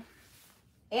 Yeah.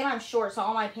 And I'm short, so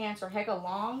all my pants are hecka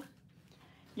long.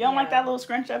 You don't like that little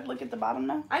scrunch up look at the bottom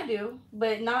though? I do,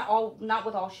 but not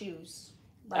with all shoes.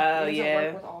 Like, Oh, it doesn't yeah.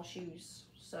 work with all shoes.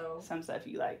 So Some stuff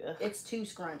you like. Ugh. it's too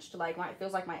scrunched. Like it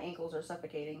feels like my ankles are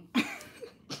suffocating.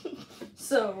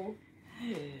 So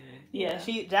Yeah,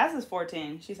 Jazz is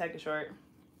 4'10". She's hecka short.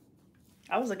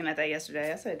 I was looking at that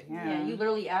yesterday. I said, damn. yeah, you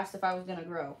literally asked if I was gonna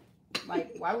grow.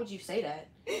 Like, why would you say that?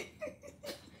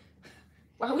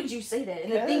 Why would you say that?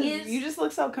 And the thing is, you just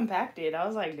look so compacted. I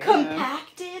was like, damn.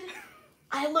 compacted?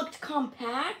 I looked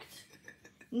compact?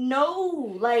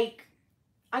 No, like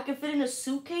I could fit in a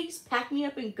suitcase, pack me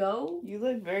up and go. You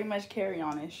look very much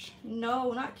carry-on-ish.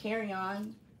 No, not carry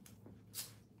on.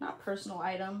 Not personal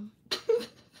item.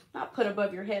 Not put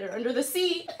above your head or under the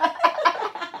seat.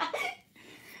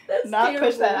 That's Not terrible.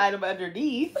 push that item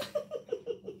underneath.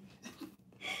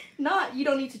 Not, you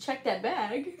don't need to check that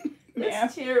bag.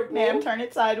 That's Ma'am, terrible. ma'am, turn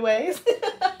it sideways.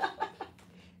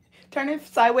 Turn it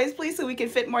sideways, please, so we can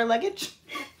fit more luggage.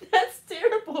 That's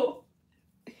terrible.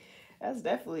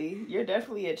 You're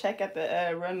definitely a check at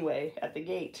the runway, at the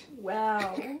gate.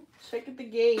 Wow. Check at the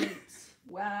gate.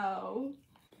 Wow.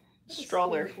 That's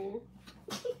Stroller. terrible.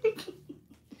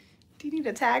 Do you need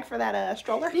a tag for that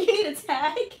stroller? Do you need a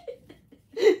tag?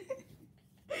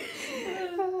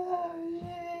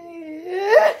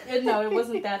 No, it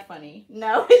wasn't that funny.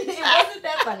 No, it wasn't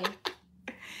that funny.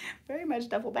 Very much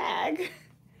double bag.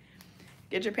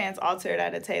 Get your pants altered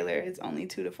at a tailor. It's only $2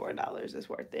 to $4. It's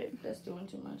worth it. That's doing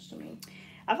too much to me.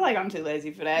 I feel like I'm too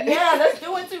lazy for that. Yeah, that's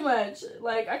doing too much.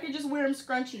 Like, I could just wear them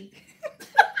scrunchy.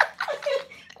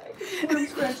 I could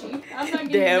just wear them scrunchy. I'm not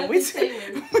getting nothing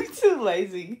tailored. We're too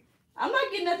lazy. I'm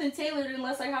not getting nothing tailored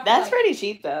unless I have That's to, pretty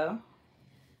cheap, though.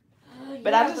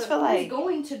 But I just feel like... who's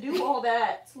going to do all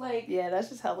that? Like... Yeah, that's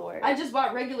just hella work. I just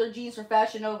bought regular jeans from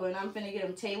Fashion Nova and I'm finna get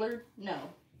them tailored? No.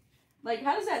 Like,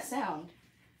 how does that sound?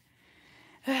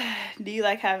 Do you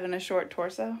like having a short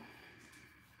torso?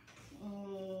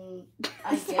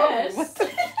 I guess.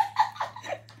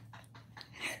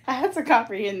 I had to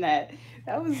comprehend that.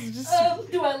 That was just...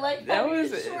 do I like that having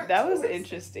was a short that was torso?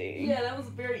 interesting. Yeah, that was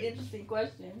a very interesting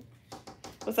question.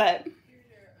 What's that? Here's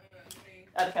your thing.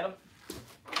 Out of kettle.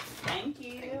 Thank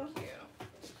you.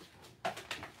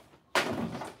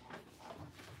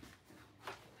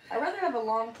 I'd rather have a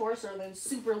long torso than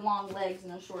super long legs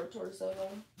and a short torso, though.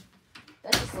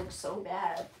 That just looks so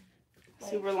bad. Like,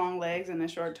 Super long legs and a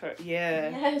short torso. Yeah.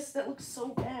 yes, that looks so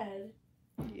bad.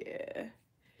 Yeah.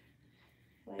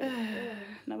 Like, ugh.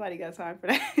 Nobody got time for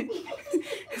that.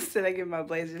 Instead I get my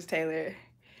blazers tailored.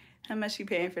 How much you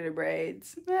paying for the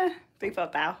braids?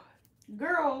 $3-4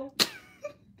 Girl,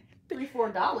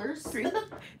 $3-4.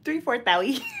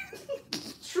 $3-4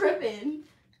 Tripping.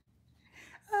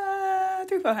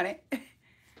 $3-400.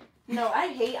 No,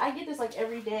 I get this like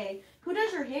every day. Who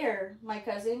does your hair? My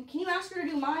cousin. Can you ask her to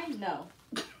do mine? No.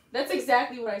 That's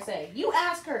exactly what I say. You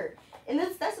ask her. And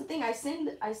that's the thing. I send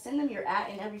them your @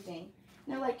 and everything.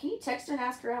 And they're like, can you text her and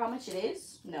ask her how much it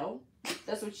is? No.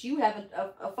 That's what you have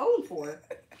a phone for.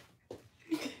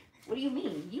 What do you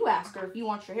mean? You ask her if you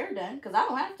want your hair done, because I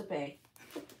don't have to pay.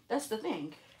 That's the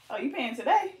thing. Oh, you paying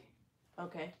today?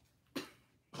 Okay.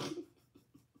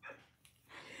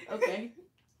 Okay.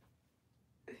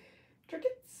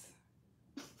 Crickets?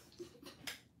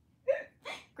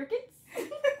 Crickets?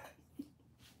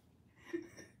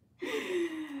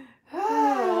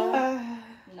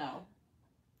 No.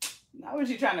 Not what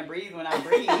you trying to breathe when I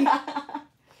breathe. I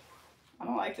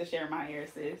don't like to share my air,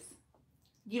 sis.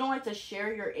 You don't like to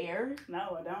share your air?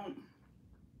 No, I don't.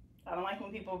 I don't like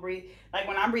when people breathe. Like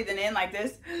when I'm breathing in like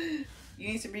this, you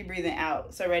need to be breathing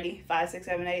out. So ready? 5, 6,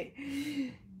 7,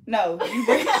 8. No, you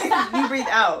breathe, you breathe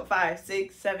out. 5,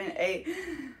 6, 7, 8.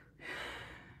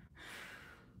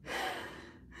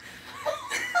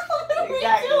 What are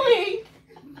we doing?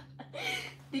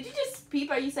 Did you just peep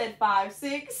how you said 5,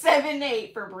 6, 7,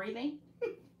 8 for breathing?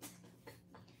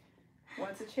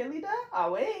 What's a cheerleader?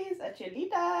 Always a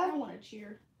cheerleader. I want to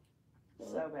cheer.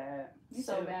 So bad. Me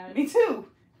So too. bad. Me too.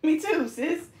 Me too,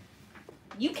 sis.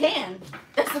 You can.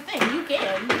 That's the thing. You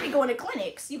can. You can go into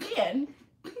clinics. You can.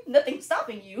 Nothing's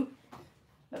stopping you.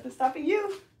 Nothing stopping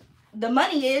you. The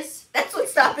money is. That's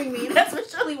what's stopping me. That's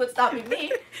surely what's stopping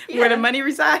me. Yeah. Where the money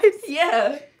resides?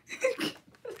 Yeah.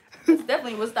 That's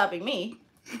definitely what's stopping me.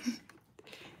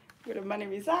 Where the money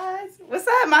resides? What's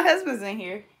up? My husband's in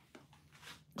here.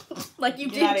 Like you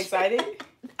You're did. not excited?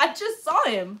 I just saw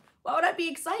him. Why would I be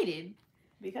excited?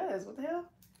 Because, what the hell?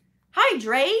 Hi,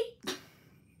 Dre.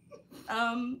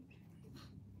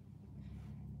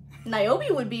 Niobe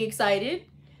would be excited.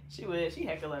 She would. She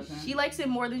hecka loves him. She likes him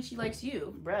more than she likes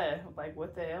you. Bruh, like,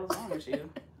 what the hell is wrong with you?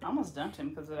 I almost dumped him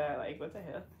because of that. Like, what the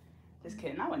hell? Just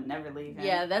kidding. I would never leave him.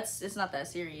 Yeah, it's not that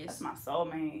serious. That's my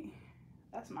soulmate.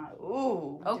 That's my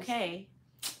ooh. Okay.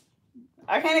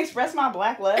 I can't express my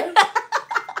black love.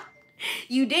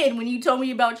 You did when you told me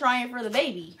about trying for the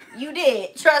baby. You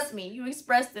did. Trust me. You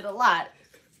expressed it a lot.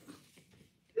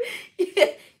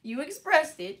 You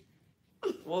expressed it.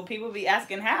 Well, people be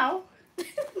asking how.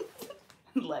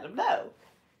 Let them know.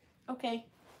 Okay.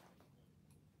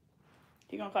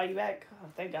 He gonna call you back? Oh,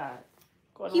 thank God.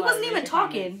 He wasn't even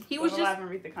talking. He was just. And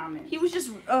read the comments. He was just.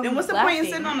 Then what's the point in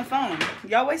laughing. sitting on the phone?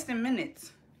 Y'all wasting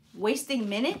minutes. Wasting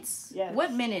minutes? Yes.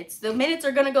 What minutes? The minutes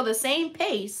are gonna go the same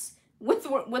pace with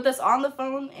us on the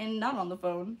phone and not on the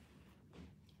phone.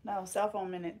 No, cell phone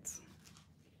minutes.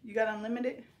 You got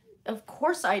unlimited? Of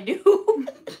course I do.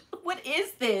 What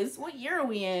is this? What year are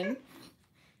we in?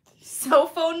 Cell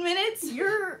phone minutes?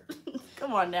 You're...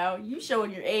 Come on now. You showing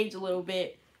your age a little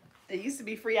bit. It used to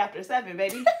be free after 7,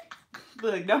 baby.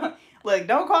 Look,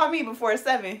 don't call me before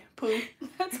 7, Pooh.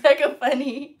 That's hecka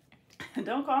funny.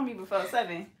 Don't call me before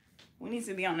 7. We need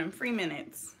to be on them free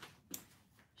minutes.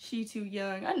 She too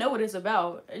young. I know what it's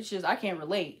about. It's just I can't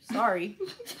relate. Sorry.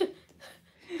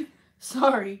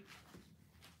 Sorry.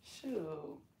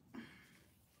 Shoot.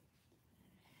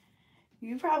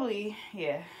 You probably,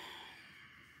 yeah.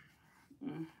 Yeah.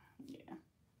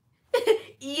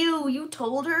 You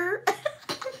told her?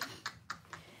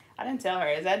 I didn't tell her.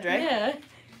 Is that Dre? Yeah.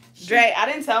 Dre, I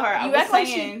didn't tell her. I You was act like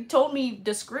saying, she told me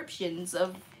descriptions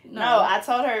of... No, I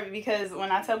told her because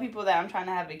when I tell people that I'm trying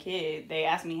to have a kid, they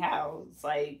ask me how. It's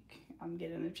like, I'm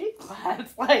getting the cheeks.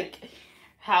 It's like,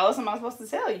 how else am I supposed to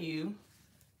tell you?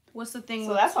 What's the thing So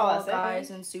with that's all I tall said. guys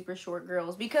and super short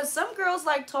girls? Because some girls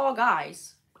like tall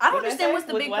guys. I don't What'd I understand say? what's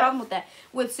the With big what? problem with that.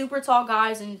 With super tall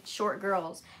guys and short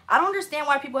girls. I don't understand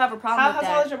why people have a problem How with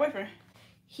tall that. is your boyfriend?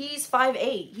 He's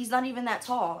 5'8". He's not even that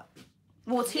tall.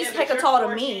 Well, he's Yeah, but hecka you're tall to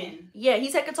 4'10". me. Yeah,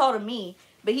 he's hecka tall to me.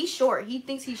 But he's short. He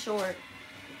thinks he's short.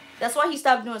 That's why he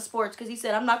stopped doing sports. Because he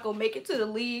said, I'm not going to make it to the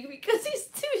league because he's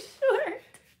too short.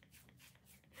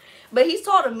 But he's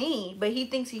tall to me. But he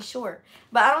thinks he's short.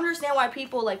 But I don't understand why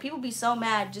people be so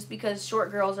mad just because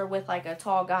short girls are with, like, a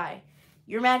tall guy.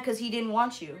 You're mad because he didn't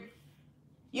want you.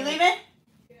 You leaving?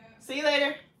 Yeah. See you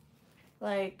later.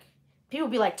 Like, people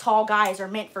be like, tall guys are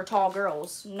meant for tall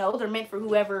girls. No, they're meant for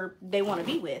whoever they want to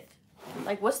be with.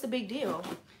 Like, what's the big deal?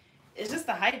 It's just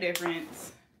the height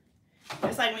difference.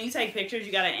 It's like when you take pictures,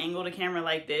 you gotta angle the camera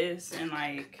like this and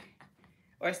like,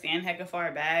 or stand hecka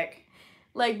far back.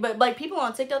 Like, but like people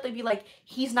on TikTok, they be like,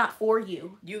 he's not for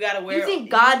you. You gotta wear. You think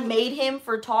God made him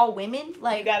for tall women?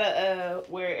 Like, you gotta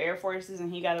wear Air Forces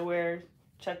and he gotta wear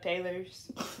Chuck Taylors,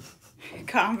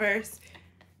 Converse.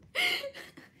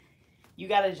 You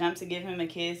gotta jump to give him a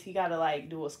kiss. He gotta like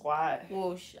do a squat.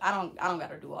 Well, I don't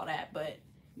gotta do all that, but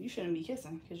you shouldn't be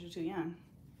kissing because you're too young.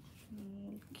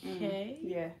 Okay.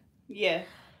 Yeah. Yeah.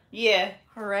 Yeah.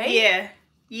 All right. Yeah.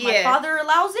 Yeah. My father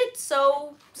allows it,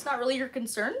 so it's not really your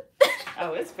concern.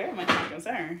 Oh, it's very much my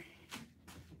concern.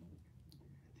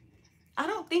 I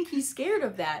don't think he's scared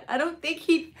of that. I don't think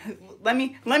he. Let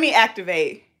me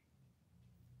activate.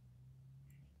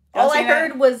 Y'all All I seen that?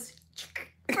 heard was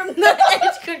from the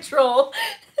edge control.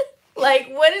 Like,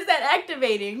 what is that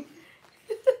activating?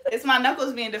 It's my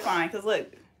knuckles being defined. Cause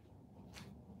look,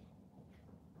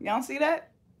 y'all don't see that?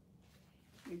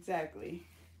 Exactly.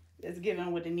 It's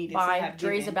given what it needed to have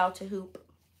Dre's given. about to hoop.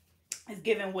 It's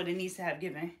given what it needs to have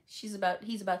given. He's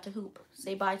about to hoop.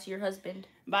 Say bye to your husband.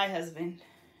 Bye, husband.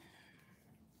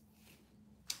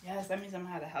 Yes, that means I'm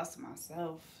gonna have the house to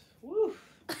myself. Woo.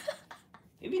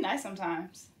 It'd be nice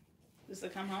sometimes. Just to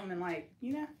come home and like,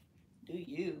 you know, do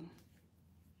you.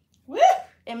 Woo!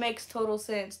 It makes total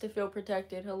sense to feel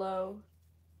protected. Hello.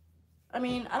 I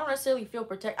mean, I don't necessarily feel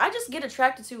protected. I just get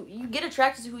attracted to... You get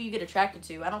attracted to who you get attracted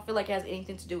to. I don't feel like it has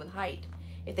anything to do with height.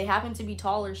 If they happen to be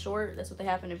tall or short, that's what they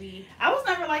happen to be. I was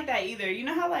never like that either. You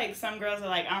know how like some girls are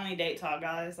like, I only date tall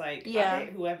guys? Like, Yeah. I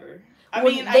date whoever. I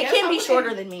Well, mean, I they guess can I be wouldn't-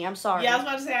 shorter than me. I'm sorry. Yeah, I was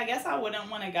about to say, I guess I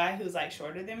wouldn't want a guy who's like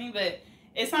shorter than me, but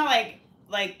it's not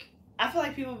like I feel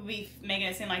like people be making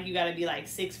it seem like you gotta be like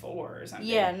 6'4" or something.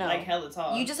 Yeah, no. Like hella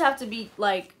tall. You just have to be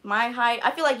like my height.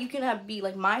 I feel like you can be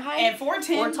like my height. and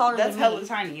 4'10", or taller that's than hella me.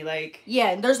 tiny. Like,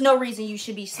 Yeah, there's no reason you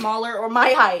should be smaller or my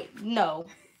height. No.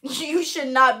 You should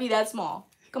not be that small.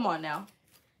 Come on now.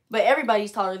 But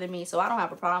everybody's taller than me, so I don't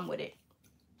have a problem with it.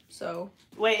 So.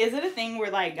 wait, is it a thing where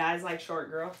like guys like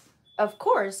short girls? Of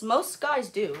course, most guys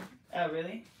do. Oh,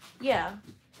 really? Yeah.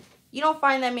 You don't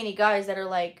find that many guys that are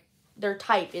like, their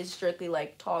type is strictly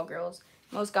like tall girls.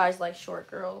 Most guys like short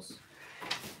girls.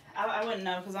 I wouldn't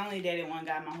know because I only dated one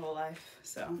guy my whole life.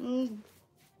 So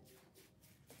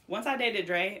once I dated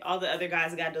Dre, all the other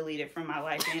guys got deleted from my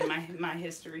life and my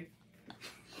history.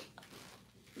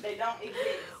 They don't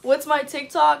exist. What's my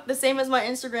TikTok? The same as my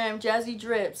Instagram, Jazzy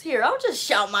Drips. Here, I'll just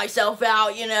shout myself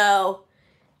out, you know.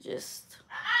 Just.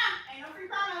 Ain't no free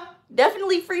promo.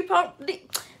 Definitely free pump.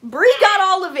 Bree got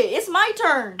all of it. It's my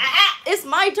turn. It's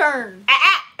my turn.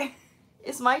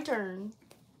 It's my turn.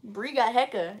 Bree got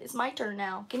hecka. It's my turn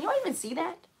now. Can y'all even see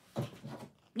that?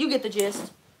 You get the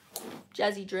gist.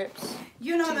 Jazzy Drips.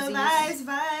 You know the vibes.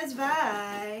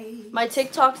 My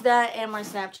TikTok's that and my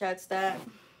Snapchat's that.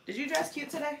 Did you dress cute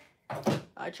today?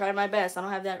 I tried my best. I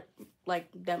don't have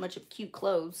that much of cute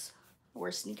clothes. I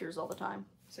wear sneakers all the time.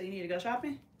 So you need to go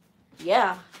shopping?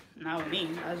 Yeah. Not with me.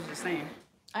 I was just saying.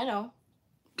 I know.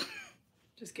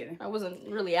 Just kidding. I wasn't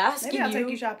really asking Maybe I'll take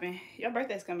you shopping. Your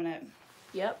birthday's coming up.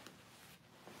 Yep.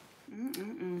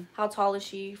 How tall is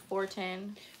she?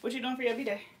 4'10". What you doing for your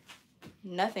B-Day?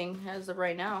 Nothing as of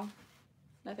right now.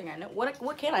 Nothing I know.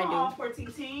 What can I do? Aw, poor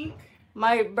Tink.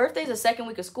 My birthday's the second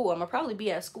week of school. I'm gonna probably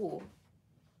be at school.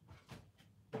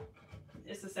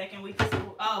 It's the second week of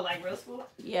school. Oh, like real school?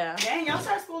 Yeah. Dang, y'all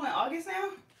start school in August now?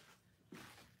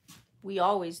 We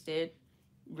always did.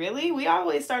 Really? We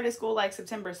always started school like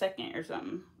September 2nd or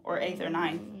something. Or 8th or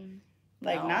 9th.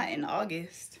 Like No. not in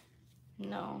August.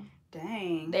 No.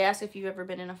 Dang. They ask if you've ever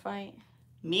been in a fight.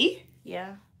 Me?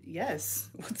 Yeah. Yes.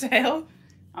 What the hell?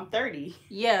 I'm 30.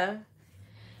 Yeah.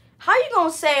 How you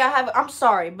gonna say I have... I'm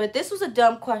sorry, but this was a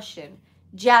dumb question.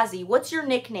 Jazzy, what's your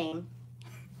nickname?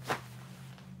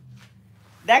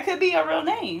 That could be a real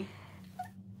name.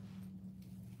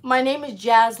 My name is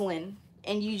Jaslyn,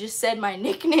 and you just said my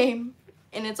nickname,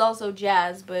 and it's also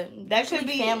Jazz, but That could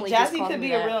be... Jazzy could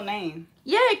be a real name.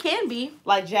 Yeah, it can be.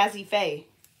 Like Jazzy Faye.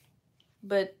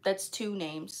 But that's 2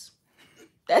 names.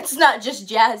 That's not just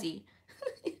Jazzy.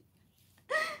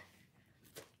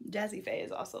 Jazzy Faye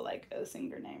is also like a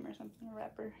singer name or something, a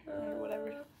rapper or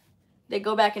whatever. They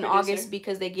go back in Producer. August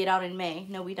because they get out in May.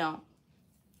 No, we don't.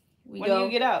 We When go do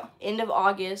you get out? end of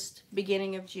August,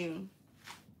 beginning of June.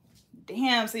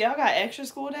 Damn, so y'all got extra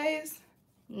school days?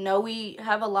 No, we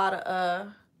have a lot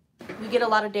of we get a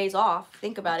lot of days off.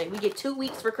 Think about it. We get 2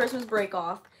 weeks for Christmas break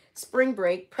off, spring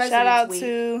break, President's Shout out Week.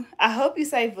 to, I hope you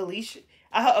say Felicia.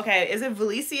 Okay, is it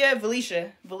Felicia?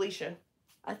 Felicia.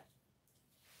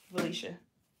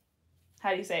 How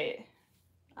do you say it?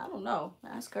 I don't know.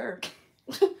 Ask her.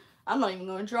 I'm not even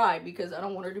going to try because I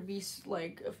don't want her to be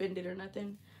like offended or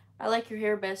nothing. I like your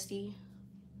hair, bestie.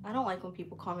 I don't like when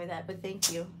people call me that, but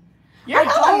thank you. You're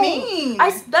hella mean.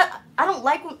 I don't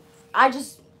like when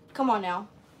come on now.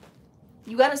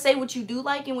 You got to say what you do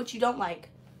like and what you don't like.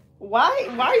 Why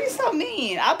are you so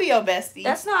mean? I'll be your bestie.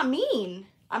 That's not mean.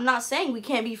 I'm not saying we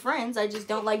can't be friends. I just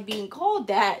don't like being called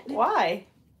that. Why?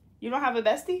 You don't have a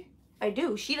bestie? I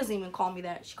do. She doesn't even call me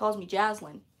that. She calls me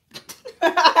Jaslyn.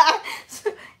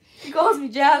 She calls me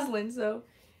Jaslyn, so.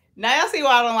 Now y'all see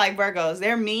why I don't like Virgos.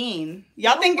 They're mean.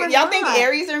 Y'all No, think we're think not.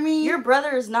 Aries are mean? Your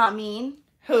brother is not mean.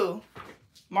 Who?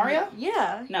 Mario?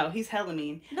 Yeah. No, he's hella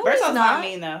mean. No, Virgo's he's not not.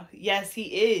 mean though. Yes, he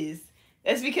is.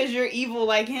 That's because you're evil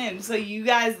like him. So you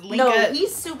guys link No, up.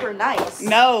 he's super nice.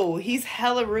 No, he's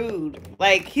hella rude.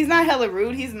 Like, he's not hella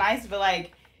rude. He's nice, but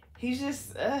like, he's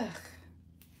just, ugh.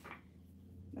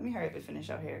 Let me hurry up and finish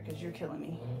out here because you're killing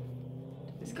me.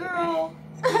 Just kidding. Girl.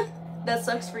 That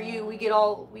sucks for you. We get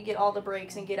all the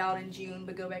breaks and get out in June,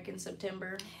 but go back in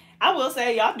September. I will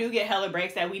say, y'all do get hella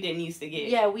breaks that we didn't used to get.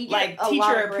 Yeah, we get like a teacher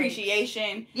lot of breaks.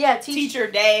 appreciation. Yeah,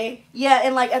 Teacher day. Yeah,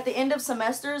 and like at the end of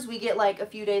semesters, we get like a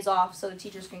few days off so the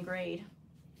teachers can grade.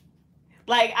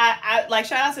 Like, I like,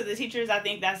 shout out to the teachers. I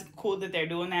think that's cool that they're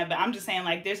doing that. But I'm just saying,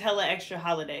 like, there's hella extra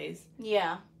holidays.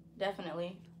 Yeah,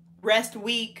 definitely. Rest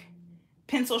week.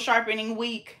 Pencil sharpening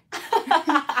week.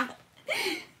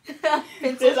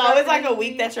 There's always like a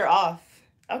week that you're off.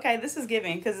 Okay, this is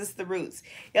giving because it's the roots.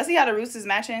 Y'all see how the roots is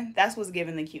matching? That's what's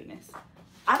giving the cuteness.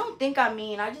 I don't think I'm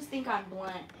mean. I just think I'm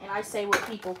blunt. And I say what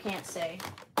people can't say.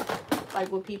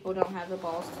 Like what people don't have the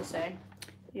balls to say.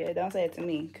 Yeah, don't say it to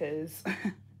me because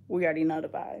we already know the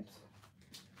vibes.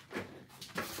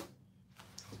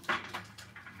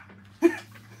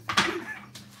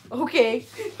 Okay.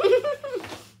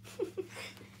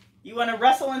 You want to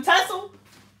wrestle and tussle?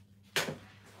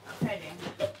 Okay,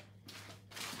 then.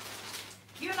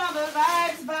 You know the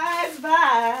vibes.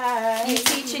 You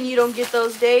teach and you don't get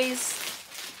those days.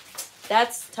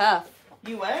 That's tough.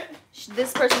 You what?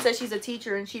 This person says she's a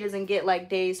teacher and she doesn't get like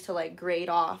days to like grade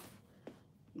off.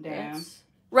 Damn.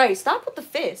 Right, stop with the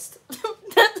fist.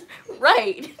 That's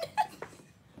right.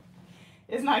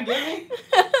 It's not giving?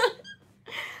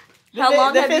 How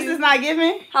long the have fist you, is not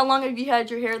giving? How long have you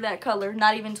had your hair that color?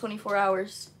 Not even 24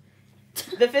 hours.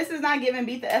 The fist is not giving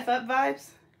beat the F up vibes?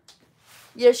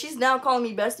 Yeah, she's now calling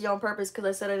me bestie on purpose because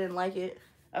I said I didn't like it.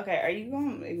 Okay, are you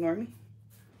going to ignore me?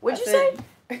 What'd you say?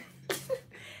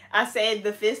 I said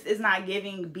the fist is not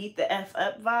giving beat the F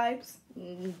up vibes.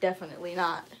 Definitely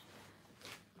not.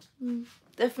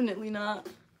 Definitely not.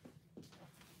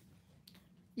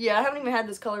 Yeah, I haven't even had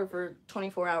this color for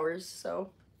 24 hours, so.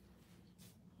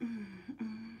 I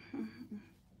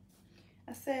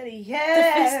said yeah.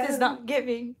 The fist is not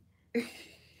giving.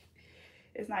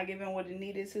 It's not giving what it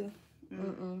needed to.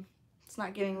 It's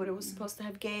not giving what it was supposed to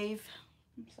have gave.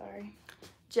 I'm sorry.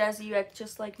 Jazzy, you act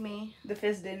just like me. The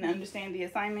fist didn't understand the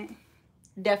assignment.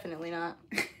 Definitely not.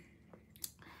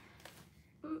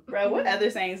 Bro, what other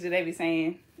sayings do they be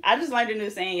saying? I just learned a new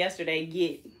saying yesterday.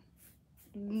 Get.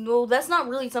 No, that's not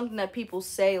really something that people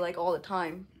say like all the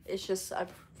time. It's just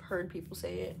I've heard people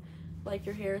say it. Like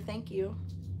your hair, thank you.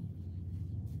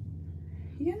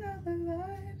 You know the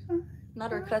vibes.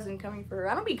 Not her cousin coming for her.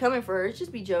 I don't be coming for her. It's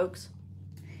just be jokes.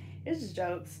 It's just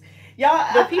jokes. Y'all,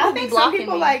 I think some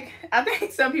people I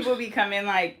think some people be coming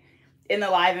like in the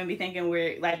live and be thinking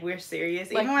we're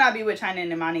serious. Like, even when I be with China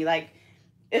and Imani, like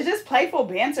it's just playful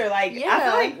banter. Like yeah. I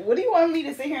feel like, what do you want me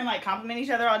to sit here and like compliment each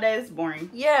other all day? It's boring.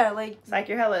 Yeah, like it's like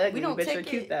you're hella ugly, we don't but take you're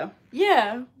cute though.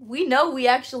 Yeah, we know we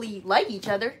actually like each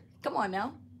other. Come on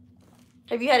now.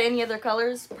 Have you had any other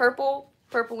colors? Purple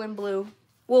and blue.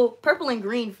 Well, purple and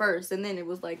green first, and then it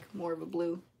was like more of a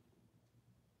blue.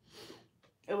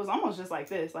 It was almost just like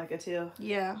this, like a teal.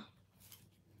 Yeah.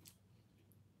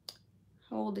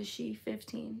 How old is she?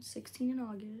 15. 16 in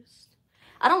August.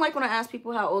 I don't like when I ask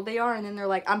people how old they are, and then they're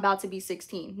like, I'm about to be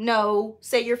 16. No,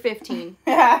 say you're 15.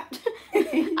 I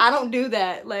don't do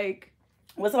that. Like,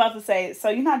 what's about to say? So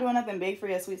you're not doing nothing big for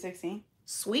your sweet 16?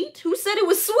 Sweet? Who said it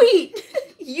was sweet?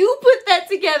 You put that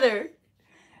together.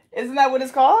 Isn't that what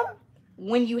it's called?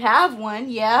 When you have one,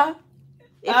 yeah.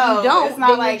 If you don't, it's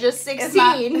not then like, you're just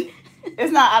 16.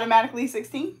 It's not automatically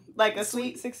 16? Like a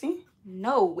sweet 16?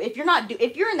 No. If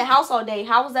you're in the house all day,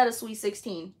 how is that a sweet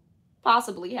 16?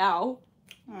 Possibly, how?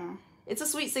 It's a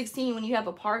sweet 16 when you have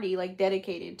a party like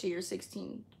dedicated to your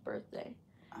 16th birthday.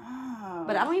 Oh.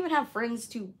 But I don't even have friends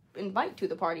to invite to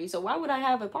the party, so why would I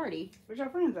have a party? Where's your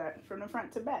friends at? From the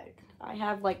front to back? I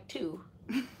have like 2.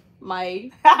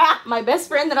 My best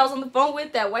friend that I was on the phone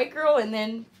with, that white girl, and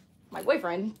then my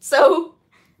boyfriend. So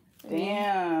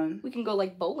damn. We can go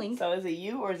like bowling. So is it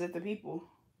you or is it the people?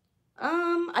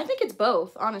 I think it's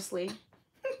both, honestly.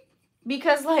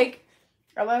 Because like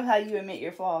I love how you admit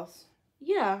your flaws.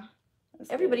 Yeah.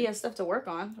 That's everybody good. has stuff to work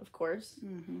on, of course.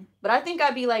 Mm-hmm. But I think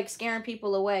I'd be like scaring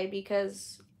people away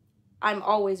because I'm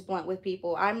always blunt with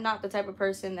people. I'm not the type of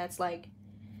person that's like,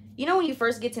 you know when you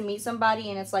first get to meet somebody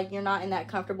and it's like you're not in that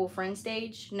comfortable friend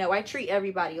stage? No, I treat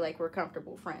everybody like we're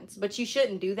comfortable friends. But you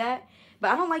shouldn't do that.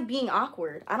 But I don't like being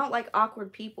awkward. I don't like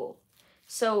awkward people.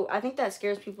 So I think that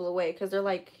scares people away because they're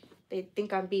like, they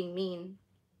think I'm being mean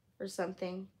or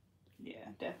something. Yeah,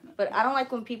 definitely. But I don't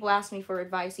like when people ask me for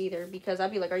advice either because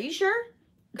I'd be like, are you sure?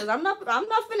 Because I'm not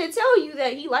finna tell you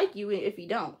that he like you if he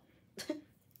don't.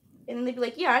 And then they'd be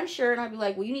like, yeah, I'm sure. And I'd be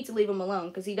like, well, you need to leave him alone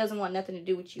because he doesn't want nothing to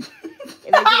do with you.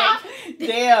 And they'd be like,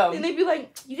 damn. And they'd be like,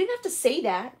 you didn't have to say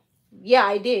that. Yeah,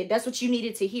 I did. That's what you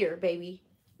needed to hear, baby.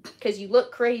 Because you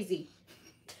look crazy.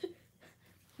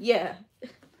 Yeah,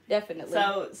 definitely.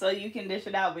 So you can dish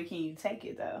it out, but can you take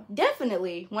it, though?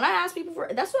 Definitely. When I ask people for...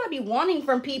 That's what I be wanting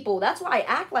from people. That's why I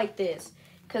act like this.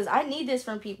 Because I need this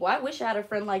from people. I wish I had a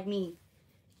friend like me.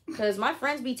 Because my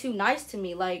friends be too nice to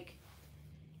me. Like...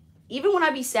 Even when I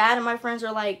be sad and my friends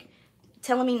are, like,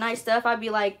 telling me nice stuff, I'd be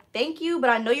like, thank you, but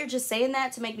I know you're just saying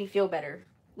that to make me feel better.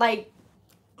 Like,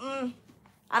 I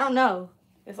don't know.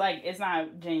 It's like, it's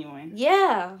not genuine.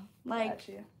 Yeah. Like, Got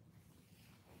you.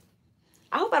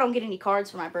 I hope I don't get any cards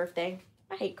for my birthday.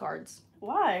 I hate cards.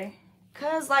 Why?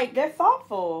 Because, like... They're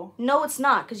thoughtful. No, it's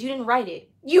not, because you didn't write it.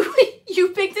 You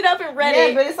picked it up and read it.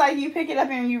 Yeah, but it's like you pick it up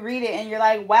and you read it and you're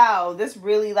like, wow, this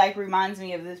really, like, reminds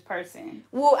me of this person.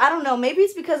 Well, I don't know. Maybe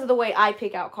it's because of the way I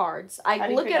pick out cards. I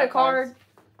look at a card, cards?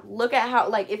 Look at how,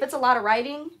 like, if it's a lot of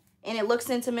writing and it looks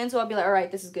sentimental, I'll be like, all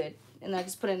right, this is good. And then I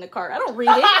just put it in the card. I don't read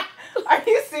it. Are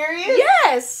you serious?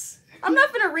 Yes. I'm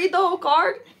not going to read the whole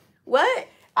card. What?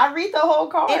 I read the whole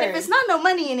card. And if it's not no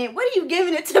money in it, what are you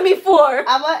giving it to me for?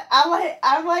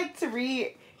 I like to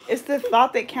read. It's the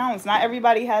thought that counts. Not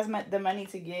everybody has the money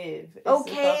to give. It's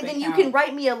okay, then you can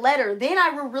write me a letter. Then I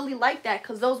will really like that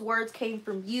because those words came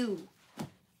from you.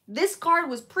 This card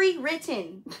was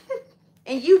pre-written.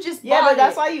 And you just yeah, bought but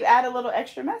that's it. why you add a little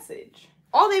extra message.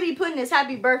 All they be putting is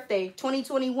happy birthday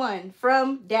 2021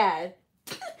 from dad.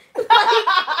 Like,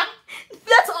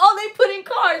 that's all they put in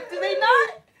cards, do they not?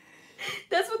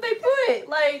 That's what they put.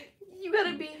 Like, you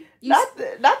gotta be... Not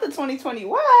the 2020.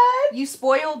 What? You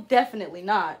spoiled? Definitely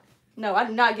not. No, I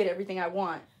do not get everything I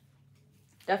want.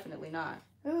 Definitely not.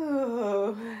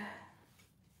 Ooh.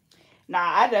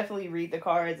 Nah, I definitely read the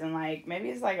cards and like maybe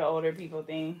it's like an older people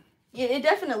thing. Yeah, it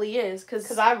definitely is.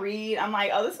 Cause I read, I'm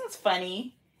like, oh, this one's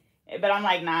funny, but I'm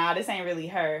like, nah, this ain't really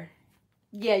her.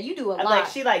 Yeah, you do a lot. Like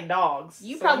she like dogs.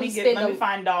 You so probably let me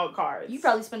find dog cards. You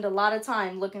probably spend a lot of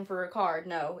time looking for a card.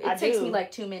 No, it takes me like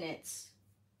 2 minutes.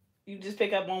 You just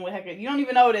pick up one with heck. You don't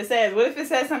even know what it says. What if it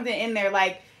says something in there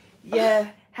like, yeah,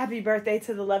 happy birthday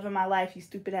to the love of my life, you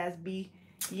stupid ass B.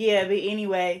 Yeah, but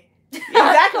anyway.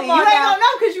 Exactly. You ain't gonna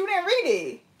know because you didn't read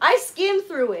it. I skimmed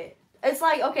through it. It's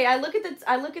like, okay, I look at the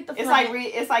front.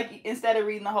 It's like instead of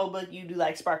reading the whole book, you do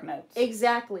like spark notes.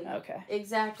 Exactly. Okay.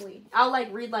 Exactly. I'll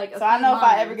like read like so I know if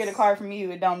I ever get a card from you,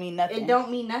 it don't mean nothing. It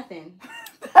don't mean nothing.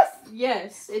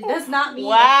 Yes, it does not mean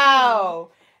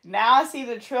wow. Now I see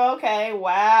the truth. Okay,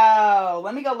 wow.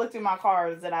 Let me go look through my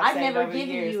cards that I've saved never over the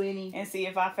given years you any. and see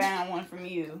if I found one from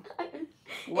you.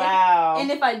 Wow. And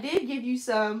if I did give you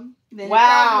some, then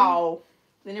wow.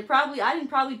 I didn't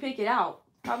probably pick it out.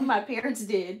 Probably my parents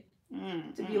did.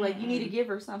 To be like, you need to give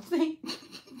her something.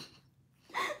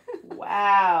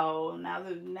 Wow.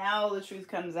 Now the truth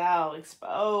comes out.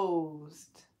 Exposed.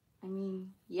 I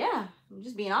mean, yeah. I'm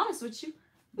just being honest with you.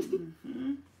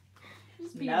 Mm-hmm.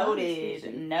 Just being honest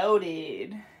with you.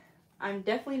 Noted. I'm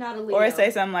definitely not a Leo. Or say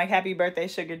something like, happy birthday,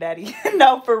 sugar daddy.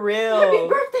 No, for real. Happy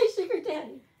birthday, sugar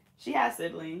daddy. She has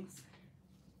siblings.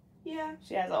 Yeah.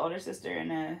 She has an older sister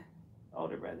and a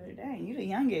older brother. Dang, you the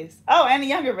youngest. Oh, and a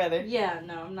younger brother. Yeah,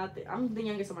 no, I'm not. I'm the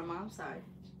youngest on my mom's side.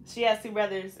 She has 2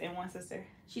 brothers and 1 sister.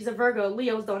 She's a Virgo.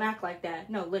 Leos don't act like that.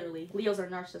 No, literally. Leos are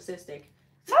narcissistic.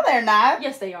 No, they're not.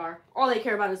 Yes, they are. All they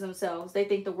care about is themselves. They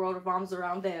think the world revolves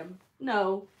around them.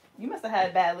 No. You must have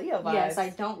had bad Leo vibes. Yes, I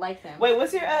don't like them. Wait,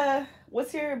 what's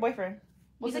your boyfriend?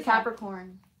 He's a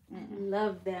Capricorn.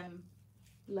 Love them.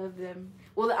 Love them.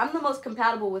 Well, I'm the most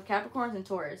compatible with Capricorns and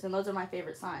Taurus, and those are my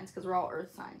favorite signs because we're all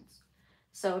Earth signs.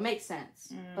 So it makes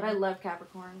sense. But I love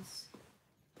Capricorns.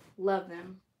 Love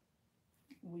them.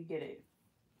 We get it.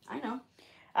 I know.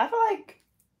 I feel like,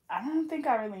 I don't think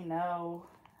I really know.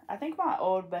 I think my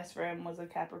old best friend was a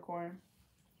Capricorn.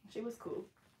 She was cool.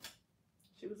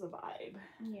 She was a vibe.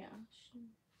 Yeah.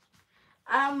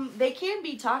 They can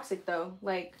be toxic though.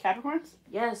 Like Capricorns?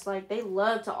 Yes, like they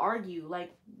love to argue.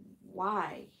 Like,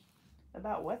 why?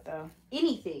 About what though?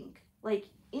 Anything. Like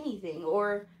anything.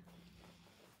 Or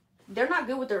they're not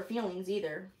good with their feelings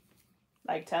either.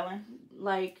 Like telling?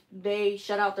 Like they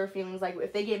shut out their feelings. Like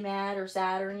if they get mad or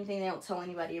sad or anything, they don't tell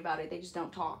anybody about it. They just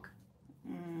don't talk.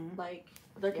 Like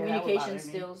their communication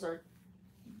skills are,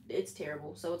 it's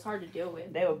terrible. So it's hard to deal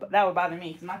with. That would bother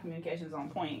me because my communication's on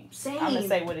point. Same. I'm gonna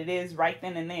say what it is right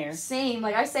then and there. Same.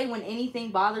 Like I say when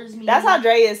anything bothers me. That's how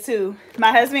Dre is too.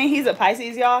 My husband, he's a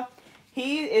Pisces, y'all.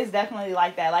 He is definitely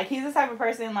like that. Like he's the type of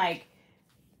person like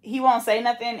he won't say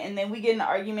nothing and then we get in an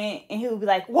argument and he'll be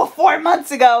like, well, 4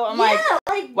 months ago. I'm like,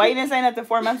 why you didn't say nothing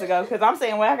 4 months ago? Because I'm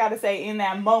saying what I gotta say in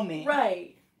that moment.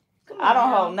 Right. Come on I don't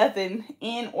now. hold nothing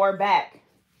in or back.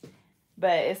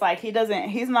 But it's like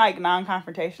he's like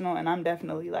non-confrontational and I'm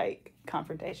definitely like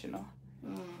confrontational.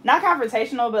 Not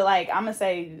confrontational, but like I'm gonna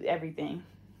say everything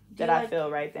that I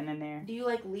feel right then and there. Do you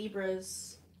like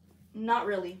Libras? Not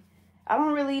really. I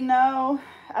don't really know.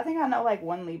 I think I know like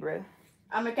 1 Libra.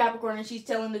 I'm a Capricorn and she's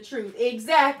telling the truth.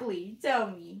 Exactly. Tell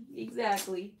me.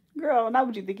 Exactly. Girl, not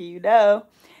what you think you know.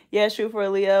 Yeah, true for a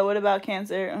Leo. What about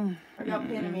Cancer? Are y'all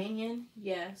Panamanian?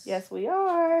 Yes. Yes, we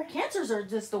are. Cancers are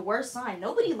just the worst sign.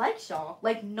 Nobody likes y'all.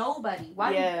 Like, nobody.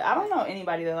 Why? Yeah, I don't know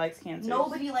anybody that likes Cancers.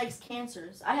 Nobody likes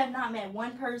Cancers. I have not met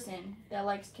one person that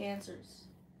likes Cancers.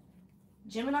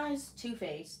 Geminis,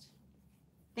 two-faced.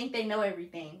 Think they know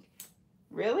everything.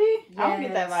 Really? Yes. I don't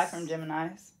get that vibe from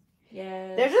Geminis.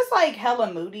 Yes. They're just, like,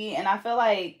 hella moody, and I feel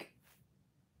like...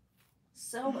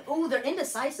 Oh, they're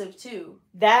indecisive, too.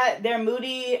 They're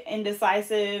moody,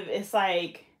 indecisive. It's,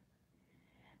 like...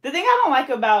 The thing I don't like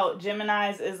about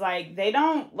Geminis is, like, they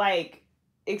don't, like,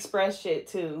 express shit,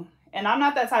 too. And I'm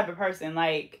not that type of person.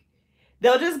 Like,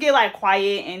 they'll just get, like,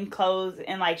 quiet and close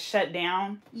and, like, shut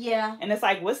down. Yeah. And it's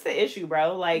like, what's the issue,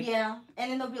 bro? Like... Yeah.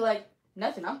 And then they'll be like,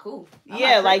 nothing, I'm cool.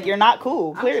 Yeah, like, you're not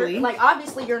cool, clearly. Like,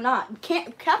 obviously you're not.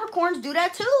 Capricorns do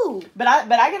that, too. But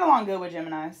I get along good with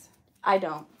Geminis. I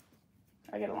don't.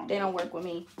 I get along They don't work with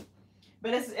me.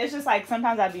 But it's just, like,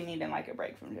 sometimes I'd be needing, like, a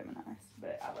break from Geminis.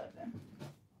 But I love them.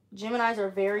 Geminis are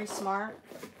very smart,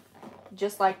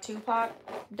 just like Tupac.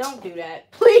 Don't do that,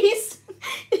 please.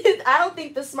 I don't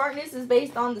think the smartness is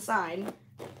based on the sign.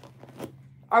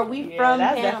 Are we from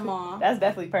Panama? That's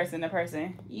definitely person to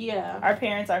person. Yeah. Our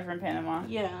parents are from Panama.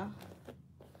 Yeah.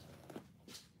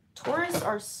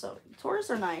 Taurus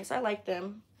are nice. I like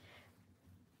them.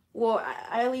 Well,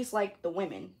 I at least like the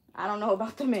women. I don't know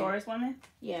about the men. Taurus women?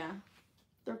 Yeah.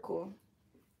 They're cool.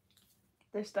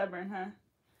 They're stubborn, huh?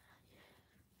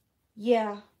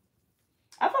 Yeah.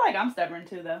 I feel like I'm stubborn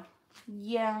too, though.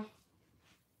 Yeah.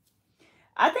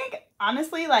 I think,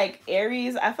 honestly, like,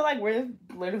 Aries, I feel like we're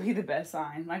literally the best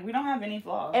sign. Like, we don't have any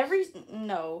flaws.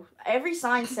 Every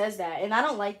sign says that, and I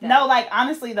don't like that. No, like,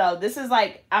 honestly, though, this is,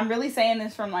 like, I'm really saying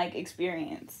this from, like,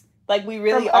 experience. Like, we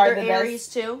really from are other the Aries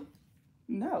best. too?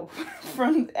 No.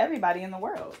 From everybody in the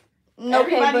world. Okay,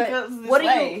 Everybody but feels this what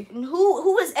way. do you?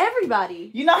 Who is everybody?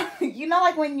 You know,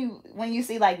 like, when you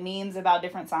see, like, memes about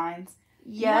different signs?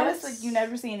 Yes. Like, you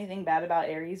never see anything bad about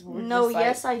Aries. No, just, like,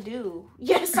 yes, I do.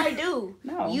 Yes, I do.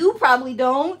 No. You probably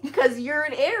don't, because you're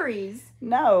an Aries.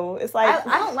 No, it's like...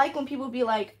 I don't like when people be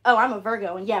like, oh, I'm a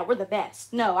Virgo, and yeah, we're the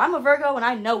best. No, I'm a Virgo, and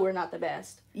I know we're not the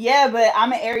best. Yeah, but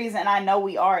I'm an Aries, and I know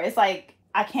we are. It's like,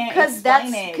 I can't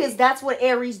explain it. Because that's what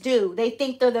Aries do. They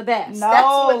think they're the best. No,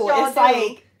 that's what y'all it's do.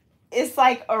 like... It's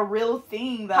like a real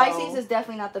thing, though. Pisces is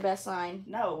definitely not the best sign.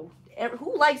 No.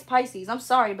 Who likes Pisces? I'm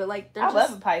sorry, but like I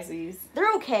love Pisces.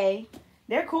 They're okay.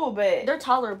 They're cool, but they're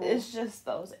tolerable. It's just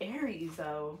those Aries,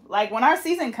 though. Like, when our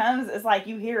season comes, it's like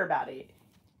you hear about it.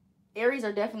 Aries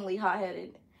are definitely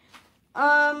hot-headed.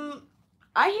 I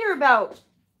hear about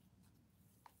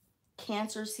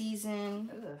Cancer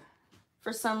season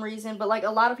for some reason, but like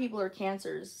a lot of people are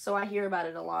Cancers, so I hear about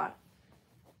it a lot.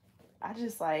 I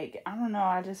just like, I don't know,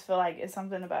 I just feel like it's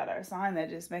something about our sign that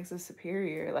just makes us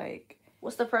superior, like...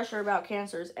 What's the pressure about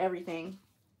Cancers? Everything.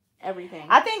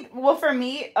 I think, well, for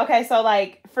me, okay, so,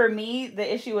 like, for me,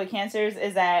 the issue with Cancers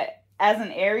is that as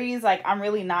an Aries, like, I'm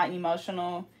really not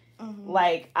emotional. Mm-hmm.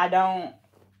 Like, I don't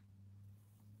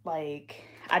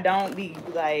be,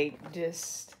 like,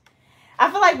 just...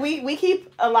 I feel like we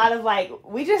keep a lot of, like,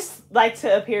 we just like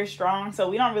to appear strong, so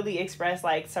we don't really express,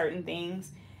 like, certain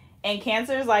things. And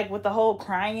Cancers, like, with the whole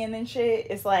crying and shit,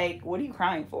 it's like, what are you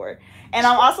crying for? And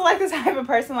I'm also, like, this type of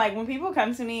person, like, when people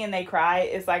come to me and they cry,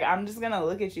 it's like, I'm just gonna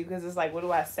look at you because it's like, what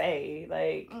do I say?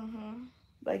 Like,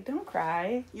 like, don't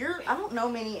cry. I don't know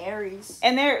many Aries.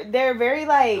 And they're very,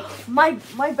 like... My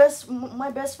best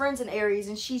friend's an Aries,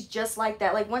 and she's just like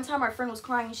that. Like, one time our friend was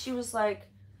crying, and she was like,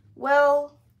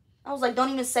 well... I was like, don't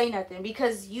even say nothing,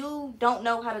 because you don't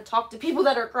know how to talk to people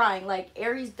that are crying. Like,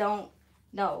 Aries don't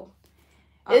know.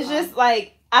 It's just,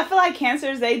 like, I feel like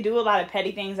Cancers, they do a lot of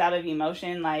petty things out of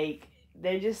emotion. Like,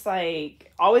 they're just,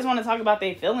 like, always want to talk about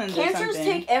their feelings or something. Cancers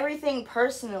take everything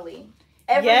personally.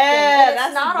 Everything. Yeah, and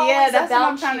it's not always that's about what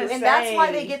I'm trying you. to And say. that's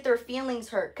why they get their feelings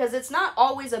hurt. Because it's not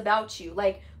always about you.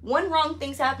 Like, one wrong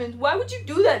thing's happened. Why would you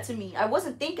do that to me? I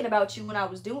wasn't thinking about you when I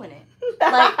was doing it.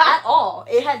 Like, at all.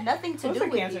 It had nothing to do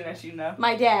with Cancer you. that you know?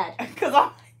 My dad. Because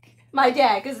I'm... My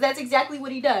dad. Because that's exactly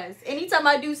what he does. Anytime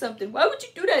I do something, why would you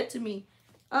do that to me?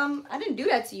 I didn't do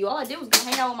that to you. All I did was go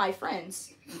hang out with my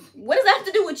friends. What does that have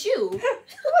to do with you? I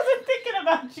wasn't thinking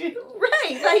about you.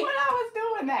 Right. Like, when I was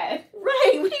doing that.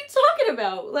 Right. What are you talking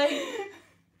about? Like,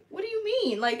 what do you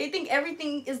mean? Like, they think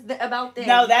everything is about them.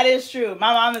 No, that is true.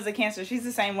 My mom is a Cancer. She's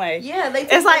the same way. Yeah.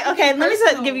 It's like, okay, let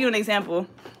me give you an example.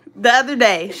 The other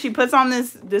day, she puts on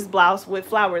this blouse with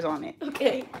flowers on it.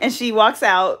 Okay. And she walks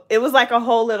out. It was like a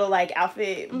whole little like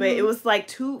outfit, but it was like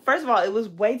first of all, it was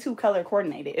way too color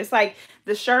coordinated. It's like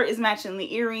the shirt is matching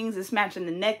the earrings, it's matching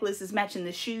the necklace, it's matching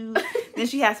the shoes. Then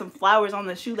she has some flowers on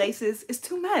the shoelaces. It's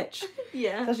too much.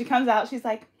 Yeah. So she comes out, she's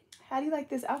like, how do you like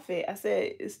this outfit? I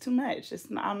said, it's too much.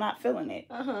 I'm not feeling it.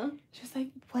 She's like,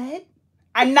 what?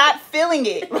 I'm not feeling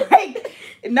it. Like,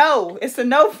 no, it's a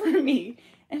no for me.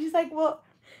 And she's like, well,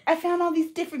 I found all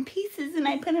these different pieces and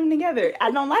I put them together.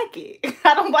 I don't like it.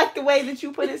 I don't like the way that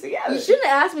you put it together. You shouldn't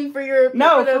have asked me for your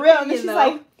No, for real. Opinion, and then she's though.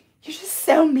 like, you're just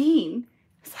so mean.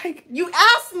 It's like, you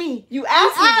asked me. You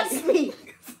asked me.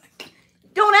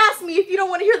 Don't ask me if you don't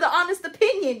want to hear the honest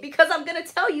opinion, because I'm going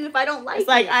to tell you if I don't like it. It's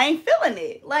like, I ain't feeling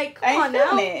it. Like, I come on ain't now.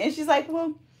 feeling it. And she's like,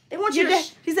 well, they want you to...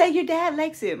 She's like, your dad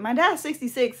likes it. My dad's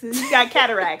 66 and he's got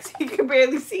cataracts. He can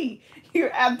barely see.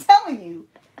 I'm telling you.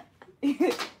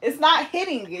 It's not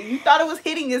hitting you. You thought it was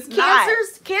hitting. It's not.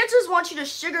 Cancers want you to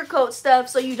sugarcoat stuff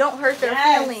so you don't hurt their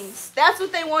feelings. That's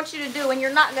what they want you to do, and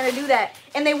you're not gonna do that.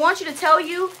 And they want you to tell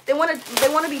you. They want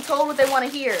to be told what they want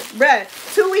to hear.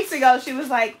 Bruh, 2 weeks ago she was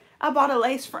like, I bought a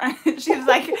lace front. She was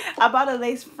like, I bought a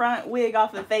lace front wig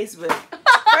off of Facebook.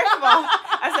 First of all,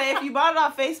 I say, if you bought it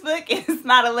off Facebook, it's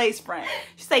not a lace front.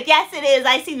 She's like, yes, it is.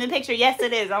 I seen the picture. Yes,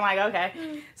 it is. I'm like,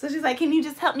 okay. So she's like, can you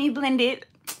just help me blend it?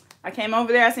 I came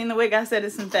over there. I seen the wig. I said,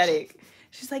 it's synthetic.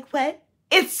 She's like, what?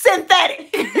 It's synthetic.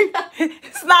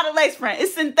 It's not a lace front.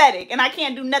 It's synthetic. And I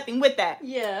can't do nothing with that.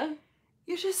 Yeah.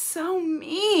 you're just so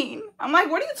mean. I'm like,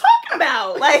 what are you talking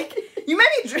about? Like, you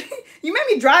made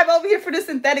me drive over here for this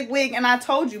synthetic wig, and I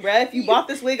told you, bruh, if you bought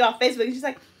this wig off Facebook, she's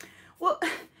like, well,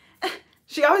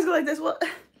 she always go like this,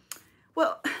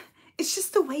 well, it's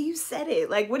just the way you said it.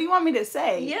 Like, what do you want me to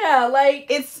say? Yeah, like,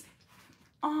 It's,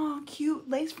 oh, cute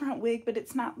lace front wig, but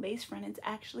it's not lace front. It's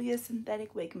actually a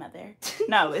synthetic wig, mother.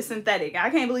 No, it's synthetic. I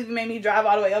can't believe you made me drive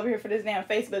all the way over here for this damn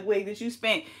Facebook wig that you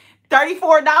spent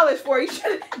 $34 for. You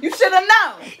should have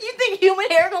known. you think human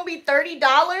hair gonna be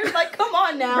 $30? Like, come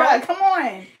on now. Bruh, come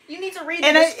on. You need to read the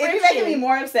And description. it's making me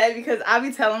more upset because I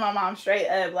be telling my mom straight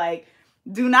up, like,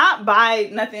 do not buy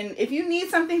nothing. If you need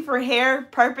something for hair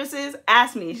purposes,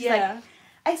 ask me. She's like,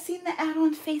 I seen the ad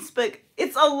on Facebook.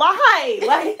 It's a lie.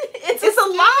 Like, it's a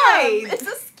lie. It's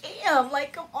a scam.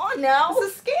 Like, come on now.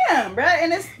 It's a scam, bruh.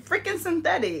 And it's freaking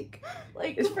synthetic.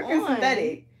 Like, It's freaking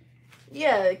synthetic.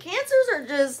 Yeah, cancers are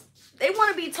just, they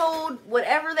want to be told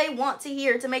whatever they want to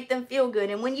hear to make them feel good.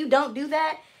 And when you don't do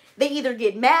that, they either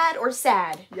get mad or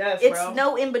sad. Yes, it's bro.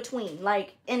 no in between.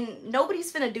 Like, and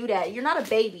nobody's finna do that. You're not a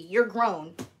baby. You're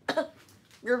grown.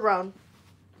 You're grown.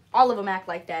 All of them act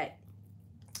like that.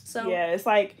 So yeah, it's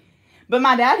like, but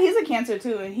my dad, he's a Cancer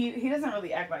too, and he doesn't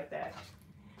really act like that.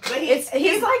 But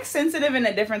he's like sensitive in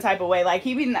a different type of way. Like,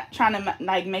 he be trying to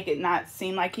like make it not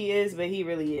seem like he is, but he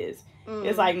really is.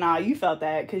 It's like, nah, you felt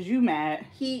that because you mad.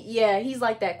 He's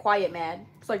like that quiet mad.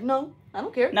 It's like, no, I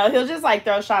don't care. No, he'll just like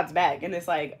throw shots back, and it's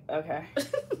like, okay.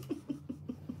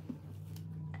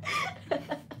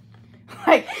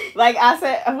 like I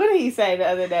said, what did he say the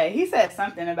other day? He said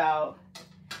something about,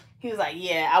 he was like,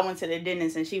 yeah, I went to the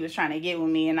dentist and she was trying to get with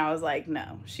me, and I was like,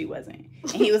 no, she wasn't.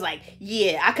 And he was like,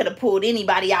 yeah, I could have pulled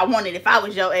anybody I wanted if I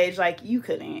was your age. Like, you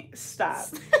couldn't. Stop.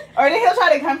 Or then he'll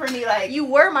try to comfort me like, you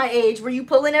were my age. Were you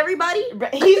pulling everybody?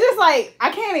 He's just like, I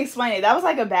can't explain it. That was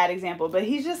like a bad example, but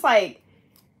he's just like,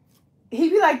 he'd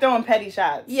be like throwing petty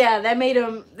shots. Yeah, that made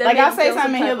him. Like, I'll say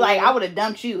something and he'll be like, I would have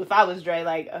dumped you if I was Dre.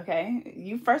 Like, okay,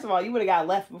 you, first of all, you would have got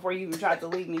left before you even tried to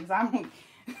leave me, because I don't.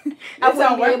 I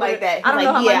don't work like that. He's I don't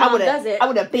know how my mom does it. I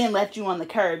would have been left you on the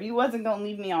curb. You wasn't gonna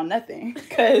leave me on nothing,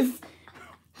 because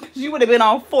you would have been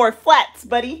on 4 flats,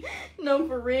 buddy. No,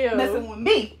 for real. Messing with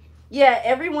me. Yeah,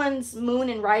 everyone's moon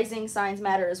and rising signs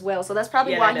matter as well. So that's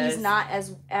probably why he's not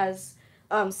as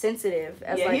sensitive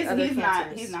as like other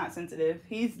cancers. He's not sensitive.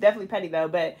 He's definitely petty though.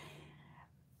 But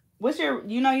what's your?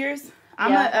 You know yours? I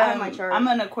have my chart. I'm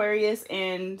an Aquarius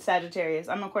and Sagittarius.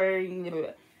 I'm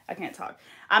Aquarius. I can't talk.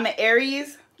 I'm an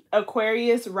Aries,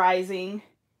 Aquarius rising,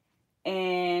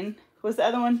 and what's the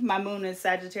other one? My moon is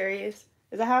Sagittarius.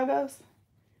 Is that how it goes?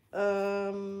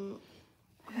 Let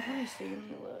me see. Let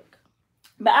me look.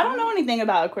 But I don't know anything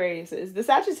about Aquariuses. The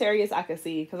Sagittarius I could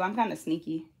see because I'm kind of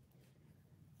sneaky.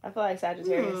 I feel like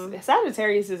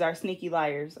Sagittariuses are sneaky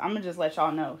liars. I'm going to just let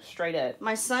y'all know straight up.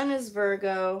 My sun is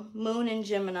Virgo, moon in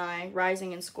Gemini,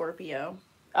 rising in Scorpio.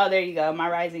 Oh, there you go. My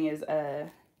rising is,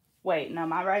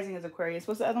 my rising is Aquarius.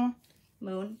 What's the other one?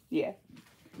 Moon? Yeah.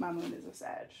 My moon is a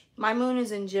Sag. My moon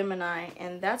is in Gemini,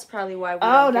 and that's probably why we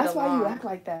don't get along. Why you act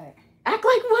like that. Act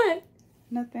like what?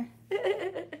 Nothing.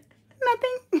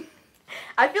 Nothing.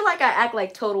 I feel like I act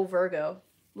like total Virgo.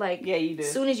 Like, yeah, you do.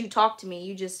 As soon as you talk to me,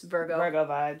 you just Virgo. Virgo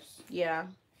vibes. Yeah.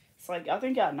 It's like, y'all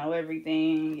think y'all know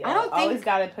everything. Y'all I don't think... always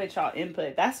got to put y'all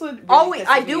input. That's what really always.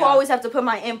 I do always have to put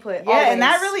my input. Yeah, always. And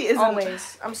that really isn't...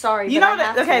 Always. I'm sorry, you know,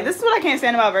 okay, this is what I can't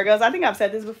stand about Virgos. I think I've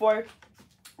said this before.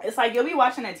 It's like, you'll be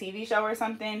watching a TV show or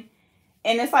something,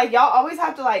 and it's like, y'all always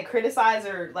have to, like, criticize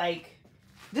or, like,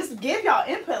 just give y'all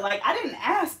input. Like, I didn't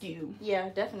ask you. Yeah,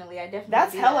 definitely.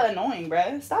 That's hella annoying,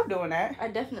 bruh. Stop doing that. I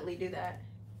definitely do that.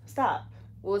 Stop.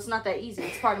 Well, it's not that easy.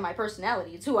 It's part of my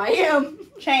personality. It's who I am.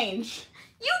 Change.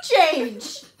 You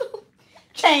change.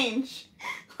 Change.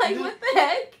 Like, what the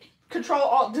heck? Control,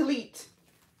 Alt, Delete.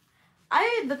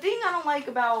 The thing I don't like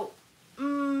about...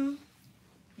 You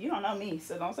don't know me,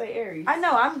 so don't say Aries. I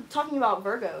know. I'm talking about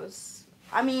Virgos.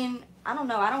 I mean, I don't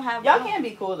know. I don't have... Y'all can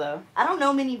be cool, though. I don't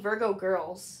know many Virgo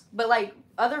girls. But, like,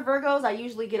 other Virgos I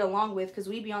usually get along with because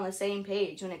we be on the same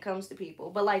page when it comes to people.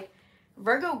 But, like,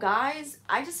 Virgo guys,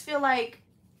 I just feel like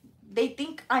they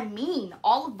think I'm mean.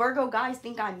 All of Virgo guys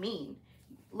think I'm mean.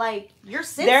 Like, you're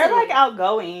sensitive. They're, like,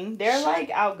 outgoing.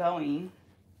 Outgoing.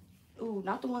 Ooh,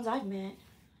 not the ones I've met.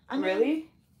 Really?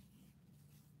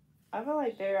 I feel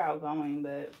like they're outgoing,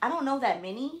 but... I don't know that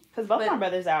many. Because both my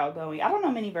brothers are outgoing. I don't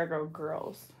know many Virgo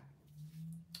girls.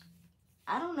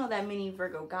 I don't know that many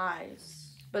Virgo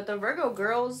guys. But the Virgo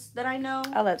girls that I know...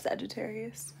 I love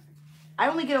Sagittarius. I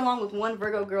only get along with one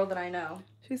Virgo girl that I know.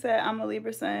 She said, I'm a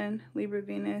Libra sun, Libra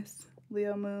Venus,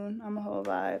 Leo moon. I'm a whole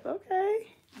vibe. Okay.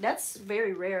 That's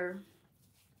very rare.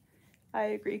 I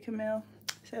agree, Camille.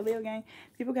 Said Leo gang.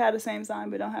 People can have the same sign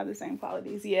but don't have the same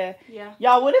qualities. Yeah. Yeah.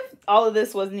 Y'all, what if all of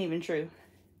this wasn't even true?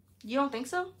 You don't think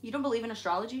so? You don't believe in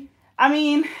astrology? I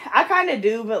mean, I kind of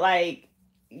do, but like,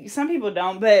 some people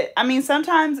don't. But I mean,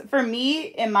 sometimes for me,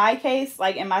 in my case,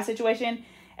 like in my situation,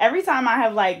 every time I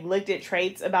have like looked at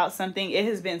traits about something, it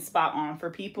has been spot on for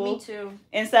people. Me too.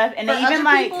 And stuff. And for then even other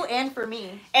like people and for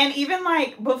me. And even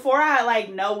like before I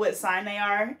like know what sign they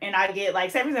are, and I get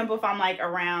like, say for example, if I'm like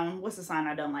around, what's the sign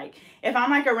I don't like? If I'm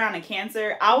like around a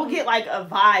Cancer, I will get like a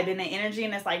vibe and an energy,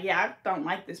 and it's like, yeah, I don't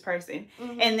like this person.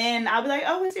 And then I'll be like,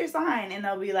 oh, what's your sign? And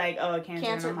they'll be like, oh, a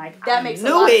Cancer. And I'm like, that makes a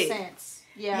lot of sense.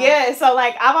 Yeah. Yeah. So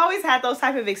like I've always had those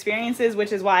type of experiences,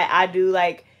 which is why I do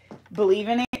like believe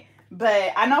in it.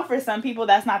 But I know for some people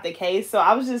that's not the case. So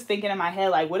I was just thinking in my head,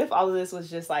 like, what if all of this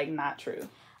was just like not true?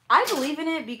 I believe in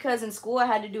it because in school I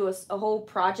had to do a whole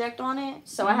project on it.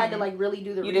 So I had to like really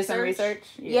do the research. You did some research?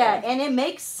 Yeah. And it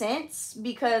makes sense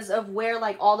because of where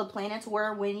like all the planets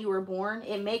were when you were born.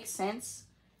 It makes sense.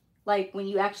 Like when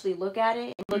you actually look at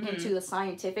it and look into the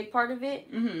scientific part of it.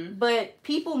 But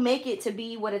people make it to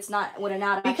be what it's not, what it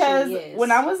not actually is. Because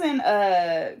when I was in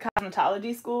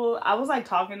cosmetology school, I was like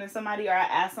talking to somebody, or I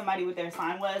asked somebody what their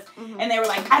sign was, and they were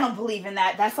like, I don't believe in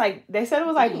that. That's like, they said it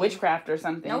was like witchcraft or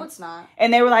something. No, it's not.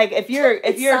 And they were like, if you're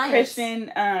a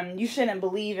Christian, you shouldn't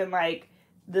believe in like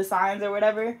the signs or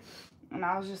whatever. And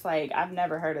I was just like, I've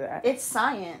never heard of that. It's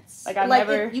science. Like, I've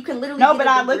never... you can literally No, but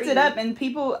I looked it up, and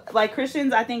people, like,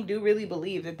 Christians, I think, do really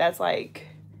believe that that's, like,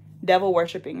 devil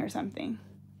worshipping or something.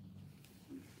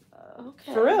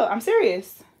 Okay. For real. I'm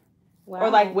serious. Wow. Or,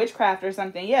 like, witchcraft or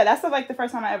something. Yeah, that's, like, the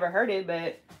first time I ever heard it,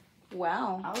 but...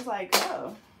 Wow. I was like,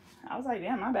 oh. I was like,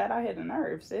 damn, my bad. I hit a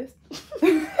nerve, sis.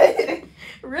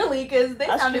 Really? Because they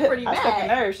sounded pretty mad. I struck a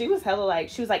nerve. She was hella, like,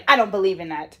 she was like, I don't believe in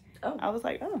that. Oh. I was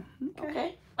like, oh,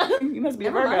 okay. You must be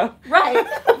a Virgo. Right.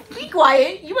 Be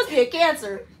quiet. You must be a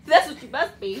Cancer. That's what you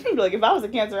must be. Like, if I was a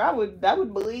Cancer, I would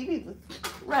believe either.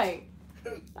 Right.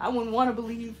 I wouldn't want to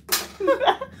believe.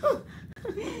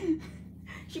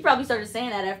 She probably started saying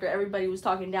that after everybody was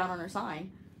talking down on her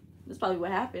sign. That's probably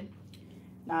what happened.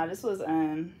 Nah, this was,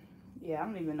 yeah, I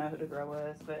don't even know who the girl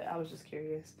was, but I was just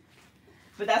curious.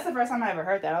 But that's the first time I ever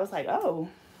heard that. I was like, oh,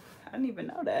 I didn't even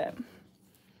know that.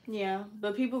 Yeah,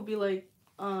 but people be like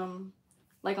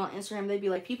on Instagram, they'd be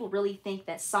like, people really think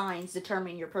that signs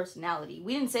determine your personality.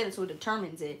 We didn't say that's what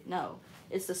determines it. No.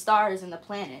 It's the stars and the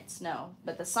planets. No.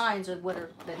 But the signs are what are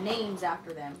the names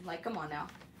after them. Like, come on now.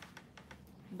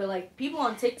 But, like, people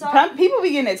on TikTok... People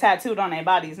be getting it tattooed on their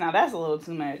bodies. Now, that's a little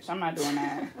too much. I'm not doing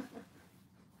that.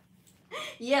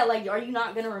 Yeah, like, are you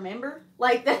not going to remember?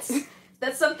 Like, that's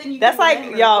something you That's can like,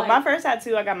 remember. y'all, like, my first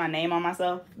tattoo, I got my name on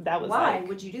myself. That was why like...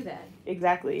 would you do that?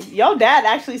 Exactly. Your dad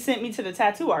actually sent me to the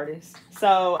tattoo artist.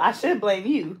 So, I should blame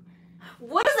you.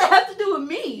 What does that have to do with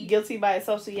me? Guilty by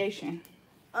association.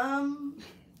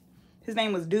 His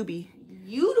name was Doobie.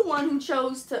 You the one who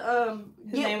chose to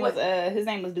his name was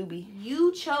Doobie.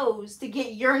 You chose to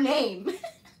get your name.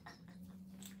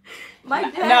 My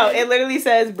dad. No, it literally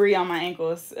says Brie on my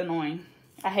ankle. It's annoying.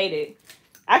 I hate it.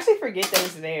 I actually forget that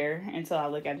it's there until I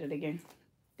look at it again.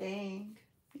 Dang.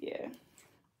 Yeah.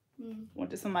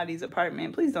 Went to somebody's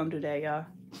apartment. Please don't do that, y'all.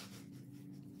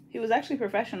 He was actually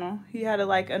professional. He had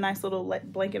a nice little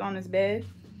blanket on his bed.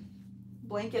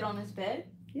 Blanket on his bed?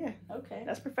 Yeah. Okay.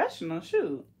 That's professional.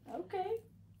 Shoot. Okay.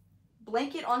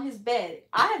 Blanket on his bed.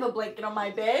 I have a blanket on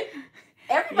my bed.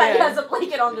 Everybody has a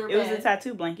blanket on their bed. It was a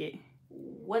tattoo blanket.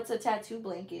 What's a tattoo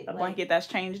blanket? A blanket that's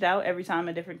changed out every time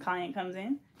a different client comes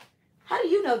in. How do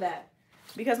you know that?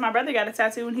 Because my brother got a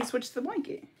tattoo and he switched the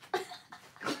blanket.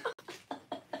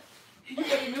 He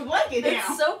put a new blanket down.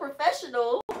 It's so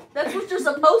professional. That's what you're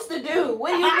supposed to do.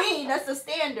 What do you mean? That's the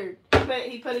standard.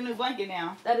 He put a new blanket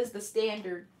down. That is the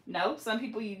standard. No, some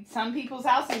people's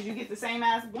houses you get the same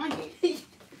ass blanket.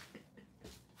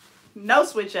 No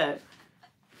switch up.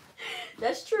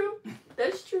 That's true.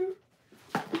 That's true.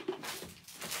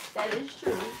 That is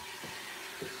true.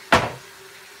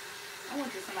 I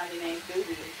went to somebody named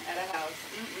Doobie at a house.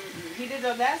 He did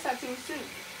your dad's tattoos too.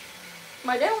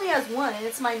 My dad only has one, and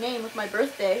it's my name with my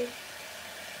birthday.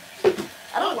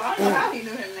 I don't know how he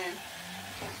knew him then.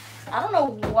 I don't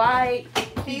know why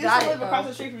he used to live across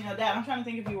the street from your dad. I'm trying to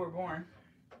think if you were born.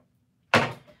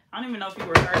 I don't even know if you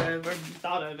were heard of or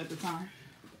thought of at the time.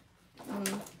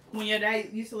 When your dad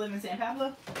used to live in San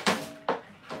Pablo?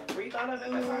 Were you thought of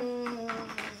at that time?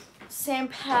 San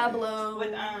Pablo.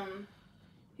 With,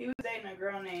 he was dating a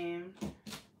girl named...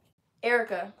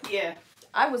 Erica. Yeah.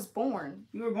 I was born.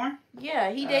 You were born?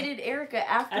 Yeah, he dated Erica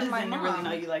after my mom. I didn't really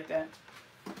know you like that.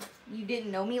 You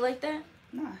didn't know me like that?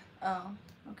 Nah. Oh,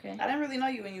 okay. I didn't really know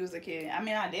you when you was a kid. I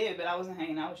mean, I did, but I wasn't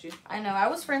hanging out with you. I know. I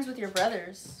was friends with your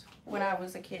brothers when I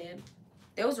was a kid.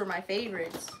 Those were my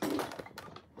favorites.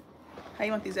 How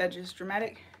you want these edges?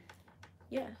 Dramatic?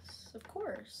 Yes, of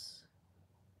course.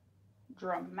 I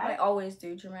Dramatic? always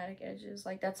do dramatic edges.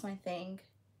 Like, that's my thing.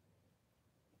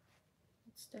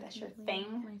 That's your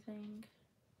thing? My thing.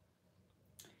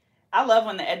 I love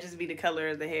when the edges be the color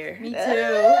of the hair. Me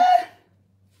too.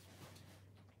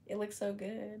 It looks so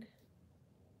good.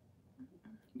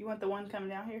 You want the one coming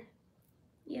down here?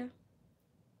 Yeah.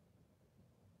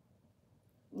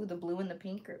 Ooh, the blue and the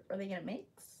pink, are they gonna mix?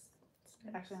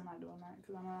 Actually, I'm not doing that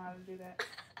because I don't know how to do that.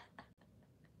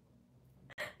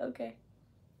 Okay.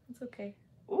 It's okay.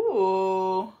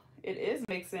 Ooh, it is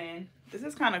mixing. This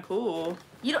is kind of cool.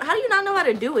 How do you not know how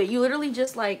to do it? You literally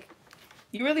just like...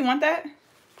 You really want that?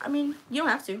 I mean, you don't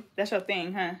have to. That's your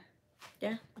thing, huh?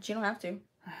 Yeah, but you don't have to.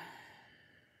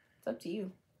 It's up to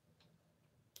you.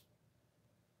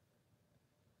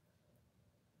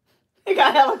 You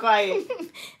got hella quiet.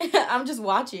 I'm just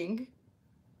watching.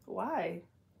 Why?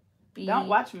 Don't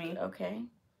watch me. Okay.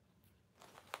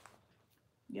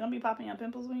 You don't be popping out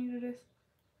pimples when you do this?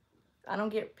 I don't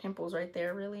get pimples right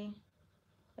there, really.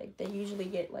 Like, they usually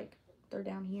get, like, they're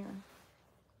down here.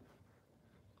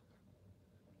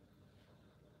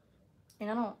 And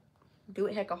I don't do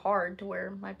it hecka hard to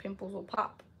where my pimples will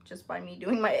pop just by me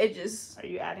doing my edges. Are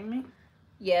you adding me?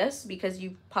 Yes, because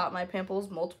you popped my pimples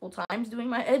multiple times doing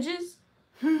my edges.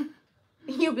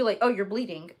 You'll be like, oh, you're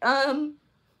bleeding.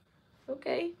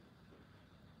 Okay.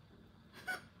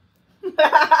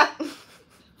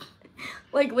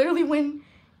 Like, literally, when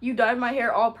you dyed my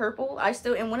hair all purple,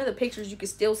 in one of the pictures, you could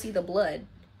still see the blood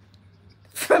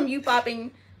from you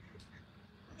popping.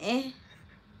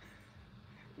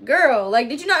 Girl, like,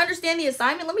 did you not understand the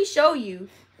assignment? Let me show you.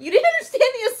 You didn't understand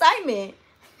the assignment.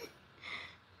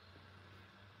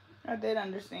 I did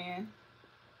understand.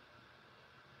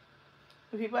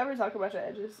 Do people ever talk about your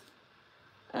edges?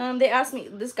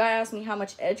 This guy asked me how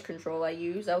much edge control I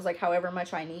use. I was like, however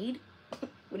much I need.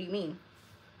 What do you mean?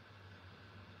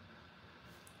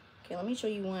 Okay, let me show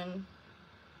you one.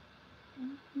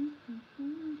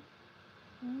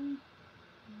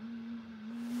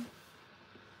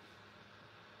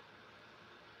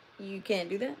 You can't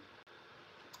do that?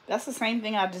 That's the same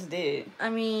thing I just did. I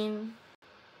mean,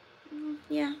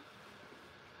 yeah.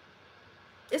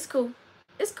 It's cool.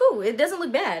 It's cool. It doesn't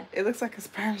look bad. It looks like a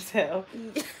sperm cell.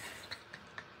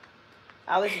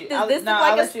 I'll let you. Does this look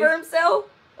like a sperm cell?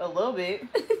 A little bit.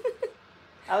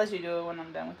 I'll let you do it when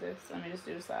I'm done with this. Let me just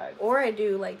do the side. Or I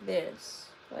do like this.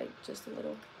 Like, just a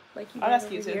little. Like you do that's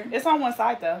over cute too. here. It's on one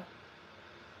side though.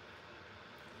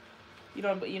 You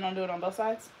don't do it on both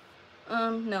sides?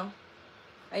 No.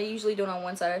 I usually do it on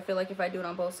one side. I feel like if I do it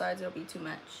on both sides, it'll be too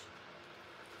much.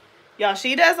 Y'all,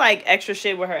 she does like extra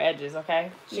shit with her edges,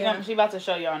 okay? She about to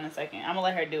show y'all in a second. I'm gonna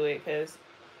let her do it because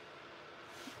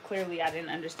clearly I didn't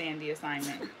understand the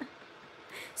assignment.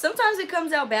 Sometimes it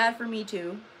comes out bad for me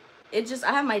too. I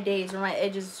have my days where my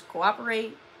edges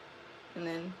cooperate, and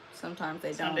then sometimes they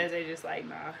don't. Some days they just like,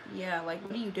 nah. Yeah, like,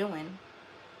 what are you doing?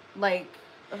 Like,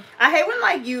 I hate when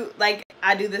I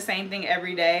do the same thing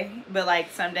every day, but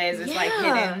like some days it's like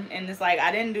hidden and it's like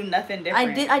I didn't do nothing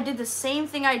different. I did the same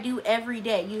thing I do every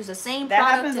day. Use the same that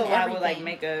product happens and a lot everything. with like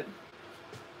makeup.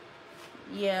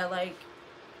 Yeah, like,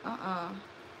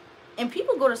 And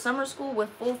people go to summer school with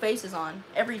full faces on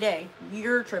every day.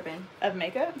 You're tripping. Of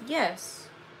makeup? Yes.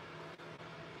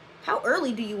 How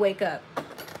early do you wake up?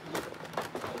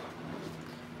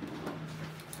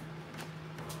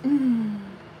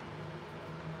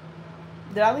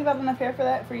 Did I leave out enough hair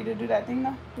for you to do that thing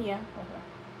though? Yeah. Okay.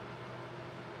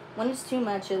 When it's too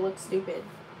much, it looks stupid.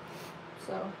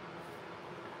 So.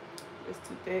 It's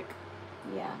too thick.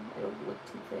 Yeah, it'll look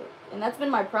too thick. And that's been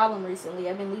my problem recently.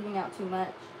 I've been leaving out too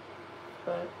much.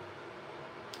 But.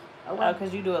 Oh, well.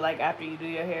 Because you do it like after you do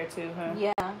your hair too, huh?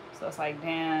 Yeah. So it's like,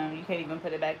 damn, you can't even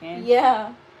put it back in?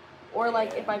 Yeah. Or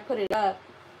like if I put it up.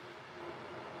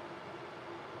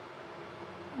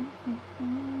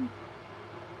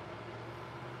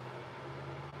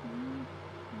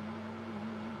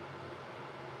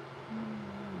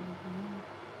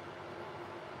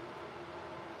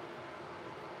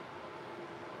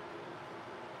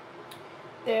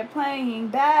 They're playing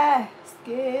basketball.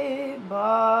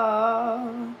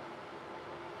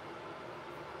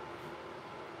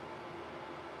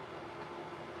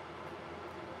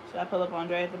 Should I pull up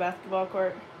Andre at the basketball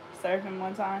court? Serve him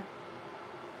one time?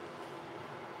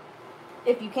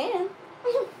 If you can.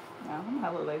 No, I'm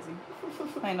hella lazy.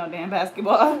 Playing no damn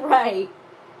basketball. Right.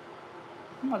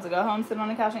 I'm about to go home, sit on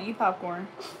the couch, and eat popcorn.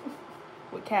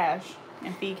 With Cash.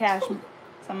 and feed Cash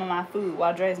some of my food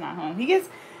while Dre's not home. He gets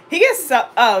so,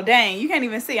 oh dang, you can't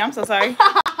even see. I'm so sorry.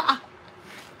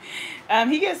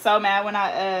 He gets so mad when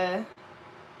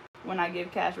I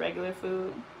give Cash regular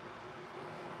food.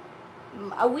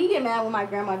 We get mad when my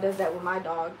grandma does that with my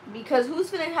dog, because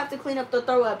who's finna have to clean up the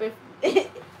throw up if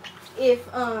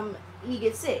he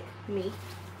gets sick? Me.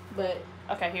 But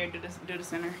okay, here, do the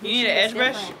center. You need an edge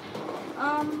brush?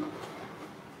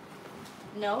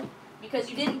 No, because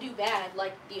you didn't do bad.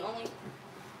 Like, the only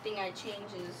thing I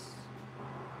change is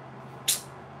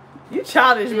you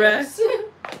childish, bruh.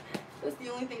 That's the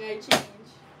only thing I change.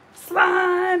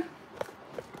 Slime.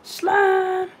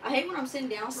 I hate when I'm sitting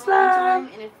down for a long time,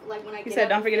 and if, like, when I get You said, up,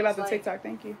 don't forget about the like, TikTok.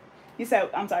 Thank you. You said,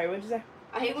 I'm sorry, what did you say?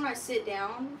 I hate when I sit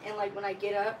down, and, like, when I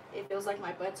get up, it feels like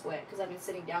my butt's wet, because I've been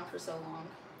sitting down for so long.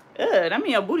 Ugh, that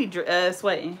mean your booty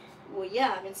sweating. Well,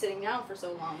 yeah, I've been sitting down for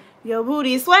so long. Your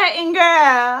booty sweating,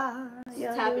 girl.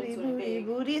 Your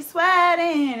booty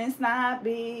sweating. It's not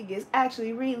big. It's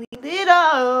actually really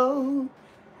little.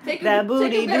 Take a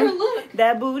better look.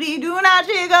 That booty do not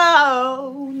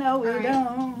jiggle. No, it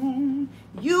don't.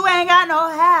 You ain't got no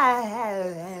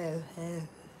hair.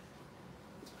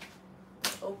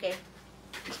 Okay.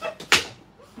 All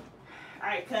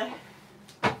right, cut.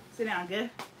 Sit down, good.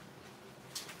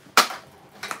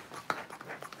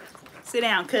 Sit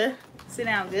down, cut. Sit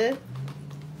down, good.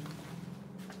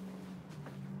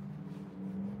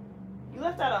 You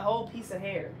left out a whole piece of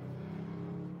hair.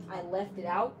 I left it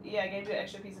out? Yeah, I gave you an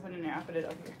extra piece to put in there. I'll put it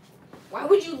over here. Why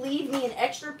would you leave me an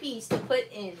extra piece to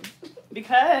put in?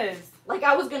 Because. Like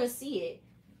I was gonna see it.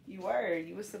 You were.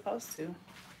 You were supposed to.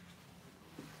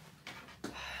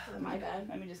 My bad.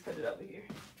 Let me just put it over here.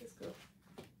 It's cool.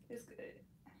 It's good.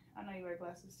 I know you wear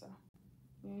glasses, so.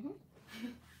 Mhm.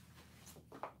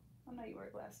 I know you wear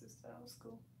glasses, so it's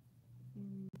cool.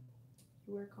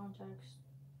 You wear contacts.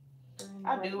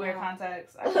 I do wear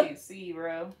contacts. I can't see,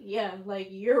 bro. Yeah, like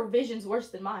your vision's worse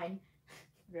than mine.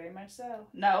 Very much so.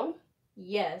 No.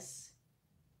 Yes.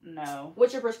 No.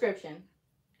 What's your prescription?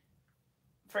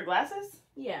 For glasses?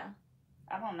 Yeah.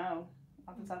 I don't know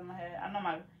off the top of my head. I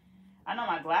know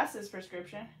my glasses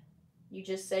prescription. You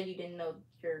just said you didn't know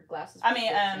your glasses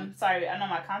prescription. Sorry, I know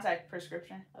my contact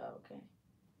prescription. Oh, okay.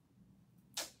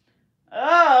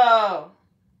 Oh.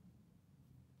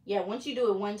 Yeah, once you do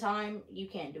it one time, you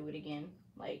can't do it again.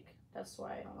 Like, that's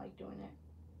why I don't like doing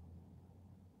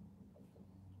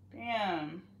it.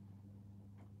 Damn.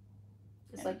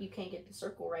 It's like you can't get the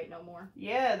circle right no more.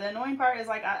 Yeah, the annoying part is,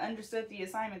 like, I understood the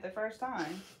assignment the first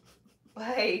time.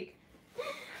 Like,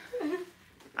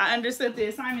 I understood the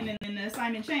assignment and then the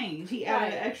assignment changed. He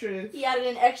added an extra. He added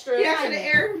an extra. He added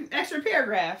an extra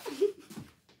paragraph.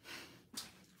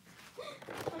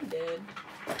 I'm dead.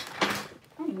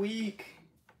 I'm weak.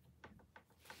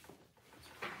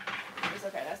 It's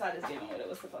okay. That's not just giving what it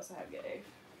was supposed to have gave.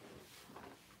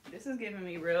 This is giving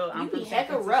me real. You be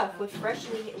hecka rough with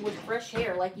fresh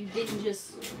hair, like you didn't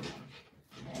just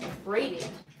braid it.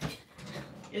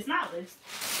 It's knotless.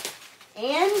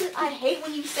 And I hate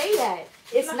when you say that.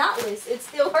 It's knotless. It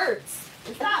still hurts.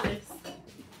 It's knotless.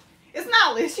 It's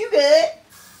knotless. You good?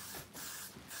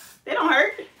 They don't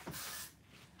hurt.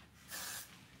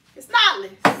 It's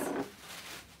knotless.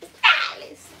 It's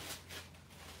knotless.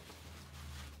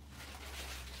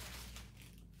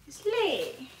 It's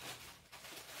lit.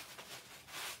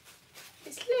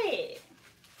 It's lit.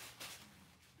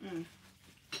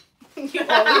 You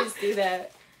always do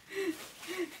that.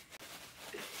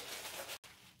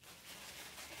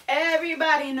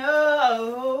 Everybody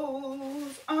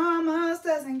knows almost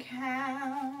doesn't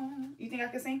count. You think I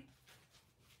can sing?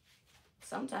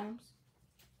 Sometimes.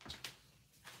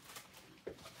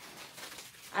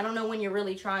 I don't know when you're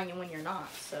really trying and when you're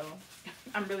not, so.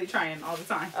 I'm really trying all the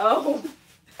time. Oh.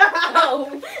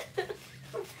 Oh.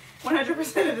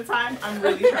 100% of the time, I'm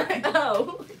really trying.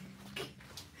 Oh.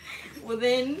 Well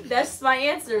then, that's my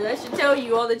answer. That should tell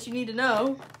you all that you need to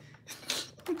know.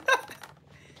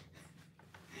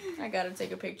 I gotta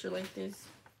take a picture like this.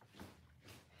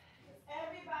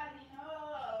 Everybody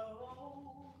knows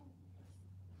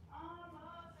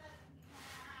almost doesn't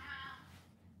count.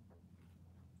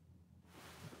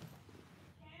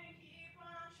 Can't keep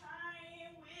on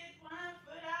trying with one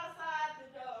foot outside the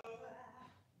door.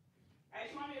 Alright,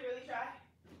 you want me to really try?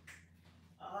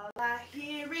 All I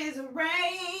hear is a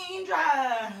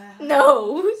raindrop.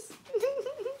 No.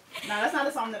 No, that's not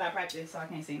a song that I practice, so I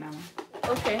can't sing that one.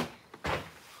 Okay.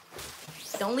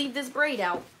 Don't leave this braid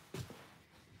out.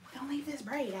 Don't leave this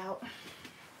braid out.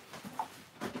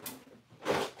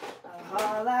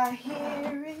 All I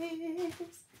hear is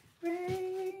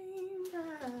raindrops.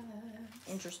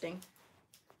 Interesting.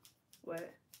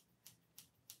 What?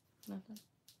 Nothing.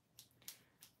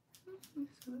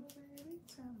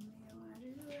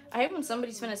 I hate when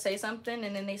somebody's finna say something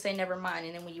and then they say never mind,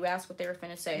 and then when you ask what they were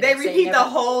finna say, They say repeat never. the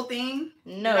whole thing.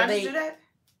 No, Did I they just do that?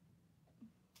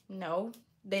 No,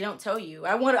 they don't tell you.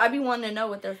 I be wanting to know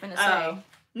what they're finna say.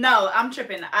 No, I'm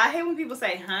tripping. I hate when people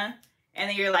say huh, and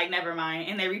then you're like never mind,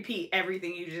 and they repeat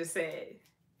everything you just said.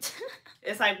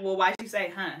 It's like, well, why'd you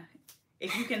say huh?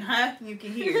 If you can huh, you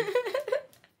can hear.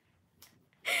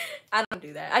 I don't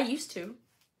do that. I used to.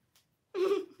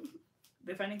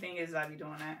 The funny thing is I be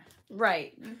doing that.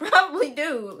 Right. You probably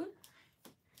do.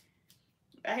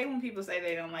 I hate when people say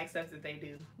they don't like stuff that they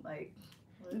do. Like,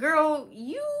 girl,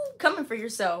 you coming for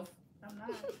yourself. I'm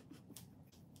not.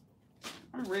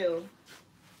 I'm real.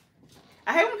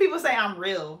 I hate when people say I'm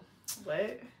real.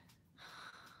 What?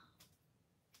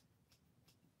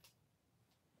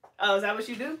 Oh, is that what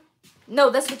you do?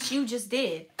 No, that's what you just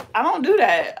did. I don't do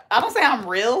that. I don't say I'm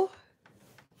real.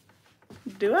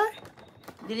 Do I?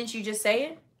 Didn't you just say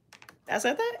it? I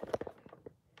said that?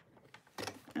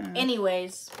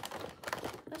 Anyways,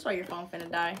 that's why your phone finna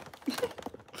die.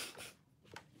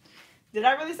 Did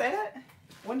I really say that?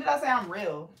 When did I say I'm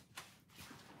real?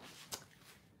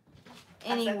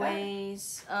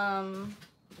 Anyways, I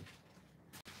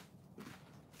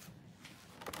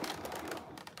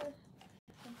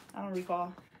don't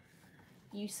recall.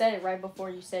 you said it right before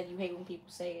you said you hate when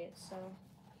people say it, so.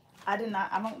 I did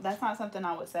not. I don't. That's not something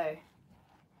I would say.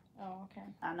 Oh, okay.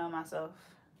 I know myself.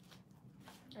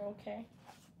 Okay.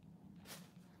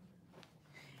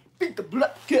 Beat the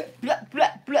blood, good,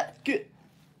 blood, good.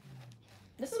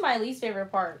 This is my least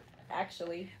favorite part,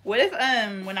 actually. What if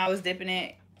when I was dipping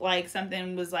it, like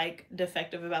something was like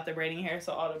defective about the braiding hair,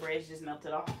 so all the braids just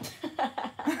melted off.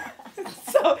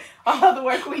 So all the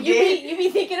work we did. You be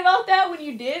thinking about that when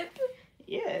you dip?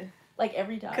 Yeah. Like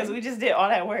every time. Because we just did all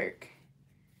that work.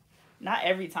 Not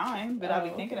every time, but I'll be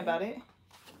Oh, thinking okay. about it.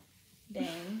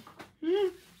 Dang.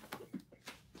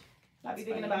 I'll be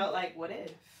thinking about like what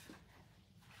if.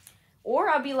 Or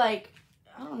I'll be like,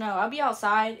 I don't know, I'll be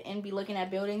outside and be looking at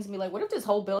buildings and be like, what if this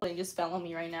whole building just fell on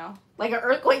me right now? Like an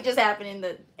earthquake just happened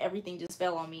and everything just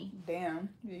fell on me. Damn,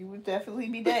 you would definitely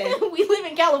be dead. We live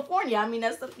in California. I mean,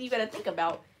 that's something you gotta think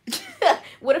about.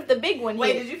 What if the big one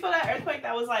Wait, hit? did you feel that earthquake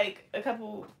that was like a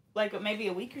couple, like maybe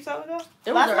a week or so ago?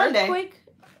 There was Last an Monday. earthquake?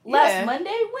 Yeah. Last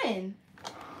Monday? When?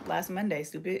 Last Monday,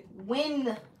 stupid.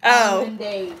 When? Oh.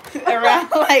 Monday.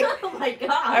 Around like Oh my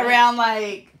god. around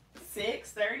like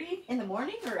 6:30 In the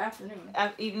morning or afternoon?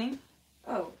 evening.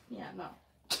 Oh, yeah, no.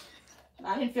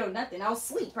 I didn't feel nothing. I was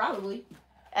asleep, probably.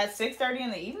 At 6:30 in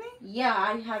the evening? Yeah,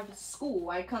 I have school.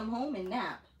 I come home and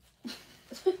nap.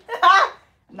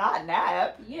 Not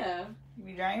nap. Yeah. You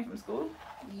be drained from school?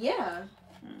 Yeah.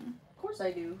 Of course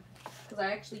I do. Because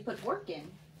I actually put work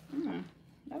in.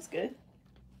 That's good.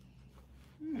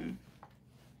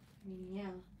 Yeah.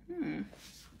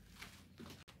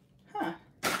 Huh.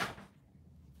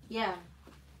 Yeah.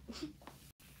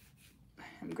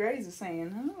 Grades are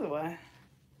saying otherwise.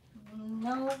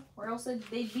 No, or else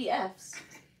they'd be Fs.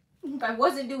 If I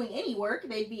wasn't doing any work,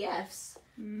 they'd be Fs.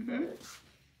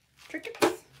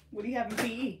 Crickets. What do you have in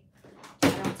PE? I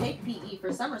don't take PE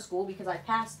for summer school because I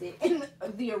passed it in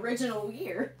the original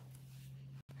year.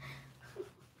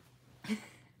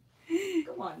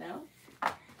 Come on now.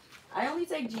 I only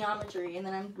take geometry and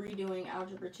then I'm redoing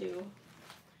algebra 2.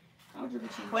 Algebra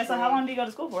 2. Wait, so how long do you go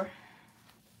to school for?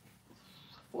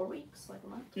 4 weeks, like a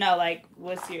month. No, like,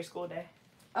 what's your school day?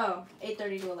 Oh,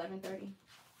 8:30 to 11:30.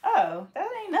 Oh, that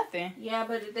ain't nothing. Yeah,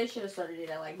 but they should have started it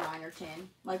at like 9 or 10.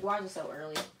 Like, why is it so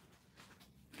early?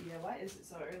 Yeah, why is it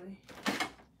so early?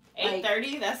 Like-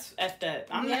 8:30? That's effed up.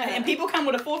 I'm Yeah. not, and people come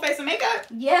with a full face of makeup?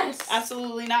 Yes.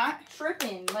 Absolutely not.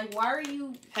 Tripping. Like, why are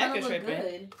you trying to Hecka look tripping.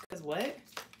 good? Because what?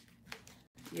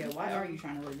 Yeah, why are you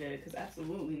trying to look good? Because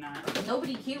absolutely not.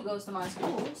 Nobody cute goes to my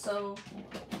school, so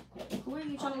who are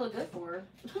you trying to look good for?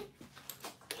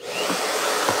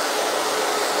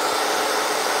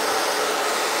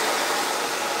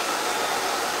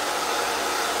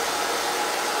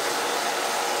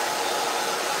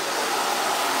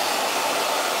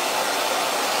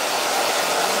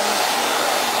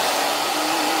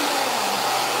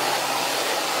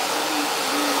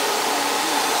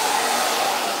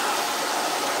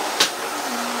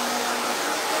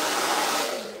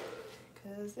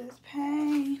 Cause this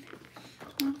pain,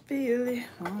 I feel it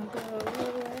won't go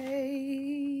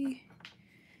away.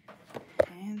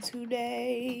 And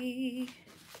today,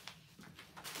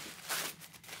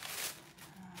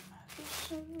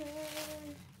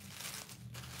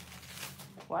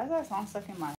 why is that song stuck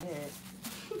in my head?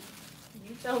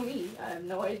 You tell me. I have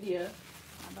no idea.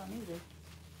 I don't either.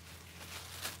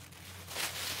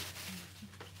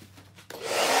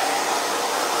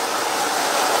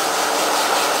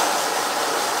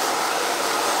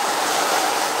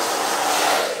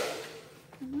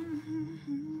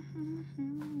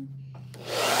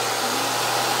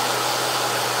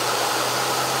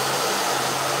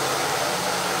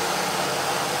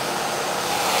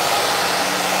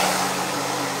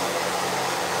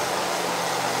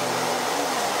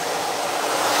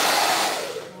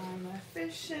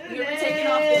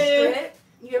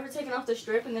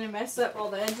 strip and then it messed up all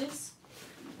the edges?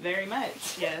 Very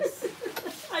much, yes.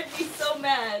 I'd be so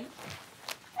mad.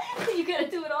 You gotta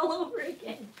do it all over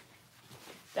again.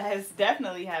 That has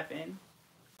definitely happened.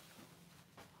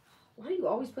 Why do you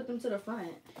always put them to the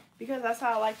front? Because that's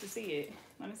how I like to see it.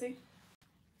 Let me see.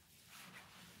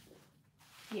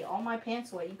 Yeah, all my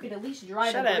pants wet. You could at least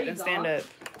dry Shut the up braids and stand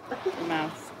off. up. Your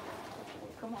mouth.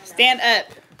 Come on now. Stand up.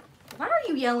 Why are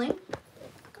you yelling?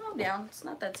 Calm down. It's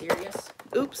not that serious.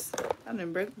 Oops. I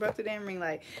done broke the damn ring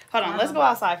light. Hold on. Let's go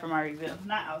outside for my review.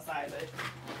 Not outside,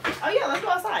 but... Oh, yeah. Let's go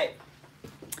outside.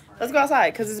 Let's go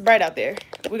outside because it's bright out there.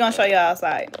 We're going to show y'all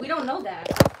outside. We don't know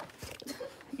that.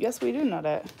 Yes, we do know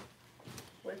that.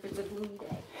 What if it's a gloomy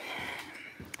day?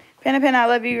 Panda, I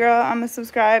love you, girl. I'm going to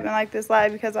subscribe and like this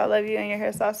live because I love you and your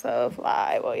hairstyle's so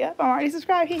fly. Well, yep, I'm already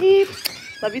subscribed. Hee hee.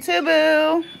 Love you too,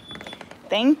 boo.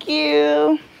 Thank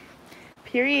you.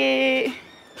 Period.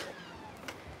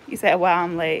 You said, wow,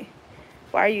 I'm late.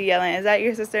 Why are you yelling? Is that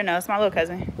your sister? No, it's my little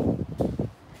cousin.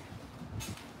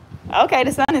 Okay,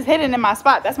 the sun is hidden in my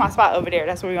spot. That's my spot over there.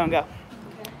 That's where we're going to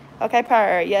go. Okay,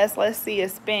 purr. Yes, let's see a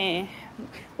spin.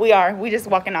 We just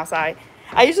walking outside.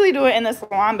 I usually do it in the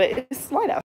salon, but it's light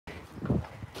out.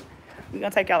 We're going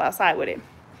to take y'all outside with it.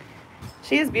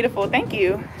 She is beautiful. Thank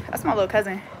you. That's my little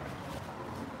cousin.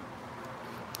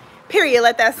 Period.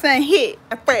 Let that sun hit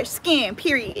my fresh skin.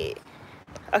 Period.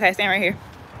 Okay, stand right here.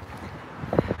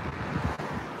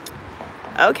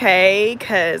 Okay,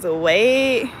 because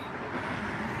wait.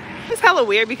 It's hella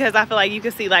weird because I feel like you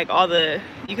can see like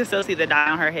you can still see the dye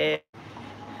on her head.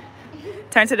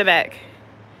 Turn to the back.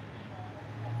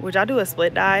 Would y'all do a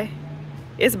split dye?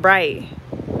 It's bright.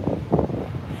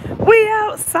 We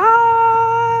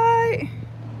outside.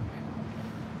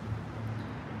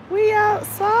 We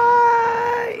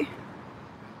outside.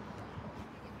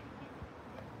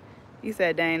 You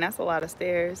said, dang, that's a lot of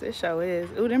stairs. It sure is.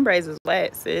 Ooh, them braids is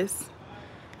wet, sis.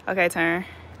 Okay, turn.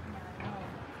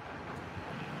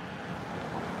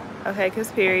 Okay,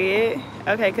 cause period.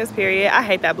 Okay, cause period. I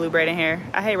hate that blue braid in here.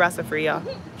 I hate Rasta free, y'all.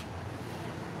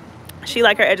 She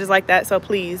like her edges like that, so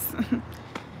please.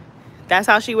 That's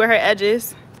how she wear her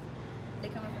edges. They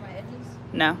coming for my edges?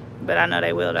 No, but I know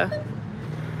they will though.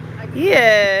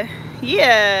 Yeah,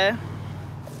 yeah.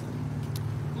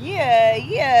 Yeah,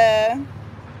 yeah.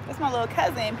 That's my little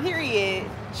cousin, period.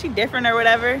 She different or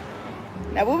whatever.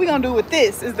 Now what we gonna do with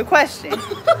this is the question.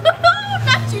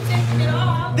 Not you taking it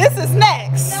off. This is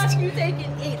next. Not you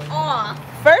taking it off.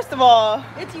 First of all,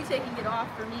 It's you taking it off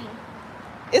for me.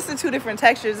 it's the two different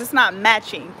textures. It's not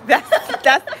matching. That's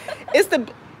it's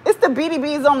the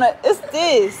BDBs on the. It's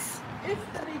this. It's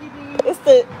the BDB. It's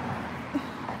the.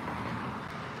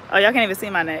 Oh, y'all can't even see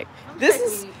my neck. This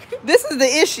is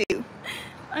the issue.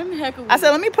 I'm heck of I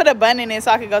said, let me put a bun in it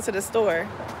so I can go to the store.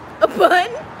 a bun.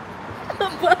 A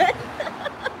bun.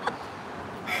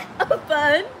 A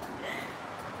bun.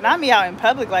 Not me out in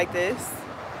public like this.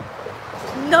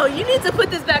 No, you need to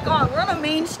put this back on. We're on a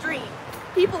main street.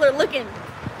 People are looking.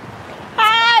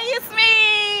 Hi, it's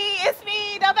me. It's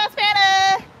me,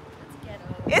 DOPEaxxPANA.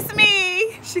 It's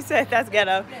me. She said that's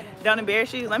ghetto. Don't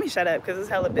embarrass you. Let me shut up because there's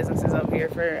hella businesses over here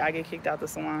for I get kicked out the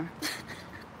salon.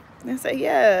 And say,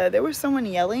 yeah, there was someone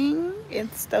yelling.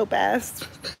 It's dope ass.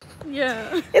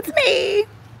 Yeah. It's me.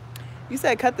 You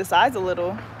said cut the sides a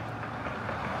little.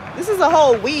 This is a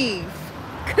whole weave.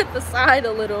 Cut the side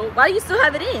a little. Why do you still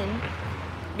have it in?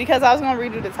 Because I was going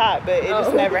to redo the top, but it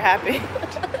just never happened.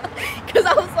 Because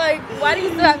I was like, why do you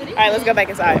still have it in? All right, let's go back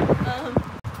inside.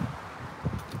 Um,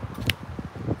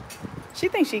 She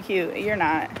thinks she cute. You're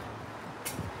not.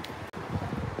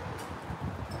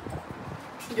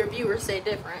 your viewers say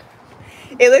different.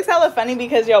 It looks hella funny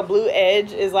because your blue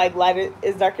edge is like lighter,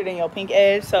 is darker than your pink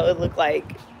edge. So it looked like,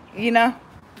 you know.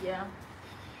 Yeah.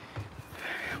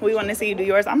 We want to see you do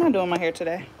yours. I'm not doing my hair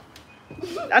today.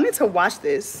 I need to wash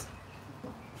this.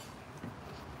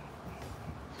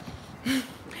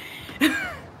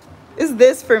 Is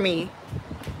this for me?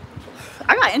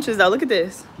 I got inches though. Look at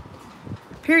this.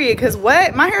 Period. Because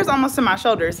what? My hair is almost to my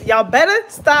shoulders. Y'all better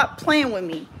stop playing with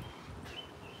me.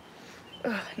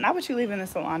 Ugh, not with you leaving the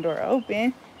salon door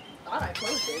open. Thought I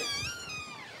closed it.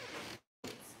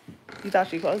 You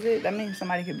thought you closed it? That means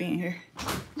somebody could be in here.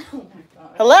 Oh my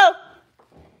god. Hello?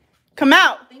 Come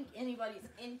out. I don't think anybody's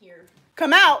in here.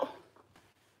 Come out.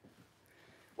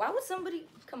 Why would somebody...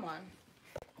 Come on.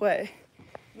 What?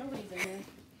 Nobody's in here.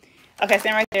 Okay,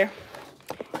 stand right there.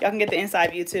 Y'all can get the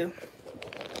inside view too.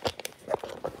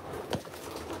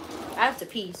 I have to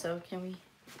pee, so can we...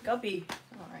 Go pee.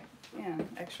 Alright. Yeah,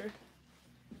 extra.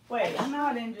 Wait, I know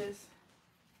I didn't just...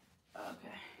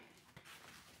 Okay.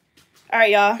 All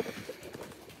right, y'all.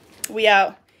 We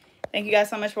out. Thank you guys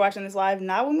so much for watching this live.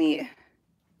 Not with me.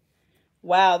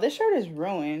 Wow, this shirt is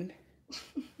ruined.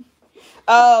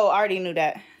 Oh, I already knew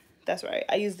that. That's right.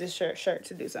 I used this shirt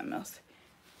to do something else.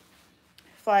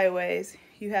 Flyaways.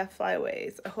 You have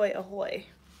flyaways. Ahoy, ahoy.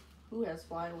 Who has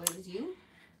flyaways? You?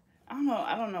 I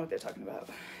don't know what they're talking about.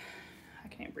 I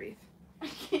can't breathe. I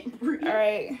can't breathe. All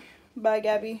right. Bye,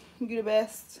 Gabby. You the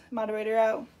best. Moderator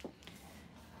out.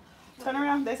 Turn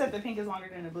around. They said the pink is longer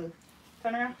than the blue.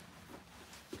 Turn around.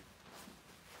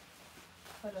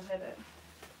 Where's the head at?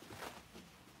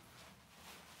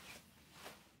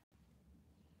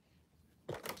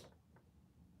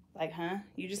 Like, huh?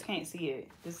 You just can't see it.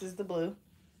 This is the blue.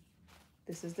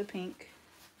 This is the pink.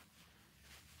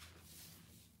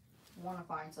 I want to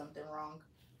find something wrong.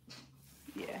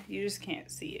 Yeah, you just can't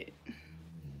see it.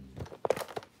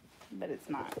 But it's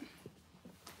not.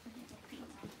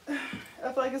 I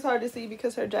feel like it's hard to see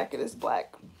because her jacket is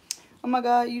black. Oh my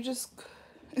god, you just...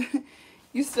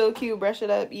 You still cute. Brush it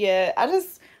up. Yeah, I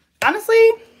just...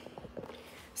 Honestly...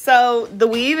 So, the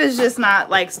weave is just not,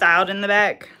 like, styled in the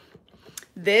back.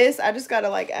 This, I just gotta,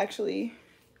 like, actually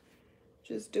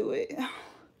just do it.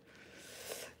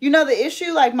 You know, the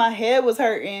issue, like, my head was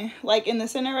hurting, like, in the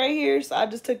center right here. So, I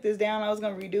just took this down. I was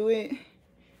gonna redo it.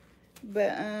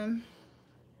 But,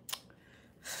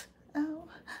 ow,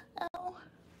 ow.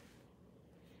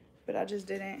 But I just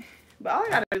didn't. But all I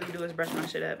gotta really do is brush my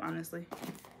shit up, honestly.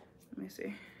 Let me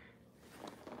see.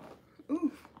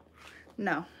 Ooh.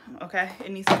 No. Okay.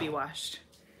 It needs to be washed.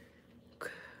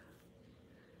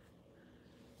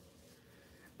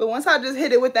 But once I just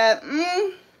hit it with that,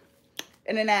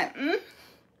 and then that,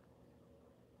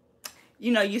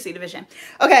 you know, you see the vision.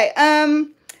 Okay.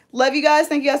 Love you guys.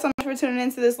 Thank you guys so much for tuning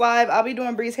into this live. I'll be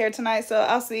doing Bree's hair tonight, so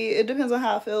I'll see. It depends on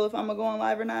how I feel if I'm gonna go on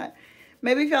live or not.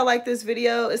 Maybe if y'all like this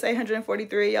video, it's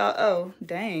 843, y'all. Oh,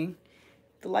 dang.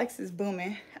 The likes is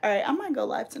booming. All right, I might go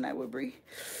live tonight with Bree.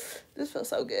 This feels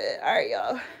so good. All right,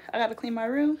 y'all. I gotta clean my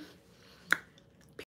room.